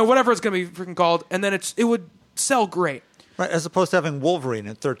 Whatever it's going to be freaking called. And then it would sell great. Right, as opposed to having Wolverine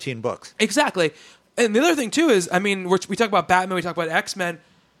in 13 books. Exactly. And the other thing, too, is, I mean, we talk about Batman, we talk about X-Men.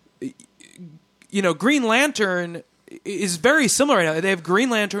 Green Lantern is very similar right now. They have Green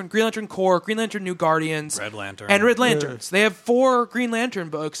Lantern Corps, Green Lantern New Guardians, Red Lantern, and Red Lanterns. They have 4 Green Lantern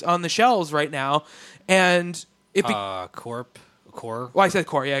books on the shelves right now, and Corps. Well, I said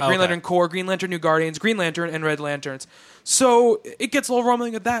Corps, yeah. Green Lantern Corps, Green Lantern New Guardians, Green Lantern, and Red Lanterns. So it gets a little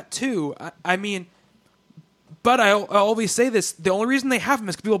rumbling with that too. I mean, but I always say this: the only reason they have them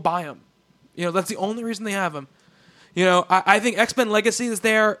is because people buy them. That's the only reason they have them. I think X-Men Legacy is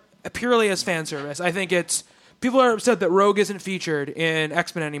there purely as fan service. I think it's... People are upset that Rogue isn't featured in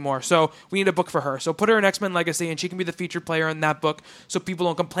X-Men anymore, so we need a book for her. So put her in X-Men Legacy, and she can be the featured player in that book, so people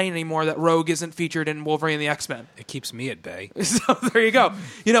don't complain anymore that Rogue isn't featured in Wolverine and the X-Men. It keeps me at bay. So there you go.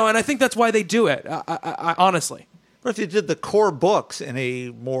 And I think that's why they do it, I honestly. But if you did the core books in a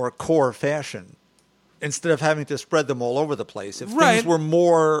more core fashion, instead of having to spread them all over the place, if things were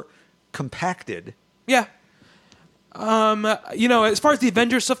more compacted... Yeah. As far as the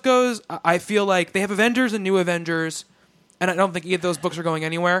Avengers stuff goes, I feel like they have Avengers and New Avengers, and I don't think either of those books are going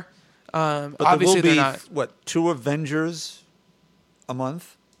anywhere. But obviously there will they're be, not. 2 Avengers a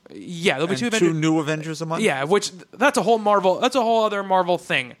month? Yeah, there'll be and 2 Avengers. 2 new Avengers a month? Yeah, which that's a whole other Marvel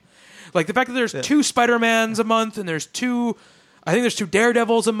thing. Like the fact that there's 2 Spider-Mans a month and there's 2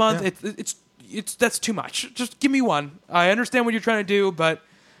 Daredevils a month. Yeah. It's that's too much. Just give me one. I understand what you're trying to do, but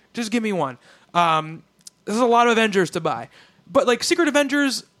just give me one. There's a lot of Avengers to buy. But Secret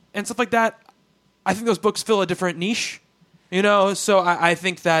Avengers and stuff like that, I think those books fill a different niche. So I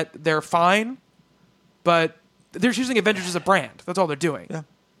think that they're fine, but they're choosing Avengers as a brand. That's all they're doing.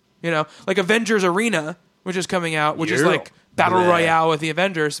 Yeah. Avengers Arena, which is coming out, which is Battle Royale with the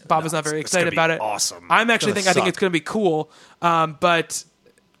Avengers. Bob is not very excited about it. Awesome. I think it's going to be cool, but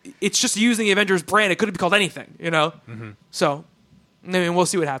it's just using the Avengers brand. It could be called anything, Mm-hmm. So, we'll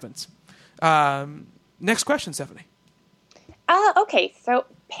see what happens. Next question, Stephanie. Okay, so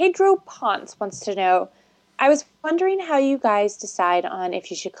Pedro Ponce wants to know, I was wondering how you guys decide on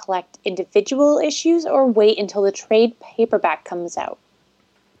if you should collect individual issues or wait until the trade paperback comes out.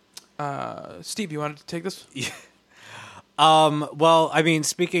 Steve, you wanted to take this? Yeah. Well, I mean,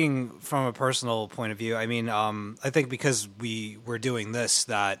 speaking from a personal point of view, I mean, I think because we're doing this,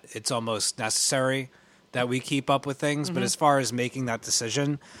 that it's almost necessary that we keep up with things. Mm-hmm. But as far as making that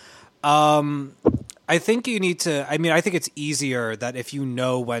decision, I think you need to, I mean, I think it's easier that if you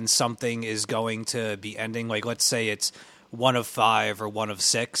know when something is going to be ending, like let's say it's 1 of 5 or 1 of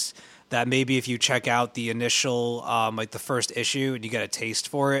 6, that maybe if you check out the initial, like the first issue and you get a taste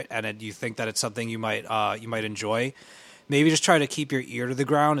for it and you think that it's something you might enjoy, maybe just try to keep your ear to the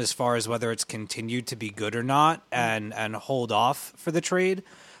ground as far as whether it's continued to be good or not, and hold off for the trade.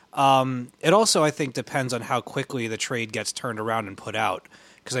 It also, I think, depends on how quickly the trade gets turned around and put out.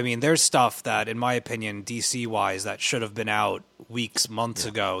 Because, I mean, there's stuff that, in my opinion, DC-wise, that should have been out weeks, months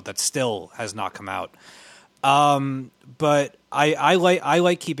ago that still has not come out. But I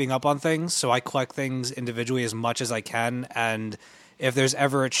like keeping up on things, so I collect things individually as much as I can. And if there's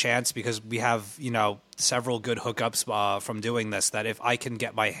ever a chance, because we have, several good hookups from doing this, that if I can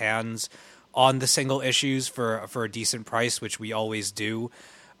get my hands on the single issues for a decent price, which we always do,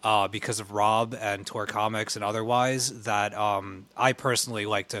 because of Rob and Tor Comics and otherwise, that I personally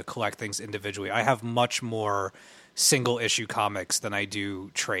like to collect things individually. I have much more single issue comics than I do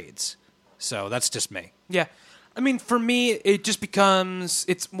trades. So that's just me. Yeah. I mean, for me, it just becomes,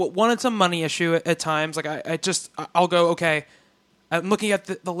 it's a money issue at times. Like I'll go, okay, I'm looking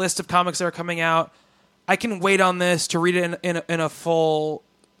at the list of comics that are coming out. I can wait on this to read it in a full,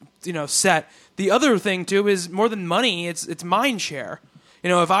 set. The other thing too is more than money. It's mind share.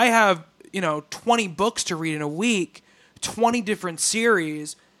 If I have, 20 books to read in a week, 20 different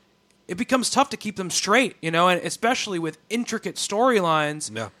series, it becomes tough to keep them straight, and especially with intricate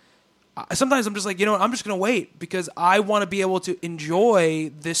storylines. Yeah. Sometimes I'm just like, I'm just going to wait because I want to be able to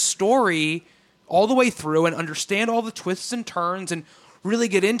enjoy this story all the way through and understand all the twists and turns and really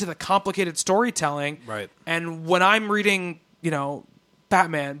get into the complicated storytelling. Right. And when I'm reading,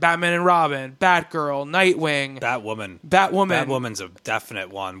 Batman and Robin, Batgirl, Nightwing, Batwoman. Batwoman's a definite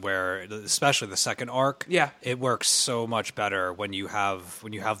one where, especially the second arc, it works so much better when you have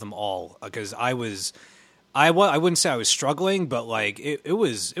them all. Because I wouldn't say I was struggling, but like it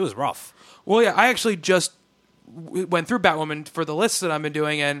was rough. Well, yeah, I actually just went through Batwoman for the list that I've been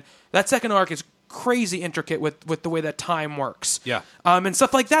doing, and that second arc is crazy intricate with the way that time works. Yeah. And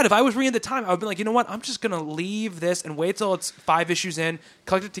stuff like that. If I was reading the time, I would be like, you know what? I'm just going to leave this and wait till it's 5 issues in,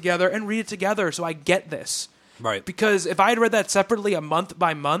 collect it together, and read it together so I get this. Right. Because if I had read that separately month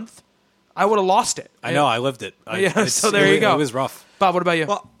by month, I would have lost it. I know. I lived it. So there you go. It was rough. Bob, what about you?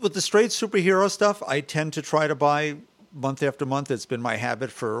 Well, with the straight superhero stuff, I tend to try to buy month after month. It's been my habit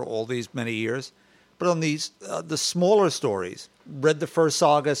for all these many years. But on these the smaller stories, read the first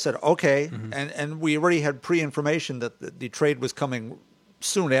saga, said okay, and we already had pre-information that the trade was coming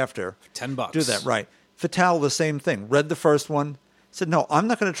soon after. $10. Do that, right. Fatale, the same thing. Read the first one, said no, I'm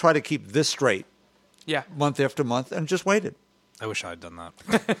not going to try to keep this straight month after month, and just waited. I wish I had done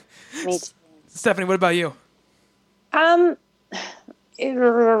that. Me too. Stephanie, what about you?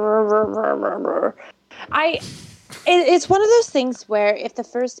 It's one of those things where if the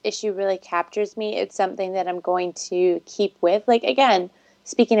first issue really captures me, it's something that I'm going to keep with. Like, again,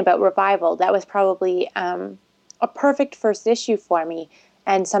 speaking about Revival, that was probably a perfect first issue for me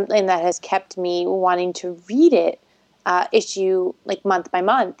and something that has kept me wanting to read it issue like month by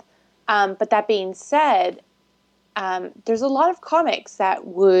month. But that being said, there's a lot of comics that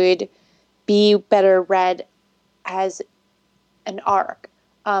would be better read as an arc.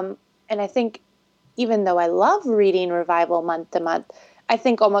 And I think even though I love reading Revival month to month, I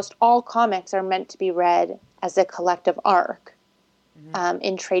think almost all comics are meant to be read as a collective arc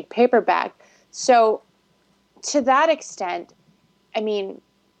in trade paperback. So to that extent, I mean,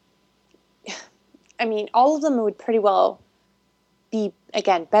 all of them would pretty well be,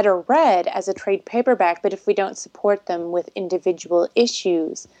 again, better read as a trade paperback, but if we don't support them with individual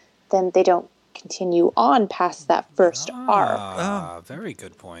issues, then they don't continue on past that first arc. Very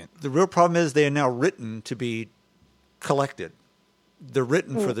good point. The real problem is they are now written to be collected. They're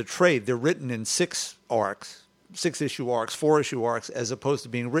written for the trade. They're written in 6 arcs, 6-issue arcs, 4-issue arcs, as opposed to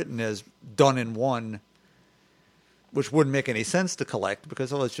being written as done in one, which wouldn't make any sense to collect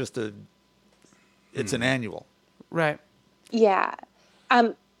because it's just it's an annual. Right. Yeah.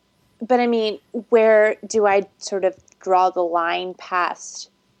 But I mean, where do I sort of draw the line past,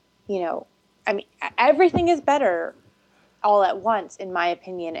 I mean, everything is better all at once, in my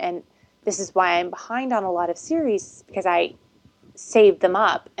opinion. And this is why I'm behind on a lot of series, because I save them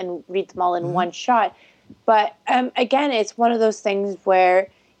up and read them all in one shot. But again, it's one of those things where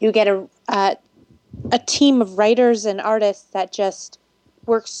you get a team of writers and artists that just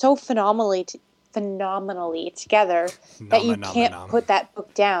work so phenomenally together that you can't put that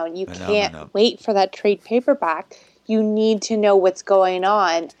book down. You can't wait for that trade paperback. You need to know what's going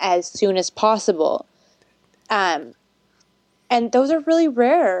on as soon as possible. And those are really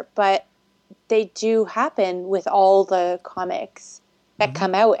rare, but they do happen with all the comics that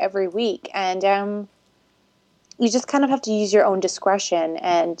come out every week. And you just kind of have to use your own discretion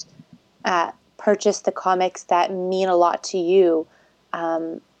and purchase the comics that mean a lot to you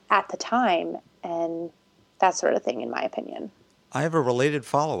at the time. And that sort of thing, in my opinion. I have a related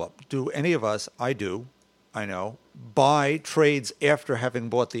follow-up. Do any of us, I know, buy trades after having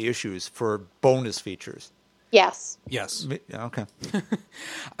bought the issues for bonus features? Yes. Yes. Okay.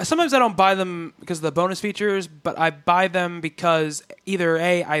 Sometimes I don't buy them because of the bonus features, but I buy them because either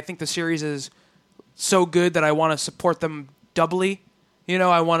A, I think the series is so good that I want to support them doubly. You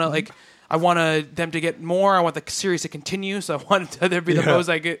know, I want to I want them to get more. I want the series to continue, so I want there to be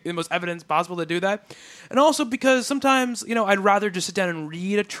the most evidence possible to do that. And also because sometimes, you know, I'd rather just sit down and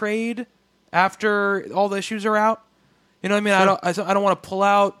read a trade after all the issues are out. You know what I mean? Sure. I don't want to pull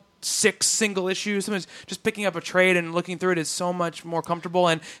out 6 single issues. Sometimes just picking up a trade and looking through it is so much more comfortable.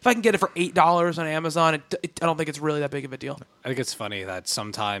 And if I can get it for $8 on Amazon, I don't think it's really that big of a deal. I think it's funny that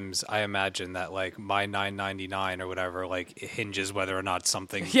sometimes I imagine that like my $9.99 or whatever like hinges whether or not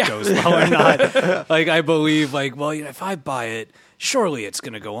something goes well or not. Like I believe like, well, you know, if I buy it, surely it's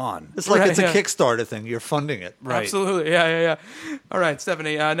going to go on. It's like it's a Kickstarter thing. You're funding it. Right. Absolutely. Yeah. All right,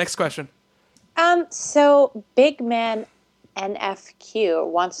 Stephanie, next question. So Big Man NFQ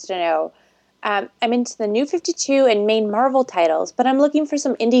wants to know, I'm into the New 52 and main Marvel titles, but I'm looking for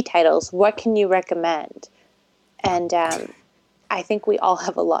some indie titles. What can you recommend? And I think we all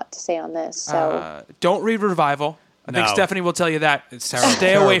have a lot to say on this. So don't read Revival. I think Stephanie will tell you that. It's terrible.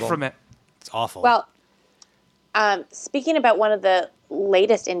 Stay away from it. It's awful. Well, speaking about one of the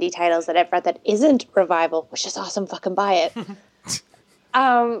latest indie titles that I've read that isn't Revival, which is awesome, fucking buy it.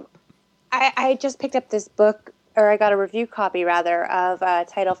 I just picked up this book, or I got a review copy rather, of a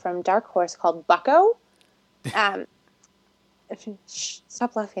title from Dark Horse called Bucko.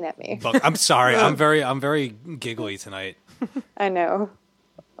 Stop laughing at me. I'm sorry. I'm very giggly tonight. I know.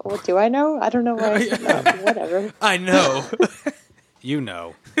 What do I know? I don't know why I said that. Whatever. I know. You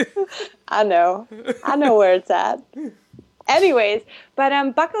know. I know. I know where it's at. Anyways,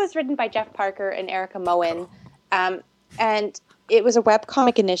 but Bucko is written by Jeff Parker and Erica Moen. And it was a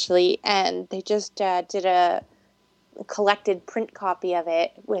webcomic initially, and they just did a collected print copy of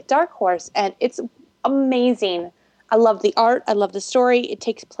it with Dark Horse, and it's amazing. I love the art. I love the story. It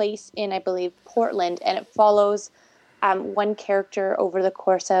takes place in, I believe, Portland, and it follows one character over the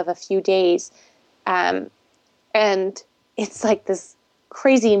course of a few days. And it's like this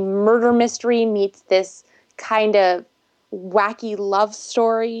crazy murder mystery meets this kind of wacky love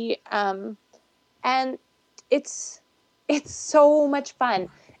story. And it's so much fun.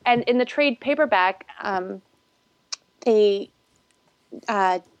 And in the trade paperback,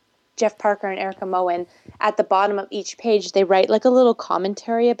 Jeff Parker and Erica Moen, at the bottom of each page, they write like a little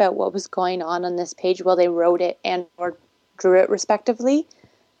commentary about what was going on this page while they wrote it and or drew it respectively.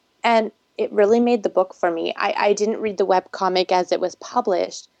 And it really made the book for me. I didn't read the webcomic as it was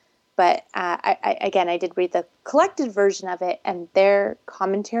published, but I did read the collected version of it, and their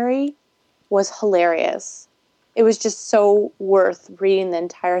commentary was hilarious. It was just so worth reading the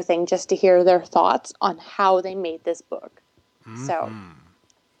entire thing just to hear their thoughts on how they made this book. Mm-hmm. So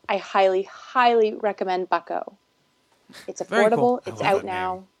I highly, highly recommend Bucko. It's affordable. Cool. It's out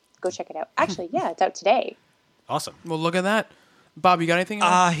now. Name. Go check it out. Actually, yeah, it's out today. Awesome. Well, look at that. Bob, you got anything?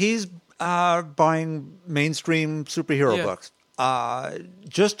 He's buying mainstream superhero books.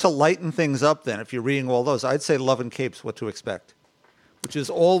 Just to lighten things up then, if you're reading all those, I'd say Love and Capes, What to Expect, which is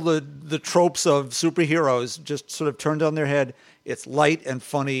all the tropes of superheroes just sort of turned on their head. It's light and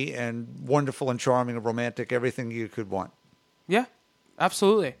funny and wonderful and charming and romantic, everything you could want. Yeah,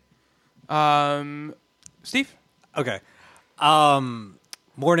 absolutely. Steve? Okay.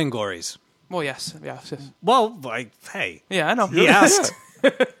 Morning Glories. Well, yes. Well, like, hey. Yeah, I know. He asked.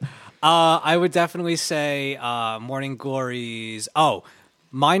 I would definitely say Morning Glories. Oh,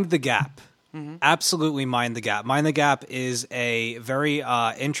 Mind the Gap. Mm-hmm. Absolutely Mind the Gap. Mind the Gap is a very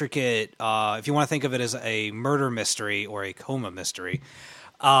intricate, if you want to think of it as a murder mystery or a coma mystery,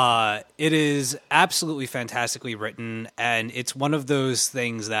 it is absolutely fantastically written, and it's one of those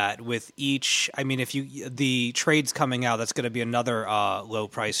things that with each, I mean, the trade's coming out, that's going to be another low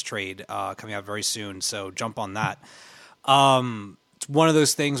price trade coming out very soon, so jump on that. It's one of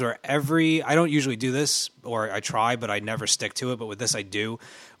those things where I don't usually do this, or I try, but I never stick to it. But with this, I do.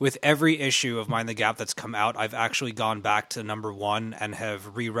 With every issue of Mind the Gap that's come out, I've actually gone back to number 1 and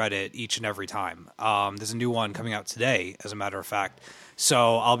have reread it each and every time. There's a new one coming out today, as a matter of fact.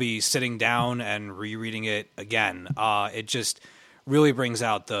 So I'll be sitting down and rereading it again. It just really brings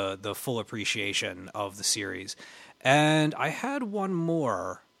out the full appreciation of the series. And I had one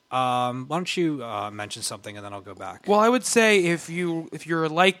more. Why don't you mention something and then I'll go back? Well, I would say if you love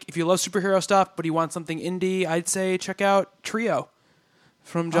superhero stuff but you want something indie, I'd say check out Trio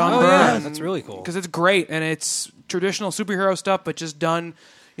from John Byrne. Yeah, that's really cool because it's great and it's traditional superhero stuff but just done,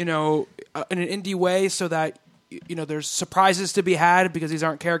 in an indie way, so that there's surprises to be had because these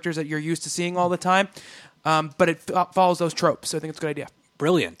aren't characters that you're used to seeing all the time. But it follows those tropes, so I think it's a good idea.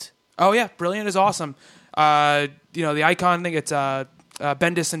 Brilliant. Oh yeah, Brilliant is awesome. The Icon thing, it's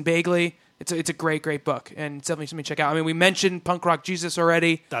Bendis and Bagley. It's a great book, and it's definitely something to check out. I mean, we mentioned Punk Rock Jesus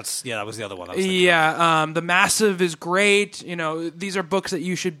already. That was the other one I was thinking of. The Massive is great. These are books that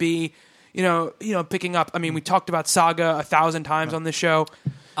you should be, picking up. I mean, we talked about Saga 1,000 times on this show.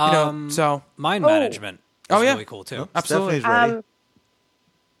 So Mind Management is really cool too. Absolutely. Stephanie's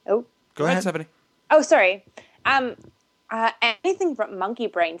ready. Go ahead, Stephanie. Oh, sorry. Anything from Monkey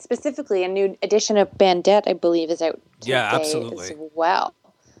Brain, specifically a new edition of Bandette, I believe, is out today absolutely. as well.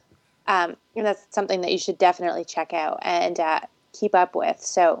 That's something that you should definitely check out and keep up with.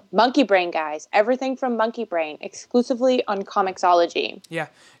 So, Monkey Brain, guys. Everything from Monkey Brain, exclusively on Comixology. Yeah.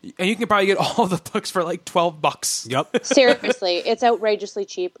 And you can probably get all the books for like $12. Yep. Seriously, it's outrageously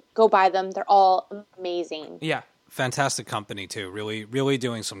cheap. Go buy them. They're all amazing. Yeah. Fantastic company too. Really, really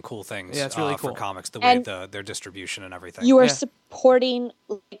doing some cool things. Yeah, it's really cool. For comics. The way And their distribution and everything. You are supporting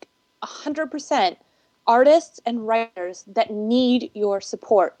like 100% artists and writers that need your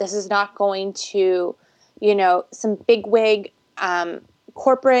support. This is not going to, some bigwig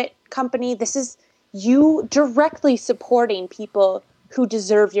corporate company. This is you directly supporting people who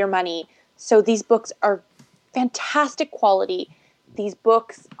deserve your money. So these books are fantastic quality. These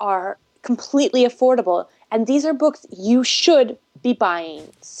books are completely affordable. And these are books you should be buying.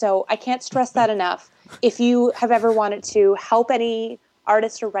 So I can't stress that enough. If you have ever wanted to help any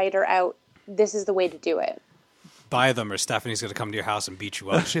artist or writer out, this is the way to do it. Buy them, or Stephanie's going to come to your house and beat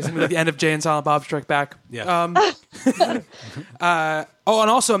you up. She's going to be the end of Jay and Silent Bob Strike Back. Yeah. And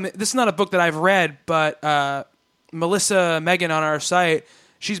also, this is not a book that I've read, but Melissa Megan on our site,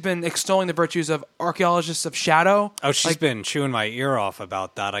 she's been extolling the virtues of Archaeologists of Shadow. Oh, she's been chewing my ear off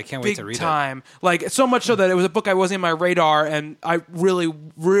about that. I can't wait to read time. Like, so much so that it was a book I wasn't in my radar, and I really,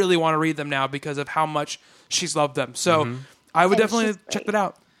 really want to read them now because of how much she's loved them. So I would definitely check that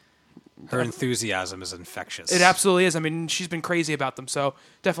out. Her enthusiasm is infectious. It absolutely is. I mean, she's been crazy about them, so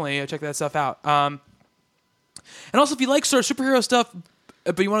definitely check that stuff out. And also, if you like sort of superhero stuff,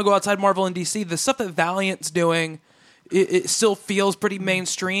 but you want to go outside Marvel and DC, the stuff that Valiant's doing, it still feels pretty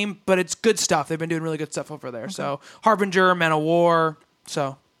mainstream, but it's good stuff. They've been doing really good stuff over there. Okay. So Harbinger, Man of War.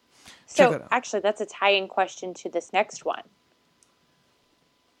 So actually, that's a tie-in question to this next one.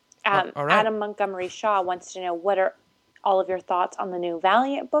 All right. Adam Montgomery Shaw wants to know, what are all of your thoughts on the new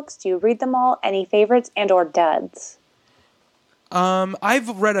Valiant books? Do you read them all? Any favorites and or duds? I've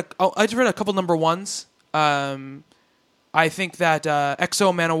read a couple number ones. I think that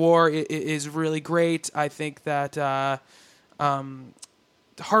Exo Man of War is really great. I think that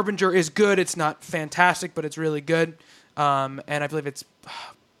Harbinger is good. It's not fantastic, but it's really good. And I believe it's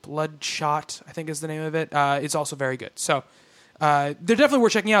Bloodshot, I think is the name of it. It's also very good. So they're definitely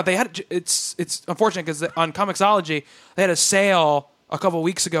worth checking out. It's unfortunate because on Comixology they had a sale a couple of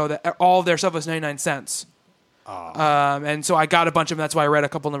weeks ago that all of their stuff was 99 cents. And so I got a bunch of them. That's why I read a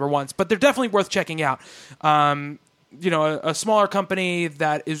couple number ones. But they're definitely worth checking out. A smaller company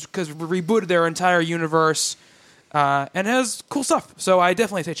that is because rebooted their entire universe and has cool stuff. So I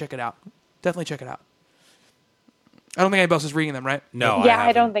definitely say check it out. Definitely check it out. I don't think anybody else is reading them, right? No. Yeah,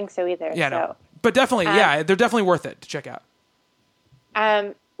 I don't think so either. Yeah, so. no. But definitely, they're definitely worth it to check out.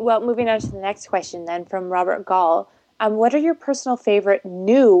 Well, moving on to the next question then from Robert Gall. What are your personal favorite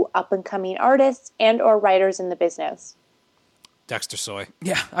new up-and-coming artists and or writers in the business? Dexter Soy.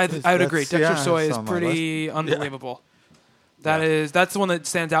 Yeah, I would agree. Dexter Soy is pretty unbelievable. Yeah. That's the one that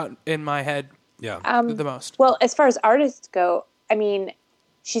stands out in my head the most. Well, as far as artists go, I mean,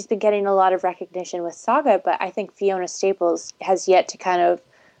 she's been getting a lot of recognition with Saga, but I think Fiona Staples has yet to kind of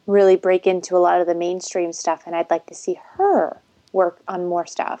really break into a lot of the mainstream stuff, and I'd like to see her work on more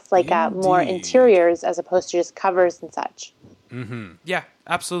stuff, like more interiors as opposed to just covers and such. Mm-hmm. Yeah,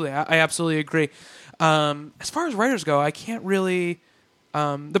 absolutely. I absolutely agree. As far as writers go, I can't really...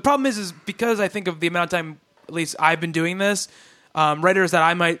 the problem is because I think of the amount of time, at least I've been doing this, writers that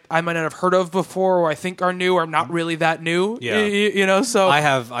I might not have heard of before or I think are new are not really that new. Yeah. So... I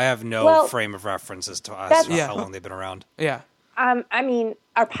have no frame of reference as to how long they've been around. Yeah. I mean,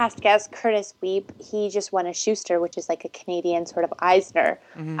 our past guest, Curtis Weep, he just won a Schuster, which is like a Canadian sort of Eisner,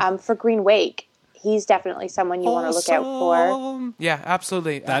 for Green Wake. He's definitely someone you want to look out for. Yeah,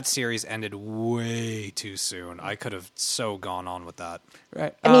 absolutely. That series ended way too soon. I could have so gone on with that.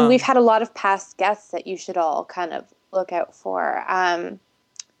 Right. I mean, we've had a lot of past guests that you should all kind of look out for.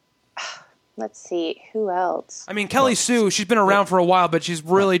 Let's see, who else? I mean, Kelly Sue, she's been around for a while, but she's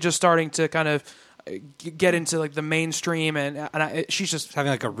really just starting to kind of get into like the mainstream, and she's just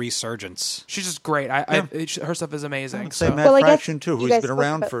Having like a resurgence. she's just great. Her stuff is amazing. Same So Matt Well, I guess Fraction too, you who's guys been spoke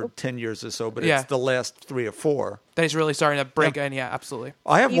around about- for 10 years or so, but Yeah. it's the last 3 or 4. that he's really starting to break in. Yeah, absolutely.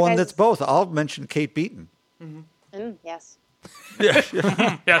 I have You one guys- that's both. I'll mention Kate Beaton. Yes. Yes,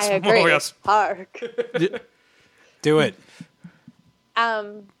 I agree. oh, yes. Hark. Do it.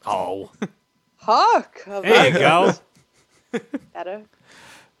 Oh, Hark. There you go. Better.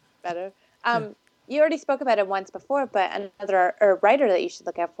 You already spoke about it once before, but another writer that you should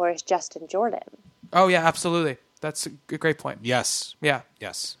look out for is Justin Jordan. oh yeah, absolutely. That's a great point. Yes. Yeah,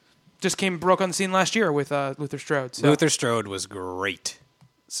 Yes. just broke on the scene last year with Luther Strode. So. Luther Strode was great.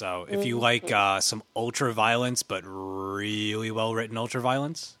 So if you like some ultra violence, but really well written ultra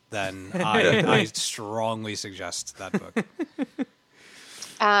violence, then I strongly suggest that book.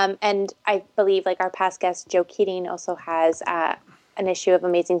 And I believe, like our past guest Joe Keating, also has an issue of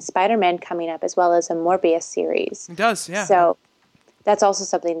Amazing Spider-Man coming up, as well as a Morbius series. It does, yeah. So that's also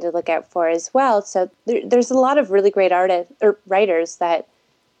something to look out for as well. So there's a lot of really great artists or writers that,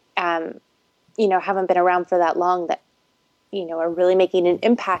 haven't been around for that long that, are really making an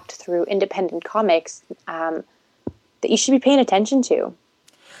impact through independent comics that you should be paying attention to.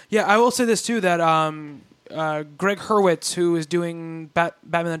 Yeah, I will say this too, that Greg Hurwitz, who is doing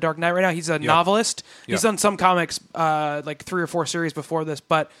Batman the Dark Knight right now, he's a novelist. He's done some comics, like 3 or 4 series before this,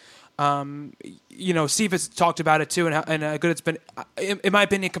 but Steve has talked about it too, and how good it's been. In my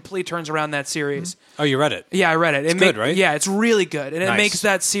opinion, it completely turns around that series. Oh, you read it? Yeah, I read it. It's good, right? Yeah, it's really good, and it Nice. makes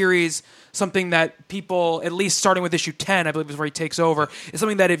that series something that people, at least starting with issue 10, I believe is where he takes over, is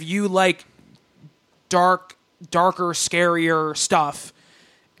something that if you like darker, scarier stuff,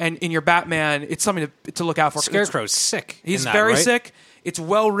 and in your Batman, it's something to look out for. Scarecrow's sick. He's in that, very right? sick. It's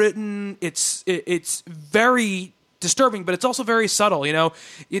well written. It's very disturbing, but it's also very subtle.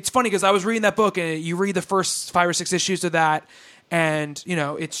 It's funny because I was reading that book, and you read the first 5 or 6 issues of that, and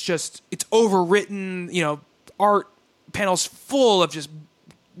it's overwritten. Art panels full of just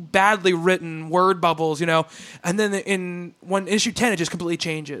badly written word bubbles. And then in issue 10, it just completely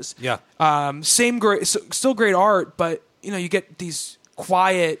changes. Yeah. Same great, still great art, but you get these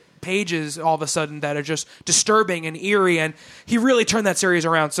quiet pages all of a sudden that are just disturbing and eerie, and he really turned that series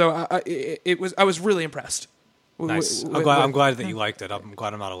around. So I was really impressed. Nice. I'm glad that you liked it. I'm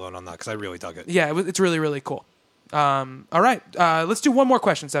glad I'm not alone on that because I really dug it. Yeah, it's really, really cool. All right, let's do one more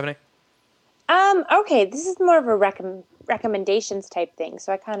question, Stephanie. Okay, this is more of a recommendations type thing,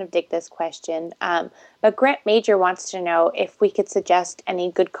 so I kind of dig this question. But Grant Major wants to know if we could suggest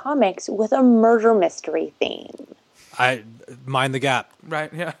any good comics with a murder mystery theme. Mind the Gap.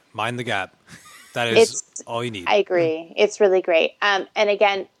 Right, yeah. Mind the Gap. That is all you need. I agree. It's really great. And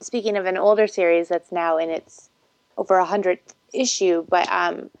again, speaking of an older series that's now in its over 100th issue, but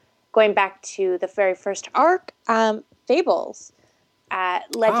going back to the very first arc, Fables,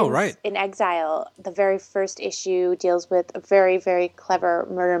 Legends in Exile, the very first issue deals with a very, very clever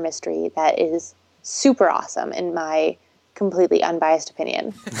murder mystery that is super awesome in my completely unbiased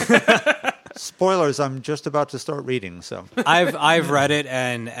opinion. Spoilers, I'm just about to start reading, so. I've read it,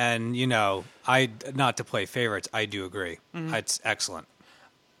 and I not to play favorites, I do agree. It's excellent.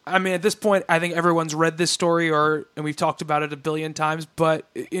 I mean, at this point, I think everyone's read this story, and we've talked about it a billion times, but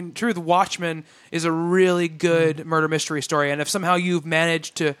in truth, Watchmen is a really good murder mystery story, and if somehow you've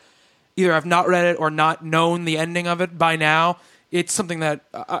managed to either have not read it or not known the ending of it by now, it's something that,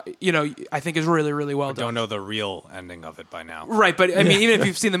 I think is really, really well done. Don't know the real ending of it by now. Right, but I mean, even if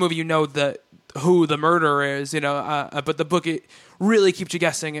you've seen the movie, you know who the murderer is, but the book, it really keeps you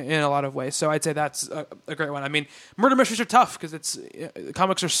guessing in a lot of ways. So I'd say that's a great one. I mean, murder mysteries are tough because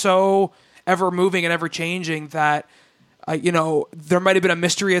comics are so ever moving and ever changing that, there might have been a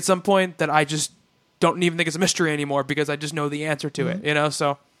mystery at some point that I just don't even think it's a mystery anymore because I just know the answer to it,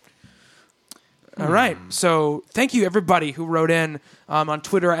 so. All right. So thank you, everybody who wrote in on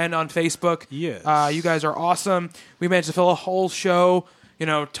Twitter and on Facebook. Yes. You guys are awesome. We managed to fill a whole show,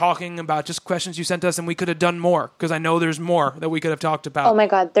 talking about just questions you sent us, and we could have done more because I know there's more that we could have talked about. Oh, my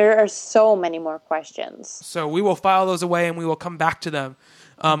God. There are so many more questions. So we will file those away, and we will come back to them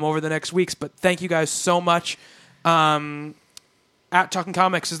over the next weeks. But thank you guys so much. At Talking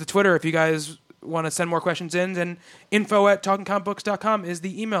Comics is the Twitter if you guys want to send more questions in, and info@talkingcomicbooks.com is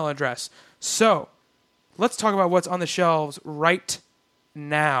the email address. So, let's talk about what's on the shelves right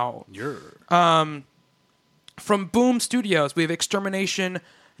now. From Boom Studios, we have Extermination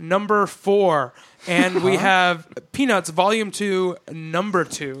 #4, and we have Peanuts Volume 2,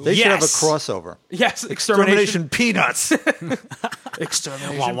 #2. They should have a crossover. Yes, Extermination Peanuts.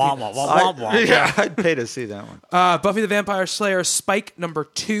 Extermination. Yeah, I'd pay to see that one. Buffy the Vampire Slayer Spike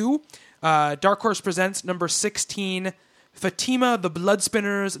 #2. Dark Horse Presents number 16. Fatima the Blood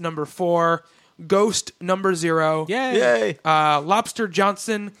Spinners number 4. Ghost number 0. Yay! Lobster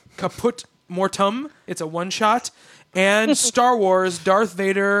Johnson Caput Mortem. It's a one-shot. And Star Wars Darth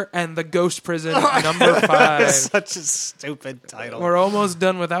Vader and the Ghost Prison number 5. Such a stupid title. We're almost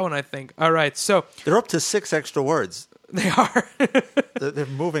done with that one, I think. All right, so They're up to 6 extra words. they are. They're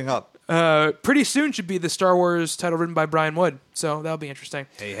moving up. Pretty soon should be the Star Wars title written by Brian Wood, so that'll be interesting.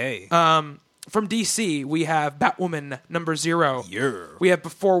 Hey. From DC, we have Batwoman number 0. Yeah. We have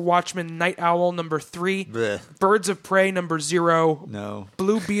Before Watchmen Night Owl number 3. Blech. Birds of Prey number 0. No.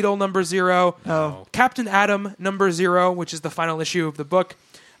 Blue Beetle number 0. No. Captain Atom number 0, which is the final issue of the book.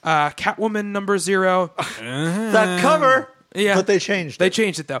 Catwoman number 0. That cover. Yeah. But they changed They it.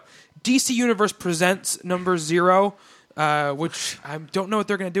 changed it, though. DC Universe Presents number 0, which I don't know what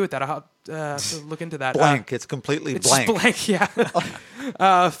they're going to do with that. I'll have to look into that. Blank. It's completely It's blank. just blank,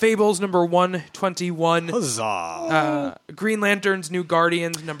 yeah. Fables number 121. Huzzah. Green Lanterns New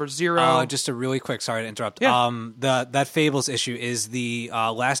Guardians number 0. Just a really quick, sorry to interrupt. Yeah. That Fables issue is the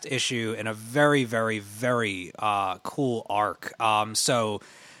last issue in a very, very, very cool arc. So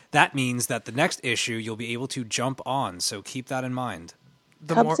that means that the next issue you'll be able to jump on. So keep that in mind.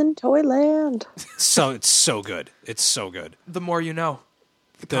 The Cubs in Toyland. So it's so good. It's so good. The more you know.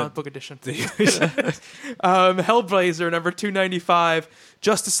 The comic book edition. The- Hellblazer number 295.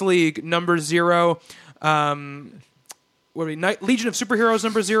 Justice League number 0. What are we? Legion of Superheroes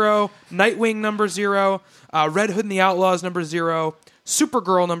number 0. Nightwing number 0. Red Hood and the Outlaws number 0.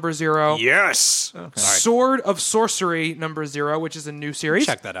 Supergirl number 0. yes. Okay. Sword of Sorcery number 0, which is a new series.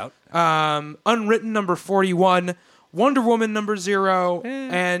 Check that out. Unwritten number 41. Wonder Woman number 0.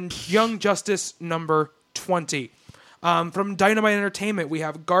 And Young Justice number 20. From Dynamite Entertainment, we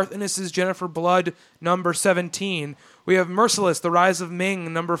have Garth Ennis's Jennifer Blood, number 17. We have Merciless, The Rise of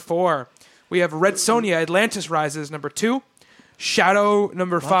Ming, number 4. We have Red Sonja, Atlantis Rises, number 2. Shadow,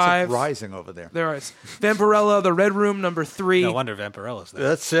 number 5. Lots of rising over there. There is. Vampirella, The Red Room, number 3. No wonder Vampirella's there.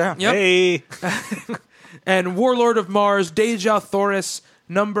 That's yeah. Yep. Hey. And Warlord of Mars, Deja Thoris,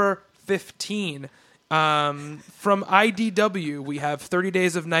 number 15. From IDW, we have 30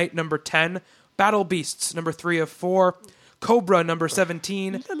 Days of Night, number 10. Battle Beasts, number 3 of 4. Cobra, number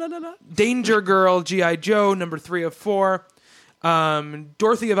 17. Danger Girl, G.I. Joe, number 3 of 4.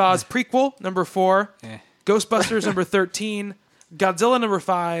 Dorothy of Oz prequel, number 4. Ghostbusters, number 13. Godzilla, number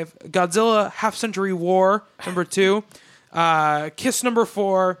 5. Godzilla Half Century War, number 2. Kiss, number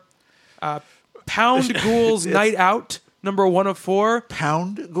 4. Pound Ghouls Night Out, number 1 of 4.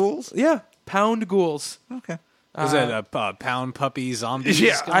 Pound ghouls? Yeah, Pound Ghouls. Okay. Was it a pound puppy zombie?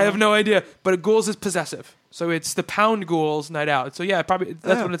 Yeah, I have no idea, but ghouls is possessive, so it's the Pound Ghouls Night Out. So yeah, probably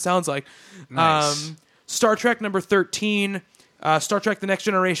that's what it sounds like. Nice. Star Trek number 13, Star Trek: The Next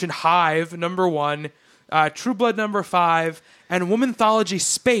Generation Hive number 1, True Blood number 5, and Womanthology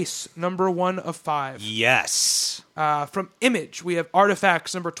Space number 1 of 5. Yes. From Image, we have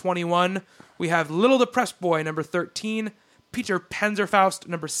Artifacts number 21. We have Little Depressed Boy number 13, Peter Panzerfaust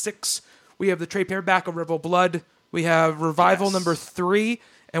number 6. We have the trade paperback of Rebel Blood. We have Revival number 3.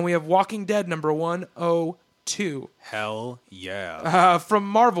 And we have Walking Dead number 102. Hell yeah. From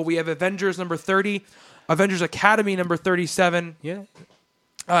Marvel, we have Avengers number 30. Avengers Academy number 37. Yeah.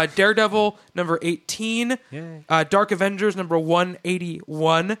 Daredevil number 18. Yeah. Dark Avengers number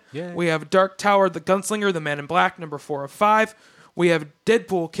 181. Yeah. We have Dark Tower, The Gunslinger, The Man in Black number 4 of 5. We have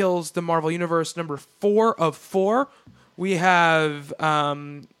Deadpool Kills the Marvel Universe number 4 of 4. We have...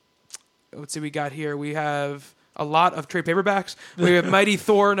 let's see, we got here. We have a lot of trade paperbacks. We have Mighty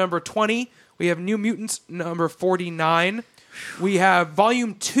Thor number 20. We have New Mutants number 49. We have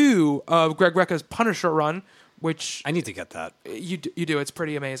Volume 2 of Greg Rucka's Punisher run, which I need to get that. you do. It's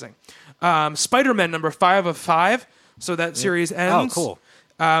pretty amazing. Spider-Man number 5 of 5. So that series ends. Oh,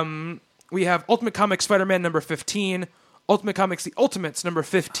 cool. We have Ultimate Comics Spider-Man number 15. Ultimate Comics The Ultimates number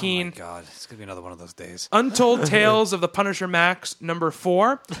 15. Oh my god, it's gonna be another one of those days. Untold Tales of the Punisher Max, number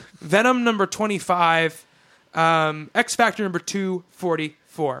 4. Venom, number 25. X Factor, number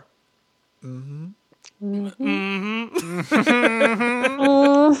 244. And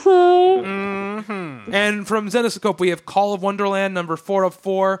from Zenoscope, we have Call of Wonderland, number 4 of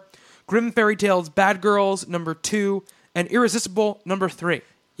 4. Grim Fairy Tales Bad Girls, number 2. And Irresistible, number 3.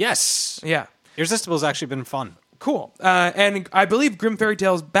 Yes. Yeah. Irresistible's actually been fun. Cool. And I believe Grim Fairy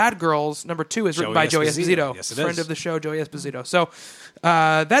Tales Bad Girls number 2 is written by Joey Esposito. Yes, it Friend is. of the show, Joey Esposito. So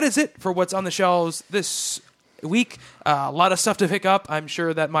that is it for what's on the shelves this week. A lot of stuff to pick up. I'm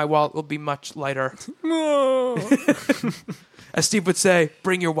sure that my wallet will be much lighter. As Steve would say,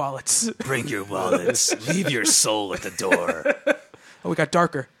 bring your wallets. Bring your wallets. Leave your soul at the door. Oh, we got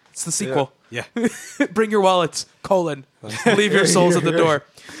darker. It's the sequel. Yeah. Bring your wallets, leave your souls at the door.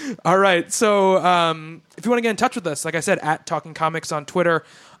 All right. So if you want to get in touch with us, like I said, at Talking Comics on Twitter,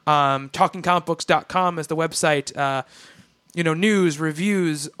 talkingcomicbooks.com is the website. News,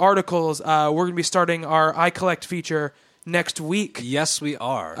 reviews, articles. We're going to be starting our I Collect feature next week. Yes, we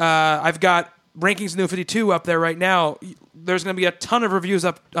are. I've got Rankings New 52 up there right now. There's going to be a ton of reviews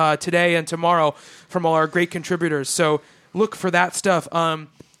up today and tomorrow from all our great contributors. So look for that stuff.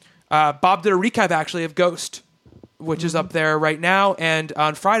 Bob did a recap, actually, of Ghost, which is up there right now. And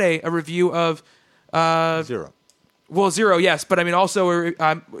on Friday, a review of... Zero. Well, Zero, yes. But, I mean, also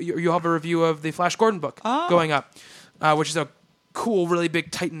you'll have a review of the Flash Gordon book going up, which is a cool, really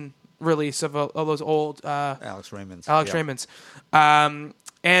big Titan release of those old... Alex Raymond's. Raymond's.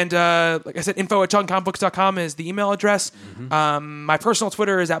 And like I said, info@talkingcomicbooks.com is the email address. My personal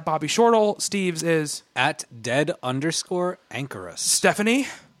Twitter is at Bobby Shortle. Steve's is... At @dead_Anchorus. Stephanie.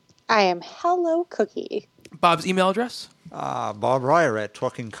 I am Hello Cookie. Bob's email address. Bob Ryer at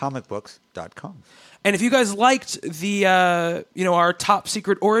talkingcomicbooks.com. And if you guys liked the our top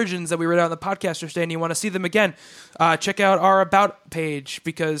secret origins that we read out in the Podcasters Day and you want to see them again, check out our About page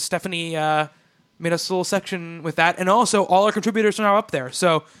because Stephanie made us a little section with that. And also all our contributors are now up there.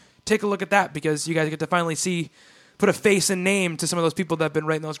 So take a look at that because you guys get to finally put a face and name to some of those people that have been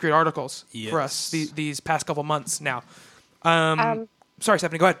writing those great articles for us these past couple months now. Sorry,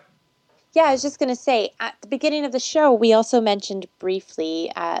 Stephanie, go ahead. Yeah, I was just going to say, at the beginning of the show, we also mentioned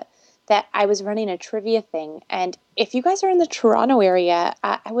briefly that I was running a trivia thing. And if you guys are in the Toronto area,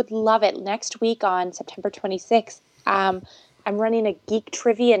 I would love it. Next week on September 26th, I'm running a geek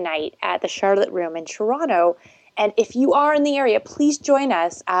trivia night at the Charlotte Room in Toronto. And if you are in the area, please join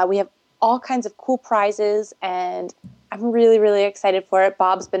us. We have all kinds of cool prizes, and I'm really, really excited for it.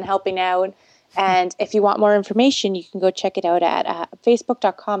 Bob's been helping out. And if you want more information, you can go check it out at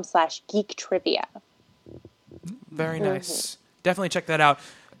facebook.com/geektrivia. Very nice. Definitely check that out.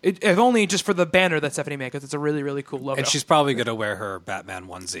 If only just for the banner that Stephanie made, because it's a really, really cool logo. And she's probably going to wear her Batman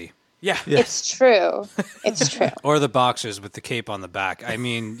onesie. Yeah. It's true. It's true. Or the boxers with the cape on the back. I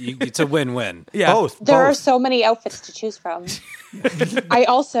mean, it's a win-win. Yeah. Both. There are so many outfits to choose from. I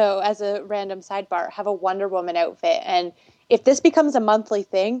also, as a random sidebar, have a Wonder Woman outfit. And if this becomes a monthly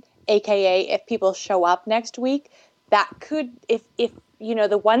thing, AKA if people show up next week, that could, if the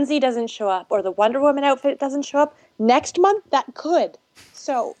onesie doesn't show up or the Wonder Woman outfit doesn't show up next month, that could.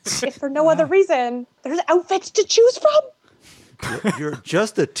 So if for no other reason, there's outfits to choose from. You're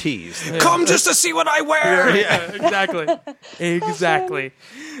just a tease. Come just to see what I wear. Yeah, exactly. Exactly.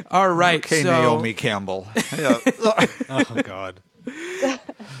 All right. Okay, so Naomi Campbell. Yeah. Oh, God.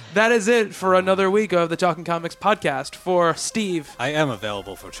 that is it for another week of the Talking Comics podcast. For Steve, I am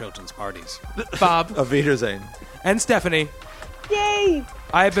available for children's parties. Bob, Auf Wiedersehen. and Stephanie, Yay!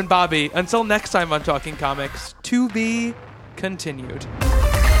 I have been Bobby. Until next time on Talking Comics, to be continued.